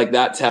I felt like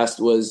that test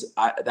was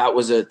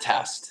a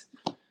test.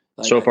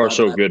 Like, so far,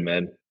 so good,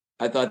 man.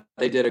 I thought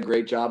they did a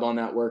great job on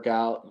that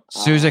workout.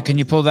 Souza, can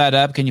you pull that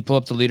up? Can you pull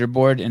up the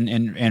leaderboard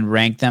and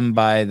rank them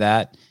by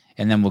that?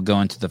 And then we'll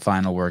go into the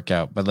final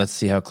workout. But let's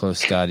see how close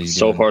Scotty's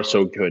doing. So far,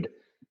 so good.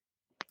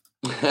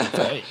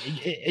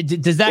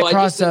 Does that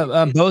cross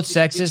both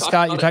sexes,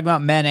 Scott? You're talking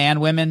about men and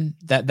women,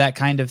 that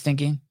kind of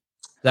thinking? Does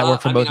that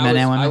work for both men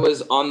and women? I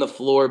was on the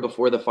floor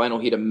before the final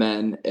heat of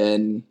men,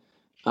 and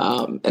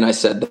I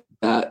said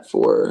that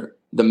for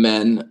the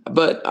men,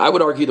 but I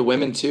would argue the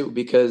women too,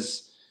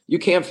 because you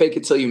can't fake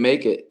it till you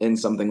make it in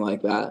something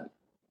like that.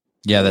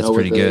 Yeah, that's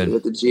pretty good.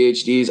 With the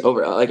GHDs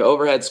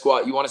overhead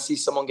squat, you want to see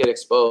someone get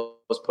exposed,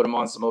 put them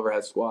on some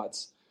overhead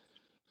squats.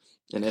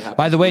 And it happens.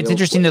 By the way, it's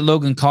interesting that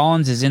Logan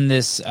Collins is in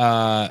this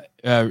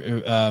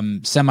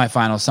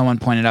semifinal. Someone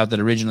pointed out that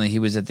originally he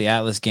was at the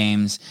Atlas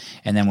Games,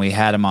 and then we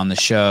had him on the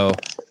show,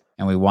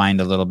 and we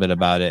whined a little bit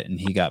about it, and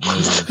he got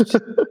moved,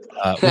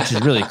 which is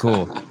really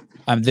cool.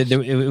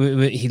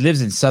 He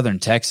lives in Southern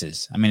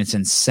Texas. I mean, it's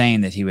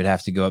insane that he would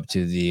have to go up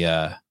to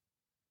the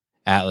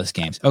Atlas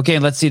Games. Okay,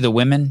 let's see the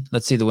women.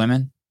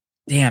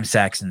 Damn,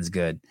 Saxon's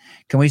good.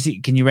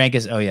 Can you rank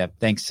us? Oh yeah,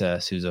 thanks,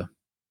 Souza.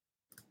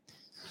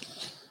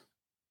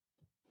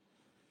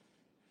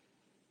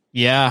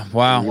 Yeah.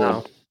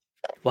 Wow.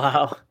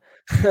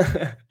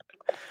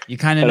 You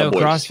kind of know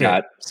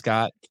CrossFit,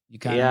 Scott. You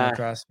kind of know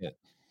CrossFit.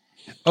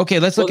 Okay,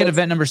 let's look at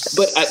event number.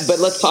 But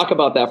let's talk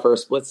about that for a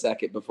split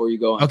second before you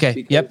go on.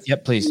 Okay.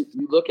 Yep. Please.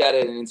 You look at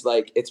it and it's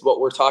like, it's what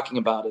we're talking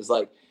about is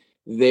like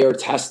they are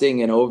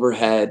testing an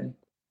overhead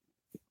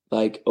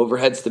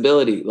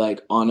stability,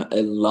 like on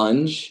a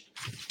lunge,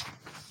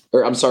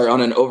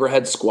 on an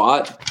overhead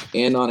squat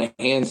and on a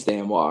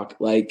handstand walk.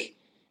 Like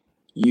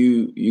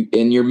you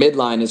and your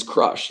midline is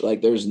crushed.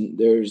 Like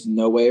there's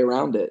no way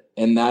around it.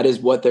 And that is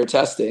what they're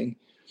testing.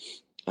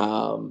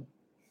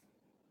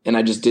 And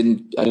I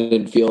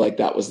didn't feel like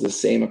that was the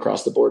same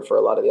across the board for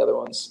a lot of the other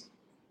ones.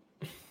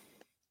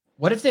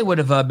 What if they would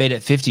have made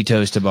it 50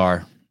 toes to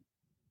bar?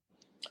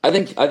 I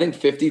think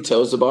 50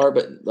 toes to bar,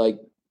 but like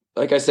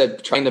I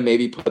said, trying to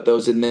maybe put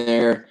those in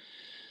there.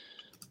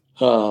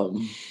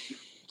 Can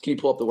you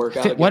pull up the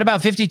workout again? What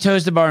about 50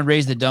 toes to bar and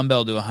raise the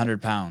dumbbell to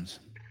 100 pounds?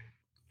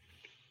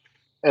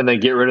 And then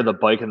get rid of the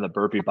bike and the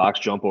burpee box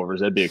jump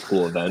overs. That'd be a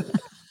cool event.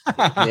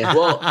 Yeah.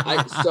 Well,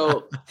 I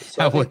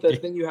think the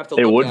thing you have to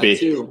look at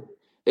too,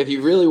 if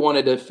you really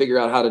wanted to figure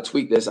out how to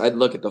tweak this, I'd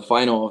look at the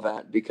final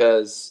event,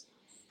 because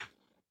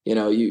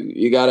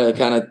you got to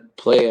kind of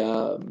play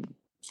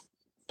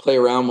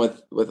around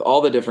with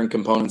all the different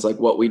components, like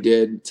what we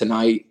did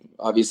tonight,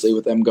 obviously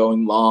with them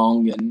going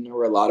long, and there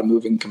were a lot of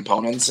moving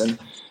components, and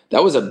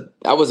that was a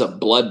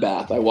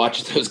bloodbath. I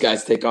watched those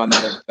guys take on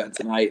that event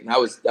tonight, and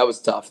that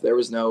was tough. There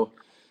was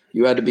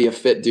you had to be a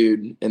fit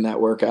dude in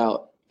that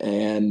workout,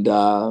 and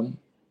the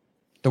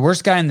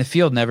worst guy in the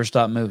field never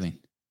stopped moving.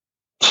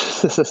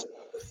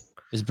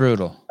 It's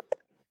brutal.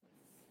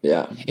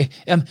 Yeah.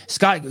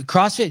 Scott,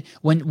 CrossFit,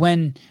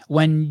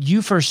 when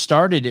you first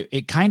started,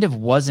 it kind of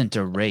wasn't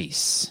a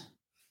race.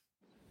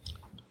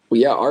 Well,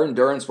 yeah, our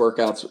endurance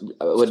workouts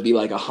would be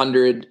like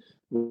 100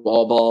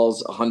 wall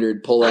balls,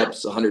 100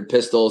 pull-ups, 100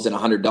 pistols, and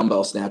 100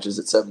 dumbbell snatches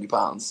at 70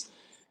 pounds.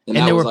 And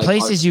there were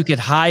places you could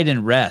hide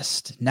and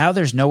rest. Now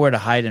there's nowhere to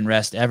hide and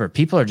rest ever.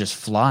 People are just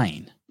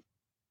flying.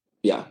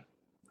 Yeah.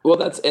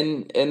 Well,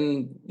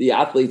 and the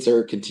athletes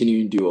are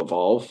continuing to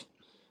evolve.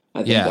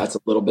 I think that's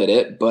a little bit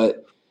it.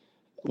 But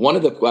one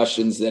of the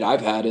questions that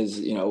I've had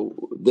is,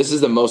 this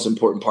is the most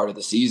important part of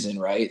the season,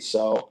 right?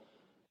 So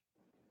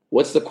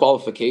what's the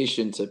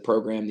qualification to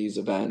program these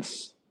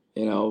events?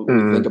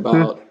 Think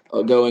about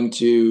going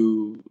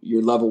to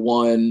your level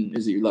 1.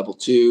 Is it your level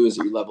 2? Is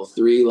it your level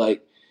 3?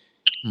 Like,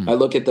 I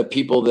look at the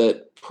people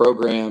that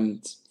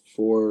programmed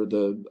for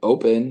the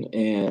Open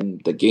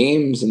and the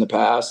games in the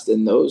past,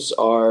 and those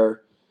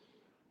are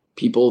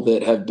people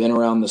that have been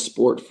around the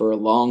sport for a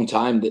long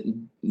time, that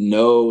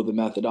know the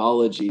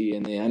methodology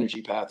and the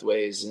energy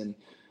pathways. And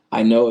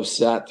I know have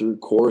sat through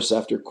course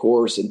after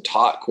course and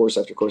taught course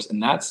after course.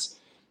 And that's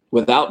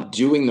without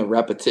doing the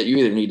repetition. You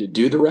either need to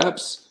do the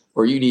reps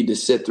or you need to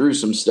sit through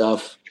some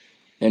stuff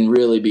and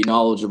really be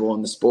knowledgeable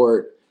in the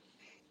sport.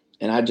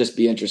 And I'd just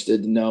be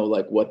interested to know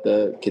like what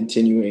the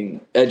continuing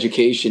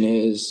education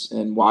is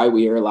and why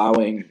we are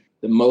allowing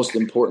the most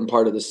important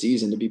part of the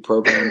season to be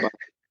programmed by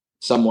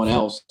someone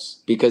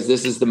else, because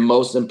this is the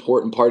most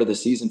important part of the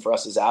season for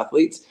us as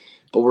athletes,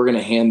 but we're going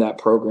to hand that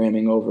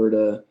programming over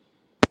to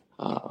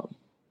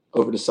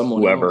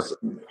someone else.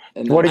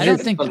 And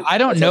I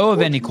don't know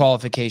of any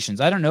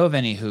qualifications. I don't know of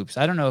any hoops.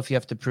 I don't know if you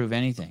have to prove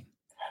anything.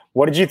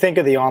 What did you think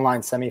of the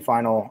online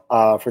semifinal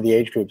for the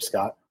age group,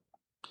 Scott?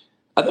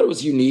 I thought it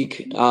was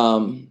unique.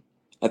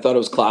 I thought it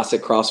was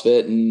classic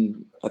CrossFit,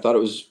 and I thought it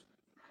was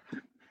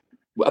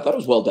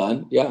well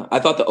done. Yeah. I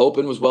thought the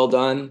Open was well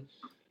done.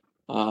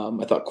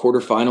 I thought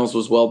quarterfinals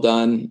was well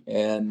done,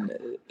 and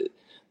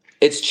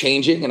it's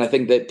changing. And I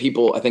think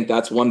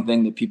that's one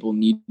thing that people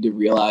need to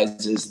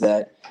realize is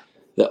that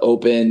the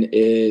Open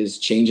is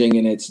changing,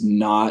 and it's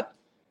not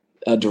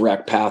a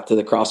direct path to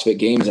the CrossFit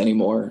Games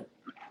anymore.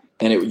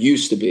 And it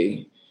used to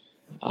be.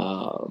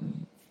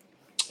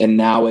 And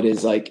now it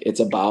is like, it's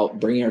about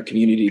bringing our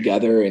community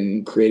together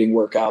and creating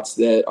workouts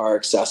that are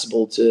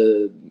accessible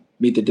to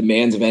meet the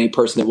demands of any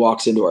person that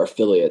walks into our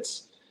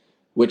affiliates,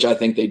 which I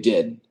think they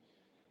did.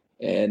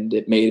 And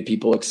it made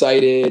people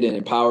excited and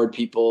empowered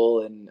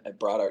people, and it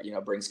brought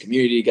brings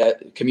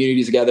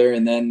communities together.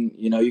 And then,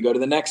 you go to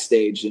the next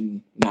stage,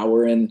 and now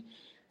we're in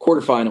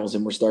quarterfinals,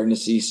 and we're starting to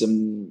see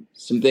some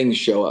things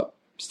show up.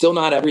 Still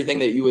not everything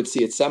that you would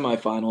see at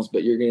semifinals,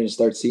 but you're going to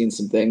start seeing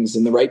some things,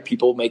 and the right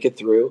people make it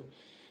through.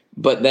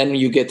 But then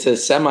you get to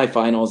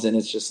semifinals, and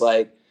it's just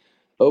like,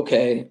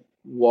 okay,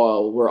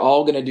 well, we're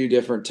all going to do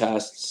different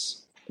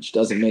tests, which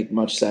doesn't make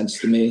much sense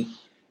to me,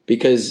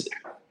 because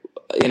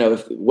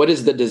what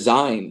is the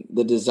design?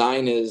 The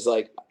design is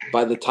like,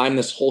 by the time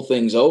this whole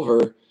thing's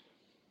over,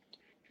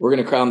 we're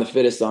going to crown the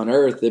fittest on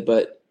earth.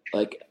 But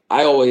like,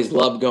 I always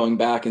loved going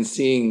back and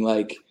seeing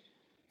like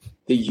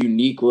the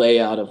unique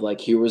layout of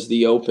like, here was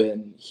the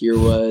Open, here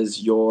was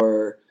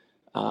your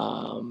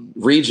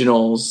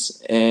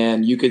regionals,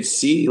 and you could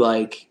see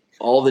like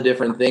all the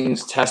different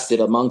things tested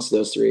amongst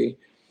those three.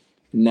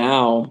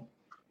 Now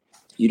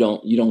you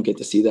don't get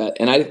to see that.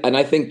 And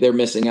I think they're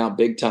missing out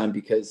big time,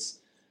 because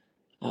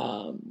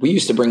we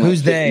used to bring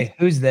who's they?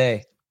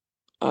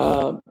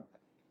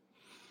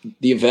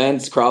 The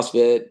events,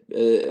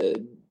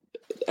 CrossFit,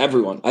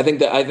 everyone. I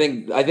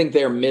think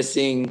they're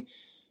missing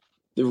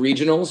the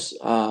regionals.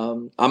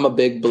 I'm a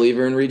big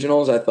believer in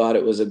regionals. I thought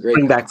it was a great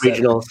bring back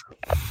regionals.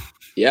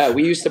 Yeah,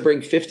 we used to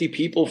bring 50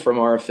 people from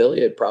our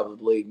affiliate,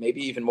 probably,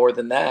 maybe even more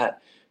than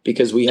that,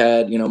 because we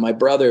had, my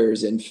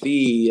brothers and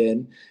Fee,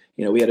 and,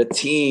 we had a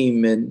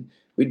team, and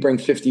we'd bring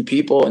 50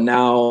 people. And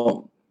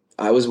now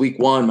I was week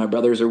 1, my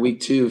brothers are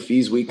week 2,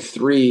 Fee's week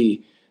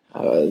 3.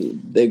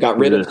 They got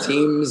rid of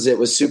teams. It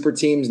was super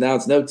teams. Now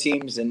it's no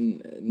teams,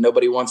 and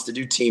nobody wants to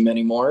do team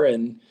anymore.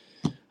 And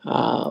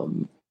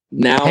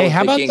now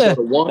how about go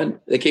to one.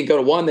 They can't go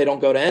to one. They don't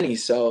go to any.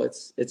 So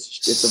it's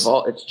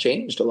evolved. It's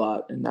changed a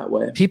lot in that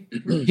way.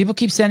 People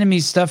keep sending me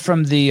stuff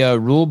from the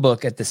rule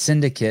book at the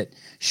syndicate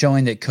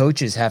showing that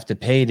coaches have to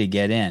pay to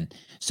get in.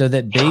 So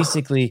that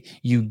basically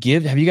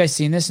have you guys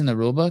seen this in the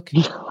rule book?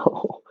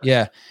 No.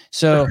 Yeah.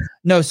 So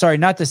no, sorry,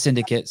 not the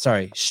syndicate.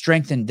 Sorry.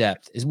 Strength and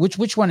depth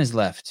which one is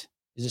left?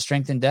 Is it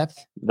strength and depth?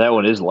 That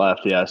one is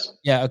left. Yes.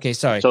 Yeah. Okay.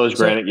 Sorry. So is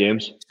Granite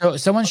Games. So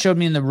someone showed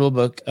me in the rule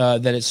book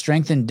that it's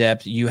strength and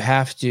depth. You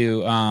have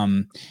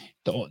to,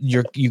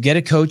 you get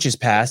a coach's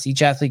pass.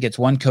 Each athlete gets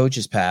one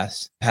coach's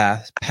pass,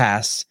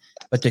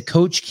 but the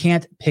coach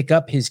can't pick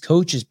up his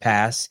coach's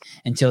pass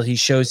until he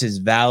shows his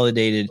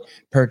validated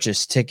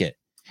purchase ticket.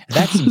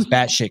 That seems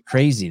batshit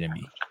crazy to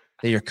me.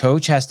 That your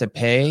coach has to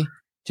pay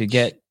to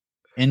get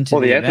into.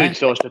 Well, the event. athlete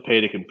still has to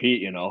pay to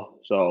compete,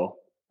 So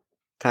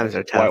times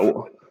are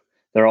tough.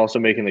 They're also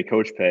making the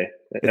coach pay.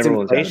 It's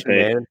inflation,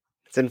 man.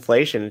 It's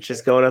inflation. It's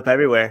just going up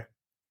everywhere.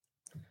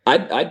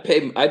 I'd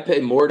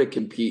pay more to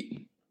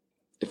compete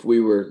if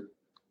we were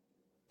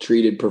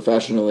treated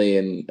professionally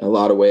in a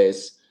lot of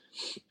ways.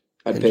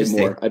 I'd pay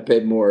more. I'd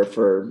pay more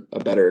for a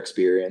better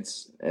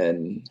experience.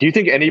 And do you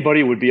think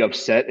anybody would be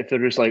upset if they're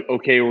just like,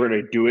 okay, we're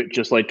going to do it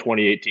just like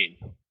 2018?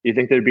 Do you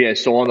think there'd be a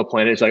soul on the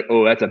planet? It's like,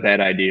 oh, that's a bad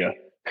idea.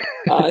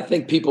 I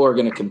think people are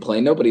going to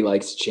complain. Nobody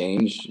likes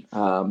change.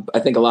 I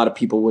think a lot of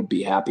people would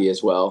be happy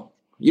as well.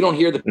 You don't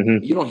hear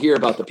you don't hear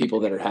about the people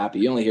that are happy.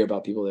 You only hear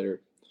about people that are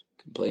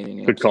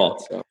complaining. Good call.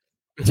 So.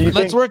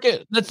 Let's look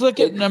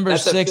at number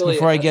 6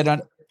 before I get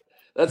on.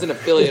 That's an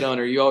affiliate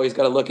owner. You always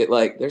got to look at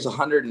there's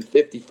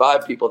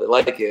 155 people that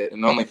like it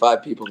and only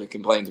 5 people that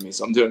complain to me.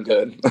 So I'm doing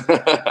good.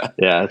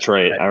 Yeah, that's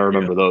right. I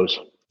remember those.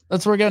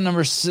 Let's work out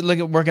number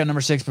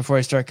 6 before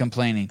I start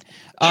complaining.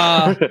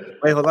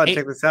 Wait, hold on.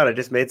 Check this out. I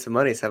just made some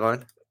money,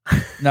 Sevon.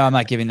 No, I'm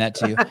not giving that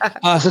to you.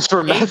 This is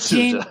for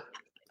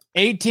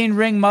 18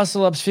 ring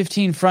muscle ups,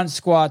 15 front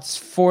squats,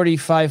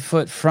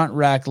 45-foot front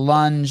rack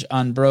lunge,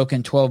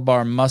 unbroken 12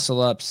 bar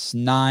muscle ups,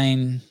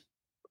 9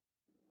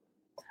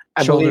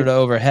 shoulder to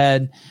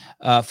overhead,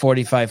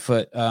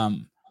 45-foot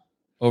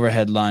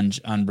overhead lunge,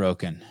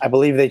 unbroken. I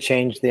believe they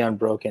changed the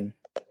unbroken.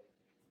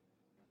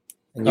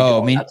 And you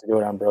don't have to do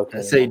it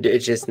unbroken. So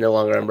it's just no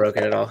longer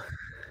unbroken at all?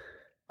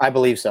 I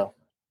believe so.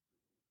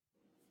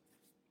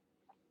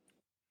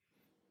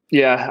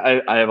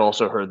 Yeah, I have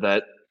also heard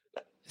that.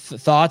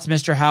 Thoughts,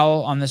 Mr.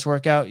 Howell, on this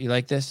workout? You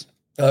like this?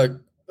 Yeah,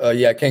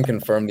 I can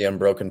confirm the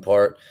unbroken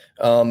part.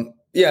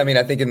 Yeah, I mean,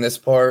 I think in this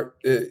part,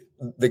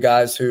 the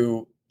guys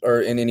who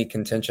are in any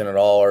contention at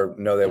all or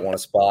know they want a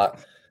spot,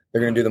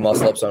 they're going to do the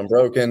muscle ups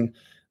unbroken.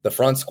 The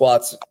front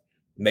squats,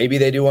 maybe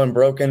they do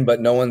unbroken, but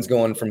no one's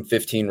going from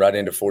 15 right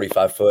into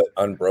 45-foot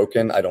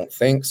unbroken, I don't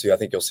think. So I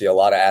think you'll see a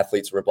lot of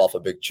athletes rip off a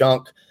big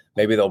chunk.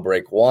 Maybe they'll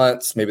break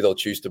once. Maybe they'll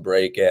choose to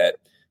break at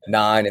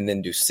 9 and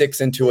then do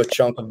 6 into a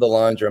chunk of the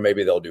lunge, or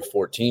maybe they'll do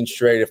 14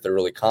 straight if they're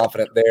really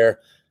confident there.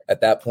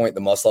 At that point,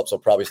 the muscle ups will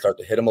probably start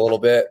to hit them a little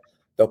bit.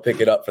 They'll pick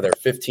it up for their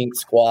 15th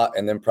squat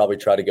and then probably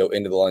try to go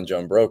into the lunge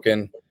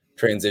unbroken,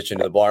 transition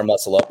to the bar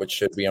muscle up, which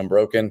should be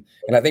unbroken.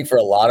 And I think for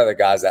a lot of the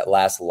guys, that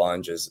last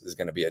lunge is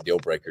going to be a deal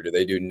breaker. Do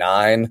they do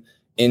 9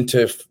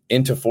 into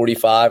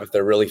 45 if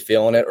they're really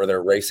feeling it or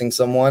they're racing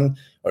someone,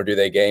 or do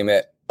they game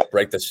it,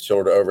 break the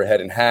shoulder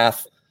overhead in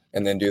half,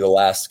 and then do the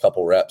last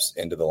couple reps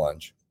into the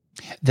lunge?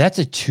 That's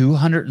a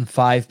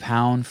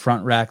 205-pound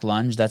front rack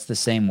lunge. That's the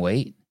same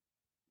weight.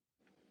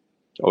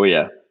 Oh,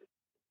 yeah.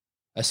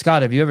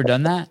 Scott, have you ever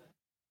done that?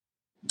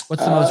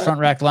 What's the most front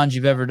rack lunge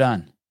you've ever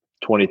done?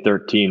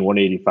 2013,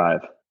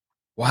 185.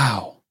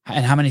 Wow.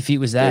 And how many feet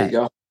was that?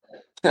 There you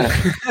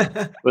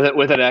go.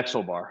 with an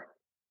axle bar.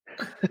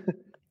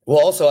 Well,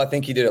 also, I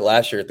think he did it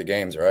last year at the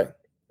games, right?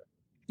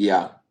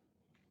 Yeah.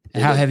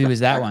 And how heavy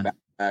was that one?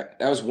 That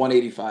was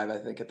 185, I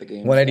think, at the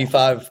game.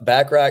 185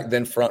 back rack,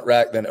 then front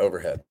rack, then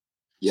overhead.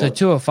 Yep. So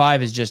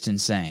 205 is just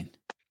insane.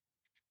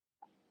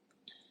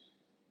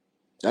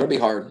 That'll be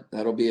hard.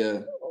 That'll be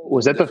a.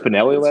 Was that the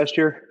finale last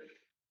year?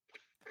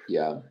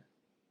 Yeah.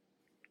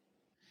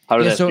 How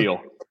did that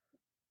feel?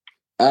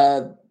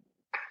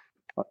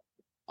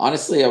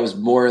 Honestly, I was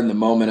more in the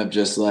moment of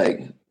just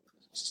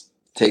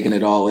taking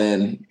it all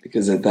in,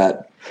 because at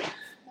that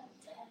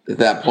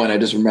point, I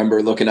just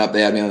remember looking up.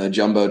 They had me on the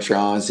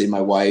Jumbotron, seeing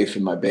my wife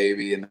and my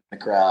baby in the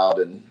crowd,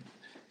 and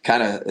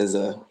kind of as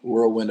a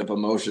whirlwind of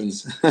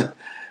emotions.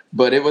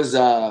 But it was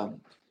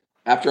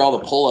after all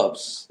the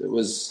pull-ups, it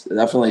was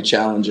definitely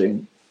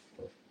challenging.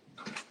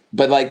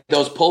 But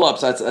those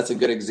pull-ups, that's a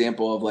good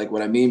example of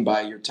what I mean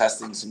by you're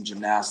testing some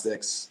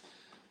gymnastics.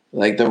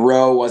 The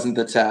row wasn't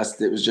the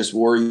test; it was just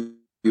wore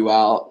you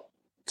out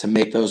to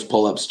make those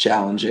pull-ups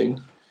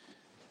challenging.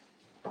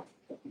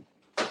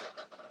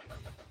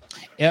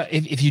 Yeah,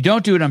 if you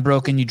don't do it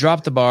unbroken, you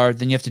drop the bar,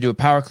 then you have to do a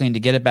power clean to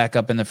get it back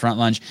up in the front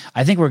lunge.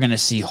 I think we're going to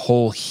see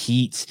whole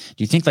heats.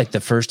 Do you think the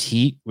first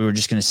heat, we were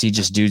just going to see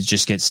dudes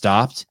just get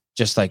stopped?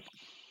 Just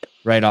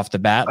right off the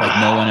bat? Like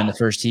no one in the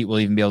first heat will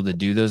even be able to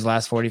do those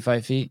last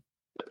 45 feet?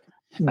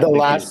 The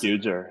last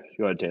dudes are,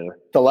 go ahead, Taylor.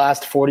 The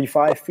last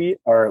 45 feet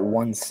are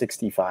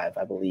 165,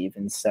 I believe,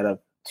 instead of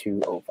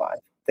 205.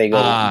 They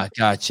go.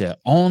 Gotcha.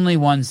 Only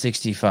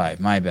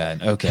 165. My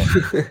bad. Okay.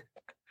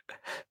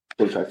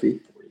 45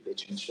 feet. They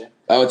changed it.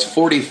 Oh, it's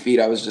 40 feet.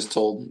 I was just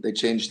told they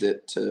changed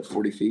it to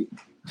 40 feet.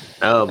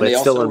 Oh, but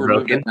it's still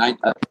unbroken.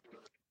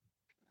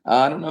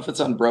 I don't know if it's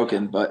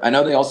unbroken, but I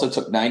know they also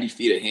took 90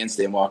 feet of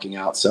handstand walking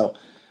out. So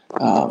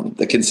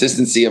the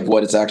consistency of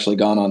what it's actually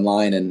gone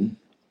online and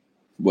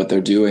what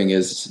they're doing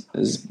is a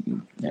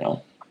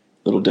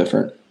little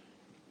different.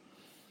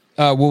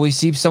 Will we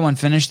see someone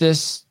finish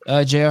this,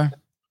 JR?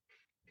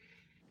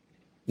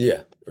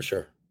 Yeah, for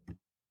sure.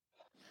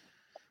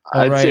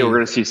 I'd say we're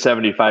going to see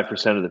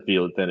 75% of the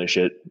field finish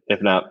it,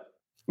 if not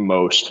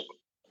most.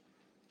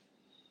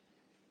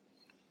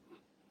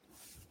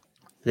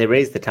 They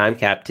raised the time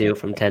cap too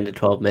from 10 to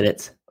 12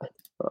 minutes.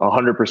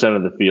 100%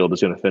 of the field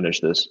is going to finish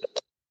this.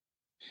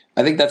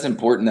 I think that's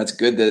important. That's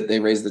good that they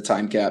raised the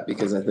time cap,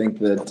 because I think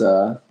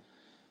that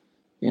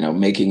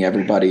making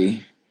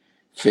everybody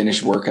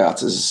finish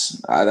workouts is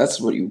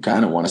that's what you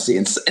kind of want to see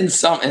in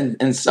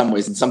some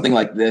ways. And something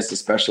like this,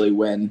 especially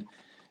when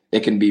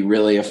it can be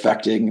really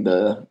affecting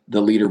the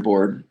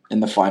leaderboard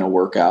in the final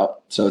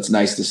workout. So it's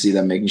nice to see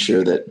them making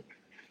sure that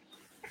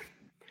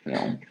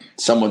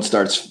someone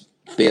starts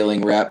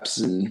failing reps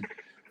and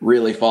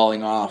really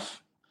falling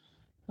off.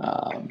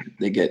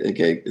 They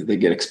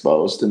get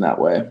exposed in that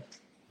way.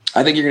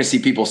 I think you're going to see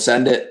people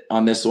send it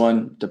on this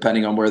one,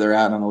 depending on where they're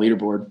at on the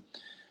leaderboard.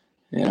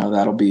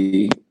 That'll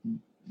be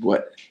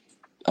what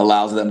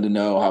allows them to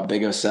know how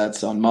big of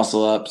sets on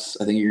muscle ups.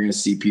 I think you're going to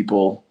see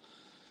people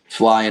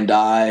fly and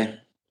die.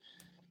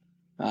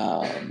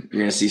 You're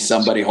going to see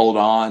somebody hold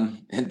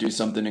on and do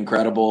something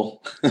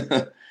incredible.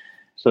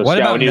 So what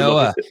about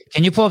Noah?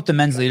 Can you pull up the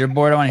men's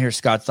leaderboard? I want to hear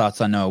Scott's thoughts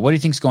on Noah. What do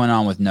you think's going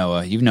on with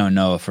Noah? You've known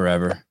Noah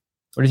forever.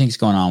 What do you think's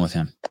going on with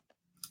him?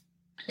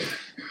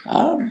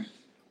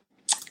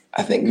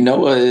 I think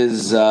Noah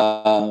is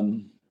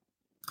an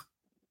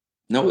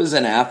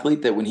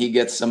athlete that when he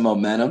gets some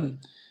momentum,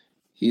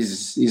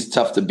 he's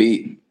tough to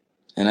beat,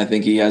 and I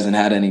think he hasn't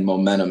had any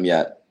momentum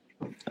yet.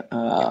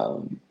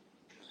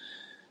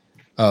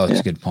 That's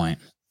a good point.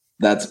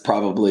 That's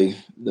probably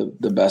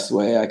the best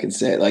way I can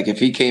say it. Like if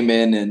he came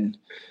in and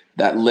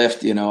that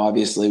lift,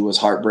 obviously was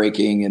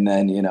heartbreaking, and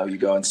then you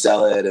go and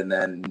sell it, and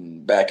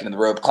then back into the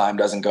rope climb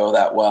doesn't go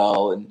that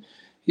well, and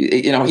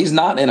he's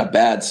not in a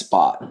bad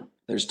spot.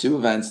 There's 2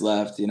 events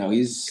left.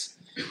 He's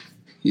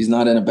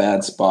not in a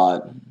bad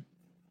spot.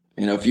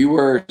 If you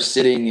were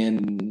sitting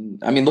in,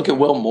 look at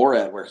Will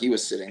Moorhead where he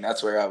was sitting.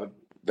 That's where I would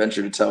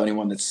venture to tell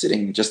anyone that's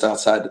sitting just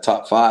outside the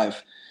top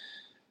 5.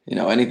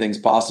 Anything's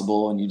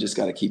possible, and you just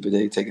got to keep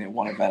taking it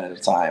one event at a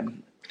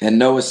time. And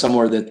Noah's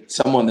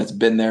someone that's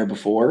been there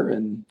before,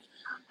 and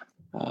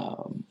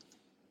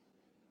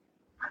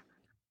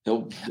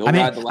he'll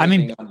ride the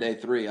lightning on day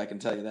 3. I can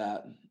tell you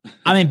that.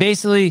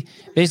 Basically,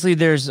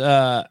 there's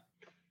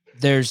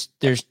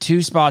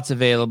 2 spots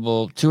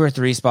available, 2 or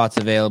 3 spots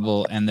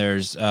available, and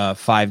there's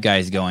 5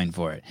 guys going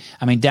for it.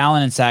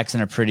 Dallin and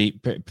Saxon are pretty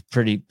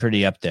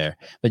up there,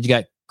 but you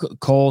got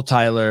Cole,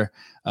 Tyler,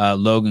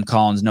 Logan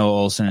Collins, Noah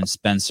Olson, and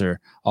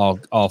Spencer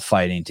all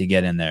fighting to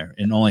get in there,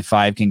 and only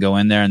 5 can go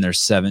in there, and there's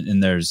 7,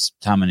 and there's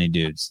how many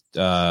dudes?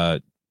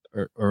 There's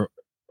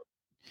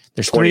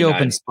 3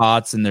 open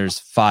spots, and there's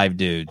 5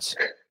 dudes.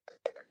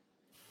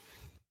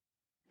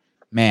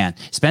 Man,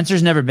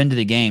 Spencer's never been to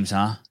the games,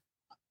 huh?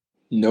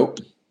 Nope.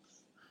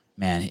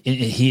 Man,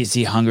 is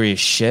he hungry as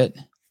shit?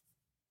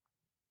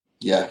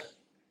 Yeah.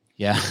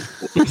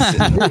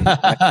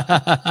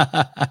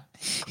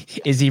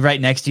 Is he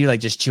right next to you, like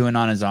just chewing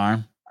on his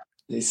arm?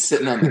 He's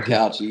sitting on the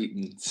couch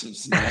eating some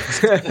snacks.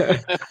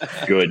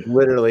 Good.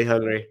 Literally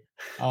hungry.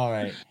 All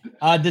right.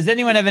 Does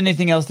anyone have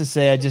anything else to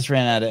say? I just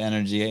ran out of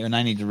energy, and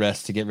I need to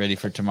rest to get ready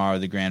for tomorrow,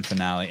 the grand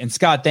finale. And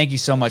Scott, thank you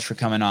so much for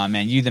coming on,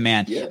 man. You the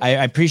man. Yeah. I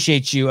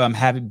appreciate you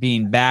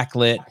being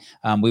backlit.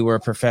 We were a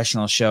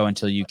professional show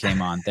until you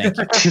came on. Thank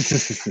you.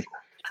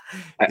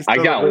 I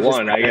got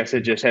one. I guess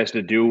it just has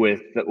to do with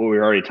what we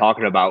were already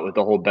talking about with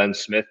the whole Ben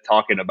Smith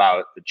talking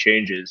about the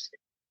changes.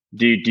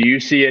 Do you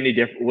see any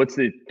different? What's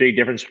the big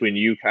difference between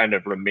you kind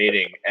of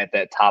remaining at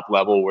that top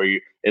level where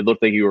it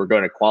looked like you were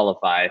going to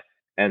qualify,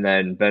 and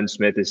then Ben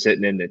Smith is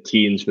sitting in the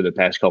teens for the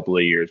past couple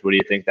of years? What do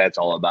you think that's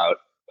all about?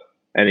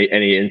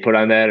 Any input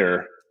on that,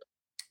 or?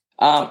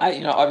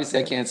 Obviously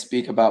I can't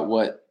speak about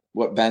what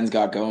Ben's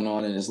got going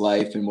on in his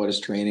life and what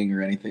his training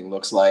or anything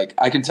looks like.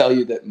 I can tell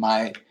you that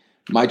my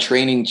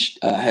training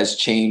has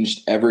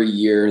changed every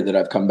year that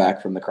I've come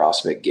back from the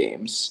CrossFit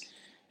Games.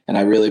 And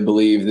I really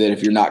believe that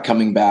if you're not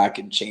coming back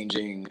and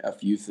changing a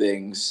few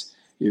things,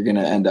 you're going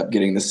to end up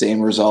getting the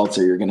same results,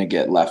 or you're going to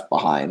get left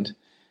behind.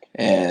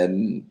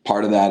 And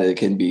part of that, it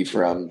can be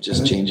from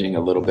just changing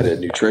a little bit of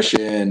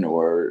nutrition,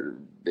 or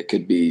it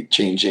could be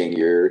changing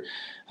the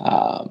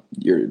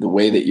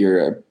way that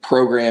you're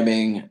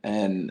programming.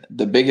 And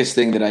the biggest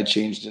thing that I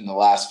changed in the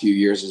last few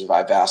years is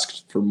I've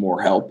asked for more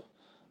help.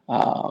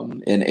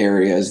 in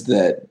areas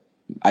that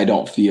I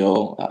don't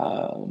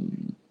feel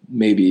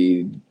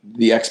maybe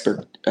the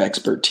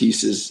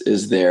expertise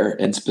is there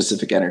in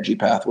specific energy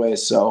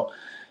pathways. So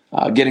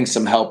getting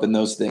some help in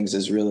those things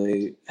has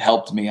really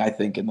helped me, I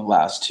think, in the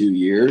last 2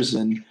 years.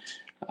 And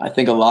I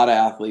think a lot of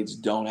athletes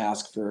don't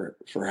ask for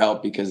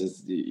help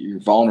because you're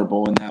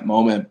vulnerable in that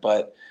moment.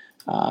 But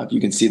if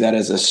you can see that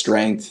as a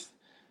strength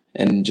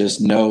and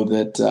just know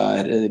that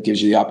it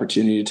gives you the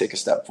opportunity to take a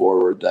step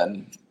forward,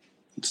 then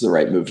it's the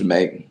right move to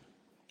make.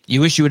 You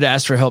wish you would have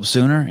asked for help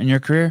sooner in your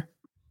career?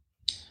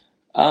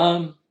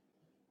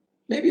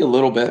 Maybe a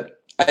little bit.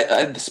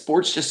 The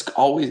sport's just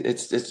always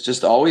it's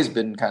just always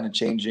been kind of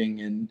changing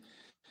and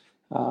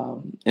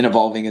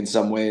evolving in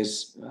some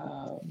ways.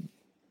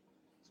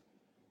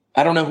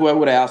 I don't know who I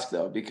would ask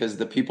though, because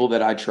the people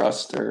that I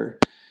trust are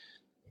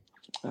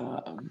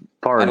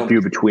far and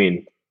few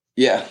between.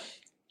 Yeah.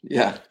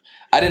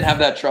 I didn't have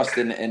that trust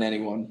in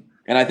anyone,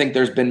 and I think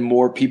there's been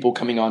more people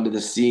coming onto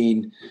the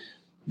scene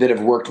that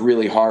have worked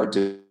really hard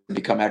to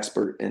become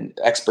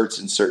experts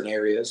in certain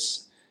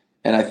areas.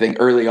 And I think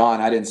early on,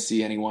 I didn't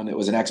see anyone that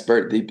was an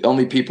expert. The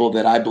only people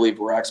that I believe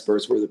were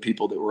experts were the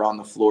people that were on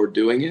the floor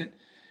doing it,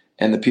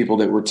 and the people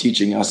that were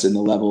teaching us in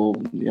the level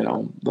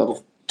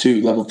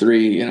 2, level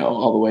 3,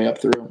 all the way up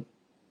through.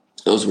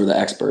 Those were the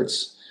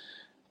experts.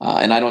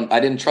 And I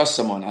didn't trust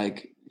someone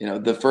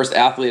the first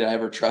athlete I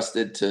ever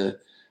trusted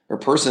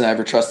person I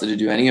ever trusted to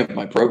do any of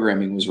my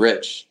programming was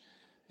Rich,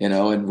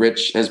 and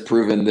Rich has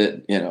proven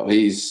that,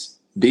 he's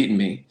beaten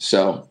me.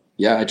 So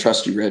yeah, I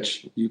trust you,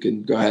 Rich. You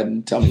can go ahead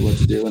and tell me what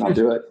to do and I'll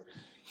do it.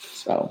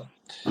 So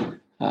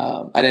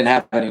I didn't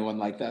have anyone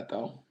like that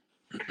though.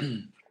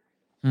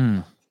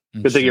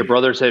 Good thing your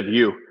brothers have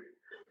you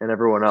and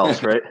everyone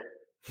else, right?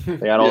 They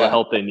got all the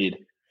help they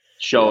need.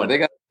 Showing.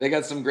 Yeah, they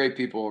got some great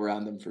people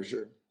around them for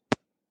sure.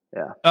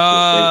 Yeah.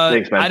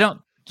 Thanks,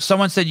 man.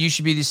 Someone said you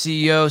should be the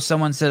CEO.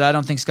 Someone said, I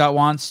don't think Scott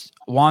wants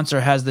or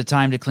has the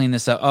time to clean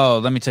this up. Oh,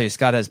 let me tell you,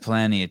 Scott has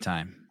plenty of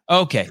time.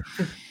 Okay.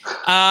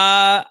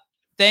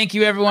 Thank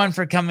you everyone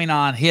for coming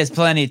on. He has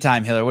plenty of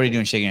time. Hiller, what are you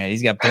doing shaking your head?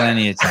 He's got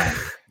plenty of time.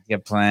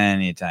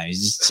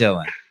 He's just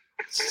chilling.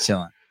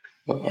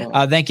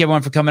 Thank you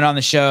everyone for coming on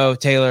the show.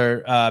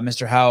 Taylor,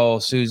 Mr. Howell,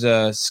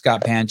 Souza,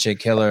 Scott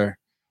Panchik, Hiller,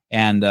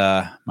 and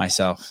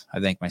myself. I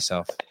thank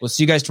myself. We'll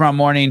see you guys tomorrow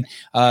morning.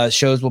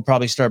 Shows will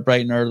probably start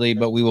bright and early,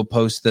 but we will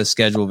post the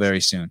schedule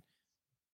very soon.